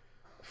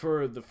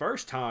 For the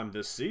first time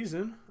this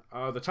season,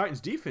 the Titans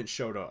defense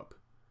showed up.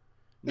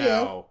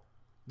 Now,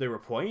 they were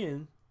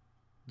playing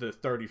the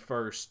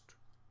 31st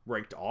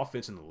ranked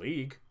offense in the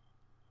league.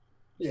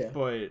 Yeah.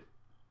 But,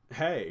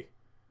 hey,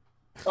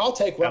 I'll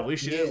take what at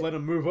least you didn't let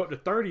them move up to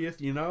 30th,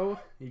 you know?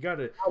 You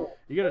gotta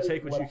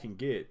take what you can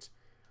get.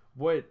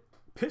 What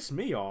pissed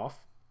me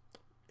off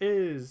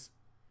is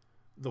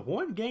the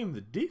one game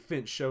the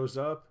defense shows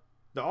up,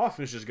 the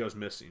offense just goes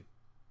missing.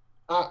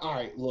 All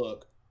right,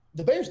 look.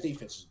 The Bears'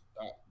 defense,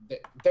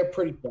 they're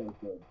pretty damn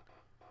good.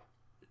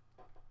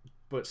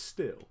 But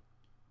still,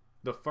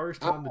 the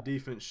first time the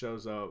defense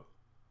shows up,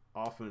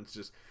 offense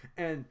just...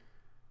 And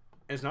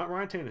it's not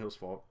Ryan Tannehill's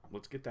fault.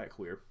 Let's get that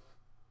clear.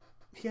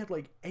 He had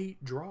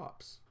 8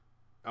 drops.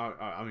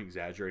 I'm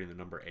exaggerating the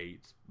number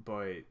 8,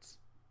 but...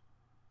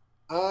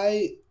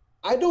 I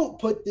don't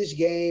put this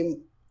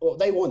game... Well,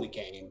 they won the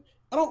game.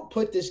 I don't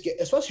put this game,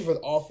 especially for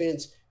the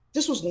offense,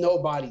 this was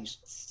nobody's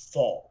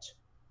fault.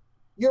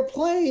 You're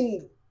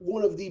playing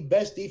one of the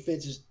best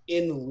defenses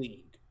in the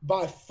league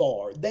by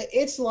far.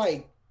 It's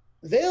like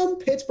them,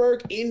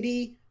 Pittsburgh,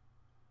 Indy,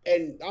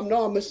 and I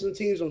know I'm missing some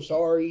teams, I'm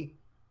sorry,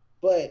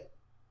 but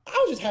I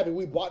was just happy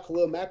we blocked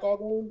Khalil Mack all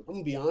game. I'm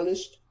going to be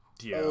honest.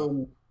 Yeah.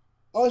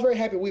 I was very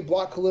happy we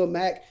blocked Khalil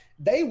Mack.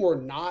 They were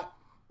not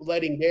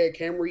letting Derrick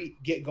Henry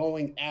get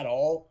going at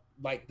all.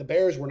 The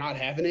Bears were not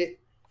having it.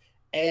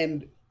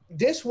 And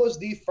this was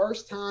the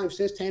first time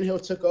since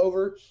Tannehill took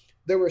over,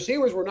 the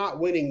receivers were not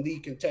winning the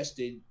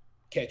contested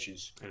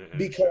catches.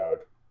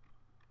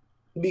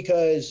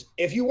 Because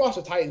if you watch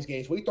the Titans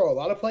games, we throw a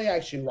lot of play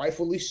action,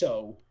 rightfully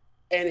so,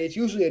 and it's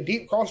usually a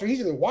deep crosser. He's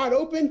either wide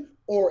open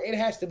or it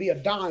has to be a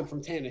dime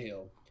from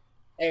Tannehill.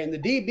 And the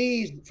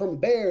DBs from the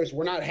Bears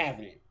were not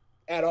having it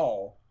at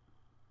all.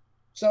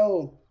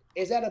 So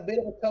is that a bit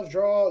of a tough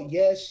draw?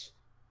 Yes.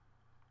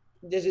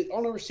 Is it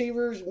on the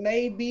receivers?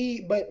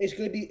 Maybe, but it's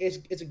good.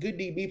 It's a good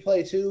DB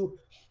play too.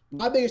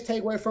 My biggest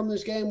takeaway from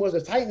this game was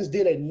the Titans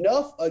did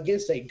enough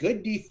against a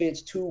good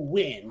defense to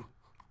win.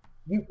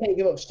 You can't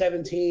give up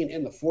 17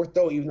 in the fourth,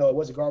 though, even though it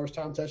was a garbage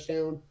time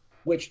touchdown,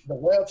 which the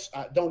refs,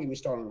 don't get me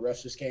started on the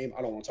refs this game.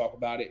 I don't want to talk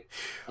about it.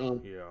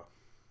 Yeah.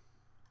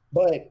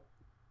 But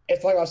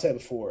it's like I said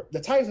before,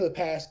 the Titans in the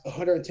past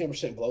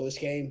 110% blow this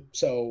game.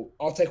 So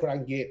I'll take what I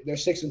can get. They're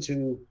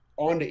 6-2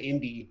 on to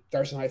Indy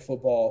Thursday Night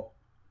Football.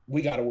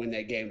 We got to win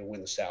that game to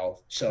win the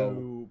South. So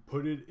to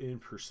put it in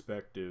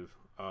perspective,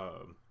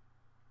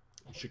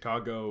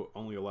 Chicago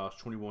only allows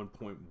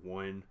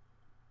 21.1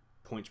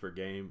 points per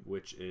game,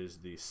 which is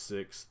the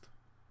seventh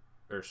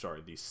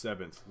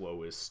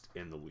lowest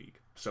in the league.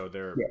 So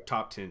they're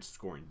top 10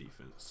 scoring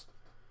defense.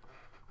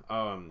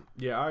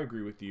 Yeah, I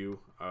agree with you.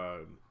 I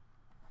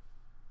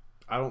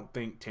don't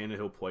think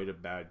Tannehill played a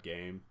bad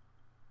game.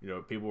 You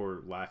know, people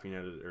were laughing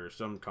at it, or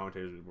some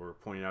commentators were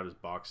pointing out his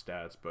box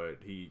stats, but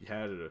he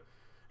had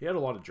a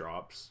lot of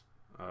drops,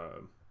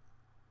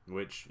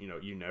 which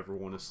you never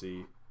want to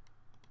see,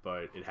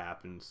 but it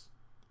happens.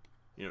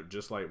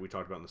 Just like we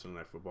talked about in the Sunday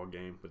Night Football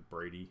game with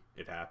Brady,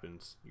 it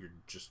happens. You're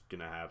just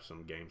gonna have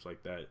some games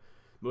like that.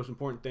 Most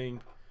important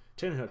thing,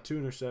 Tannehill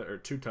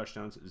had two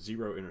touchdowns,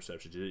 0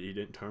 interceptions. He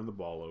didn't turn the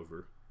ball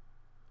over.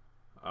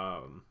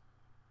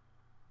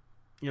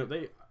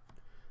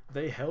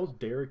 They held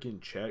Derek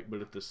in check,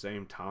 but at the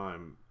same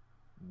time,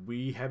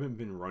 we haven't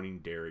been running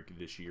Derek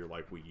this year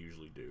like we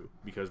usually do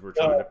because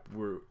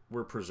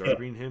we're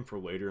preserving him for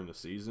later in the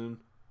season.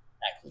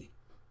 Exactly.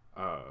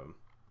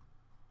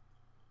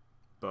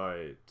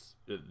 But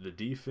the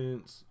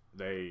defense,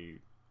 I'm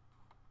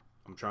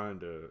trying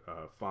to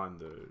find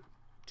the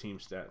team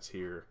stats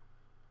here.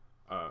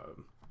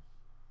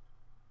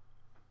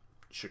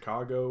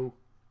 Chicago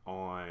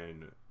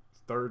on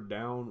third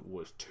down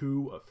was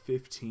 2 of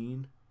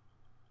 15.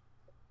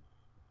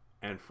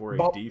 And for a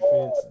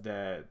defense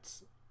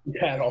that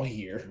had all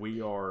year,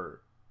 we were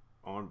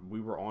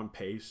on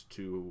pace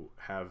to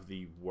have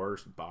the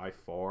worst by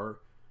far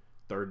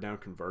third down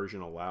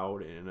conversion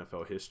allowed in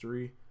NFL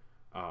history.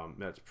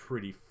 That's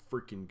pretty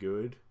freaking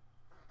good.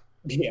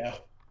 Yeah.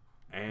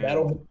 And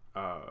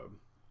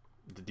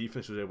the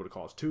defense was able to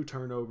cause 2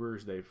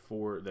 turnovers. They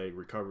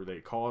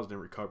caused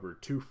and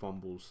recovered 2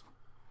 fumbles.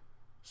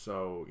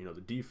 So,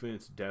 the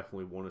defense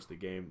definitely won us the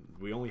game.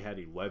 We only had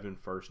 11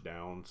 first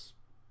downs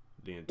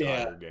the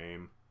entire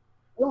game.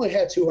 We only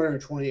had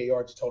 228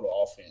 yards of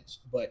total offense,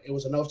 but it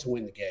was enough to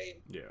win the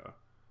game. Yeah.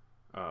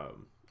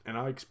 And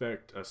I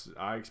expect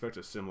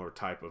a similar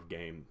type of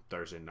game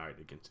Thursday night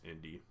against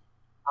Indy.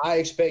 I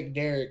expect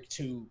Derek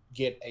to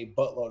get a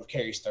buttload of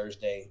carries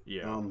Thursday.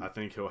 Yeah, I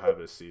think he'll have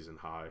his season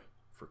high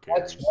for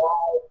carries. That's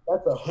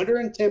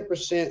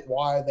 110%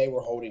 why they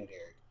were holding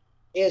Derek.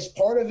 Is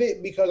part of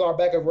it because our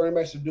backup running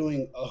backs are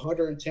doing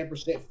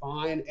 110%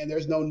 fine, and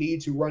there's no need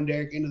to run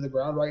Derek into the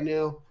ground right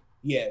now?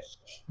 Yes.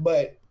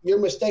 But you're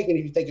mistaken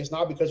if you think it's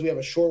not, because we have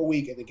a short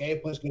week and the game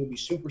plan is going to be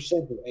super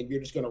simple, and you're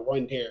just going to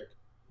run Derek.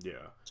 Yeah.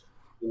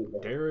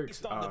 Derek's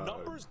based on the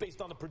numbers,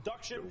 based on the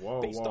production,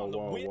 whoa.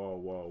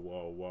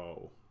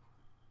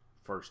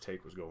 First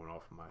take was going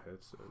off in my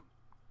headset.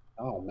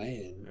 Oh,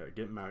 man. Yeah,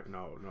 get back.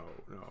 No.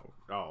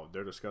 Oh,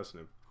 they're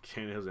discussing if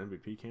Tannehill's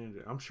MVP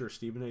candidate. I'm sure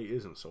Stephen A.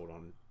 isn't sold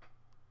on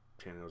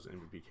Tannehill's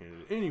MVP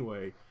candidate.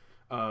 Anyway,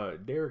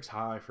 Derek's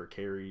high for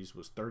carries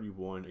was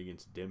 31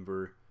 against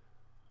Denver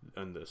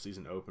in the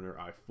season opener.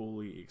 I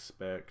fully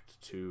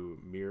expect to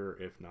mirror,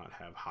 if not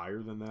have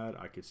higher than that.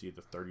 I could see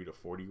the 30 to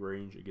 40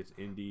 range against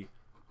Indy,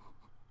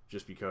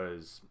 just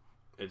because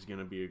it's going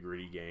to be a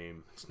gritty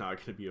game. It's not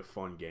going to be a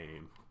fun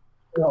game.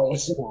 No,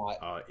 it's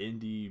not.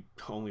 Indy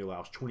only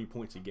allows 20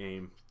 points a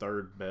game,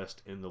 third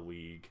best in the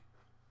league.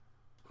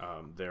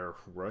 Their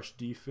rush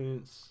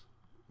defense,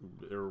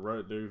 they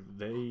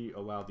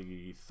allow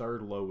the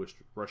third lowest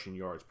rushing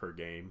yards per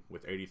game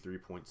with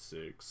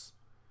 83.6.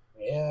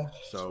 Yeah.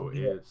 So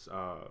it's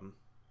gonna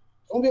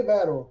be a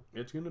battle.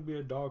 It's gonna be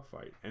a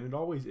dogfight, and it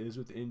always is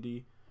with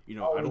Indy.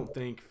 I don't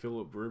think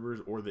Phillip Rivers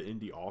or the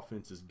Indy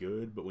offense is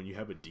good, but when you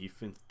have a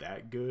defense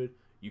that good,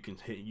 you can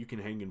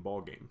hang in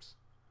ball games.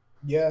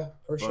 Yeah,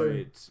 for sure.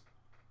 But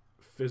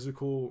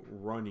physical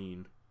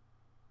running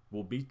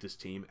will beat this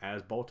team,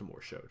 as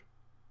Baltimore showed.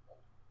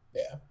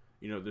 Yeah.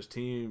 This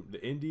team, the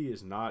Indy,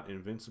 is not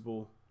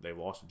invincible. They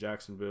lost to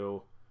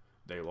Jacksonville.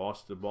 They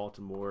lost to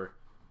Baltimore.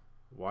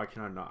 Why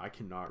can I not? I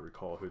cannot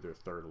recall who their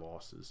third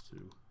loss is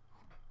to.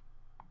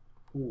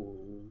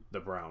 Ooh. The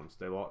Browns.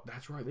 They lost.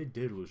 That's right. They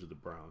did lose to the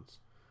Browns.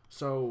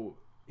 So,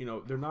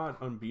 they're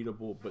not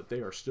unbeatable, but they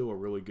are still a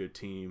really good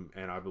team,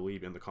 and I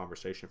believe in the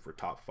conversation for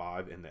top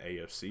 5 in the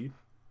AFC.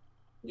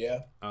 Yeah.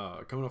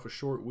 Coming off a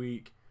short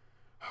week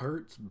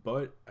hurts,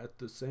 but at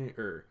the same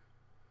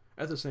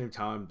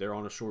time, they're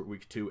on a short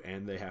week too,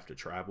 and they have to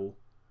travel.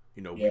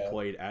 We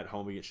played at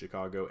home against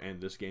Chicago, and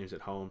this game's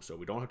at home, so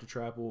we don't have to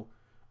travel.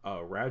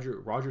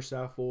 Roger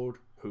Saffold,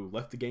 who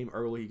left the game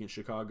early against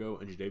Chicago,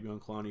 and Jadeveon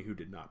Clowney, who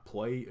did not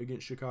play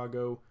against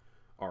Chicago,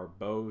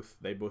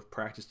 they both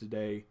practiced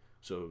today,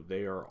 so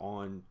they are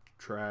on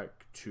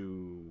track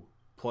to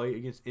play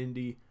against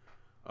Indy.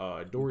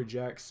 Dory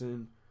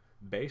Jackson,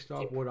 Based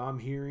off what I'm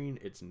hearing,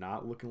 it's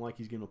not looking like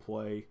he's going to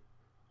play.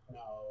 No,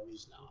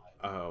 he's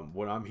not.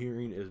 What I'm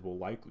hearing is we'll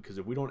likely, because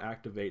if we don't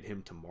activate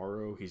him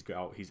tomorrow, he's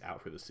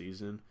out for the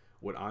season.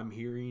 What I'm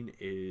hearing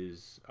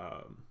is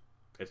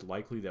it's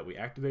likely that we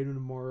activate him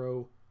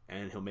tomorrow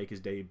and he'll make his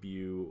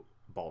debut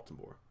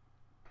Baltimore.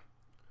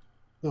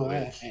 No,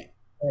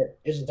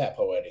 isn't that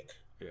poetic?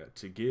 Yeah,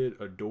 to get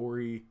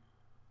Adoree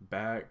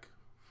back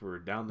for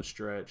down the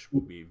stretch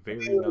would be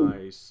very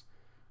nice.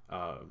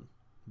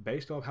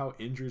 Based off how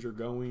injuries are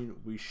going,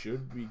 we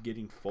should be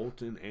getting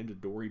Fulton and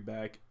Adoree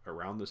back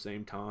around the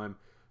same time.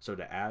 So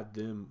to add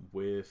them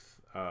with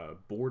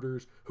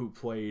Borders, who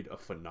played a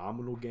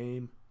phenomenal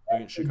game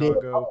against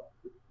Chicago. I was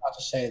about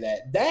to say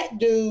that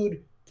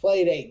dude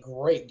played a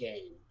great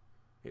game.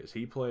 Yes,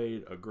 he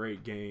played a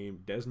great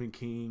game. Desmond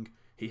King,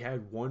 he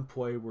had one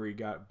play where he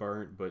got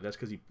burnt, but that's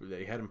because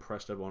they had him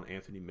pressed up on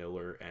Anthony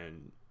Miller,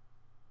 and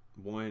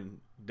one,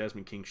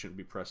 Desmond King shouldn't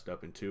be pressed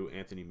up, and two,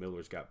 Anthony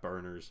Miller's got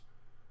burners.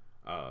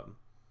 When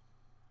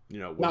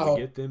we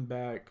get them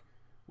back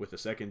with a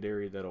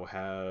secondary that'll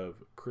have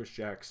Chris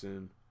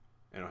Jackson,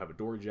 and it'll have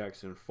Adoree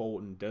Jackson,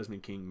 Fulton,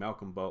 Desmond King,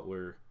 Malcolm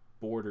Butler,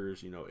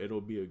 Borders,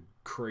 it'll be a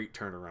great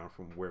turnaround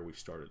from where we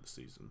started the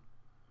season.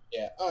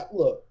 Yeah,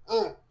 look,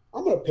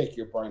 I'm going to pick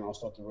your brain on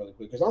something really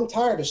quick because I'm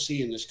tired of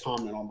seeing this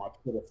comment on my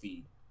Twitter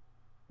feed.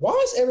 Why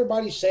is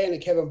everybody saying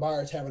that Kevin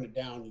Byard's having a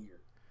down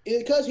year?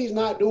 Is it because he's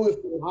not doing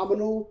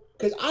phenomenal?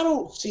 Because I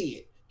don't see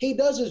it. He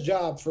does his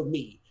job for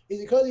me. Is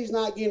it because he's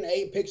not getting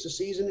 8 picks a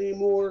season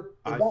anymore?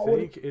 I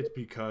think it's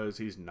because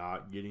he's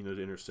not getting those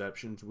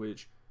interceptions,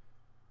 which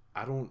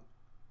I don't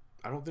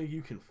think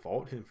you can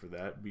fault him for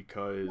that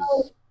because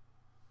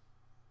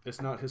it's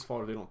not his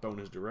fault if they don't throw in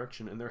his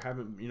direction. And they're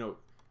having,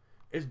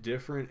 it's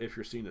different if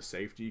you're seeing a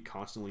safety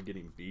constantly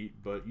getting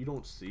beat, but you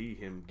don't see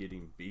him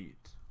getting beat.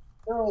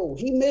 No,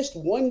 he missed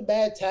one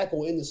bad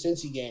tackle in the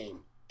Cincy game.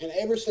 And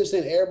ever since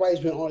then,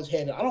 everybody's been on his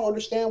head. I don't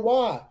understand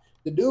why.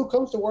 The dude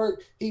comes to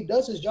work. He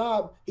does his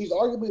job. He's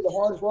arguably the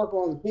hardest worker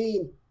on the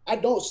team. I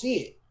don't see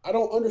it. I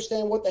don't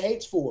understand what the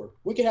hate's for.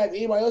 We can have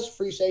anybody else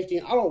free safety,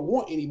 and I don't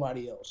want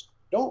anybody else.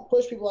 Don't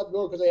push people out the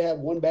door because they have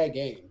one bad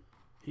game.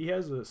 He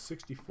has a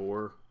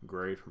 64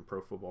 grade from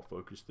Pro Football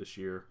Focus this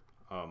year.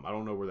 I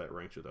don't know where that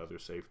ranks with other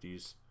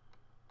safeties.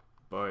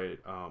 But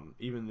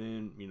even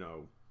then,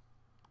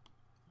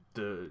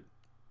 the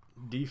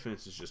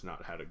defense has just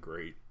not had a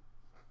great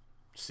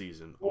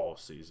season all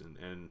season.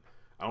 And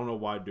I don't know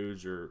why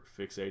dudes are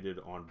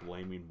fixated on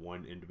blaming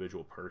one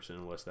individual person.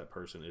 Unless that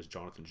person is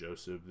Jonathan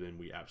Joseph, then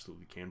we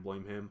absolutely can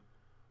blame him.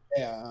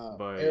 Yeah.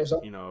 But,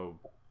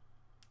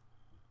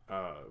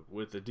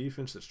 with the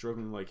defense that's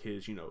struggling like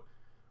his,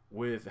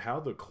 with how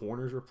the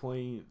corners are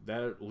playing,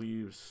 that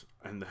leaves,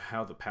 and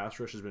how the pass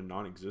rush has been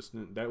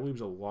non-existent, that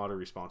leaves a lot of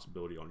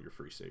responsibility on your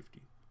free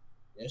safety.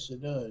 Yes,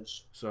 it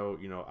does. So,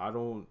 I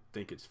don't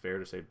think it's fair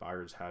to say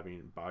Byard's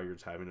having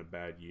a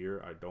bad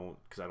year.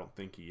 Because I don't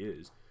think he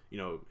is.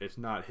 It's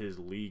not his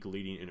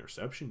league-leading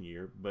interception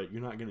year, but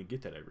you're not going to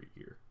get that every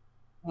year.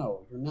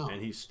 No, you're not.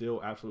 And he's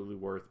still absolutely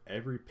worth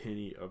every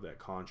penny of that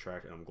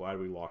contract, and I'm glad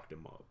we locked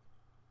him up.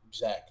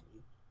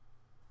 Exactly.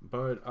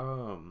 But,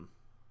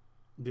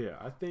 yeah,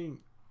 I think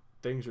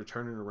things are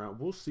turning around.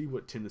 We'll see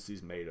what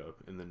Tennessee's made of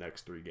in the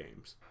next 3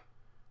 games.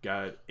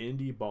 Got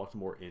Indy,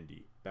 Baltimore,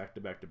 Indy, back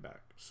to back to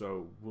back.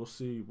 So we'll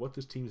see what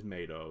this team's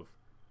made of.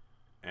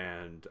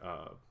 And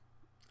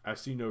I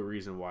see no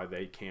reason why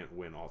they can't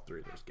win all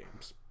 3 of those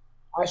games.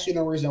 I see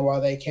no reason why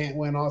they can't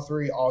win all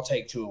 3. I'll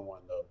take 2-1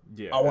 though.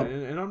 Yeah,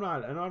 and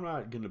I'm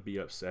not gonna be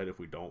upset if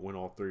we don't win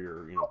all 3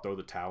 or throw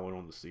the towel in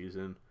on the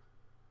season.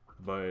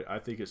 But I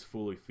think it's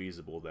fully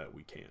feasible that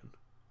we can.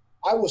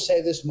 I will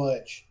say this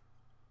much: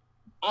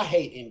 I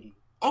hate Indy.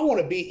 I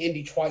want to beat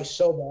Indy twice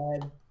so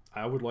bad.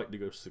 I would like to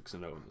go 6-0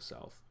 in the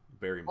South,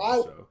 very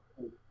much so.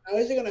 Now,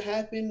 is it going to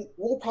happen?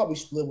 We'll probably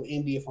split with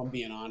Indy if I'm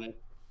being honest.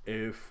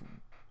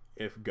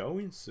 If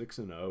going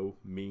 6-0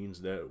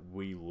 means that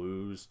we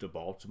lose to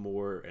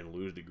Baltimore and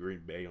lose to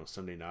Green Bay on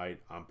Sunday night,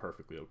 I'm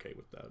perfectly okay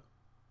with that.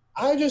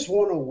 I just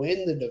want to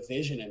win the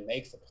division and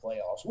make the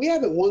playoffs. We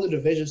haven't won the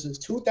division since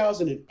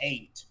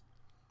 2008.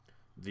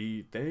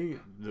 The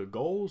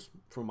goals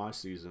for my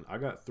season, I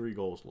got 3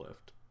 goals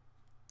left.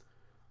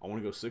 I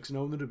want to go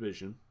 6-0 in the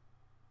division,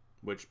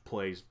 which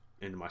plays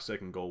into my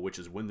second goal, which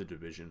is win the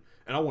division,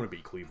 and I want to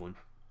beat Cleveland.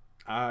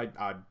 I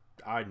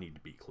need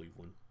to beat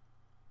Cleveland.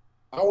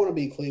 I want to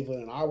beat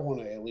Cleveland, and I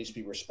want to at least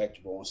be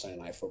respectable on Sunday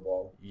Night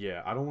Football.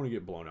 Yeah, I don't want to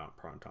get blown out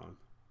in prime time.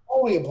 I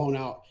want to get blown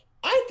out.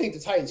 I think the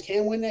Titans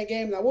can win that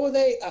game. Now, what were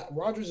they?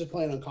 Rodgers is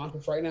playing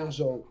unconscious right now, and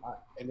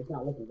it's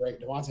not looking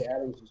great. Devontae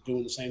Adams is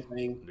doing the same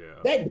thing.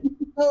 Yeah.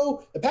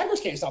 The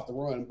Packers can't stop the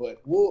run,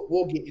 but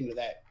we'll get into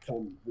that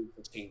come week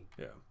 16.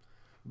 Yeah.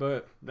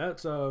 But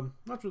that's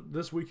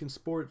this week in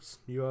sports.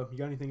 You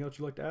got anything else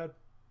you'd like to add?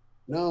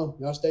 No,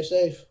 y'all stay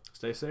safe.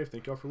 Stay safe.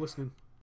 Thank y'all for listening.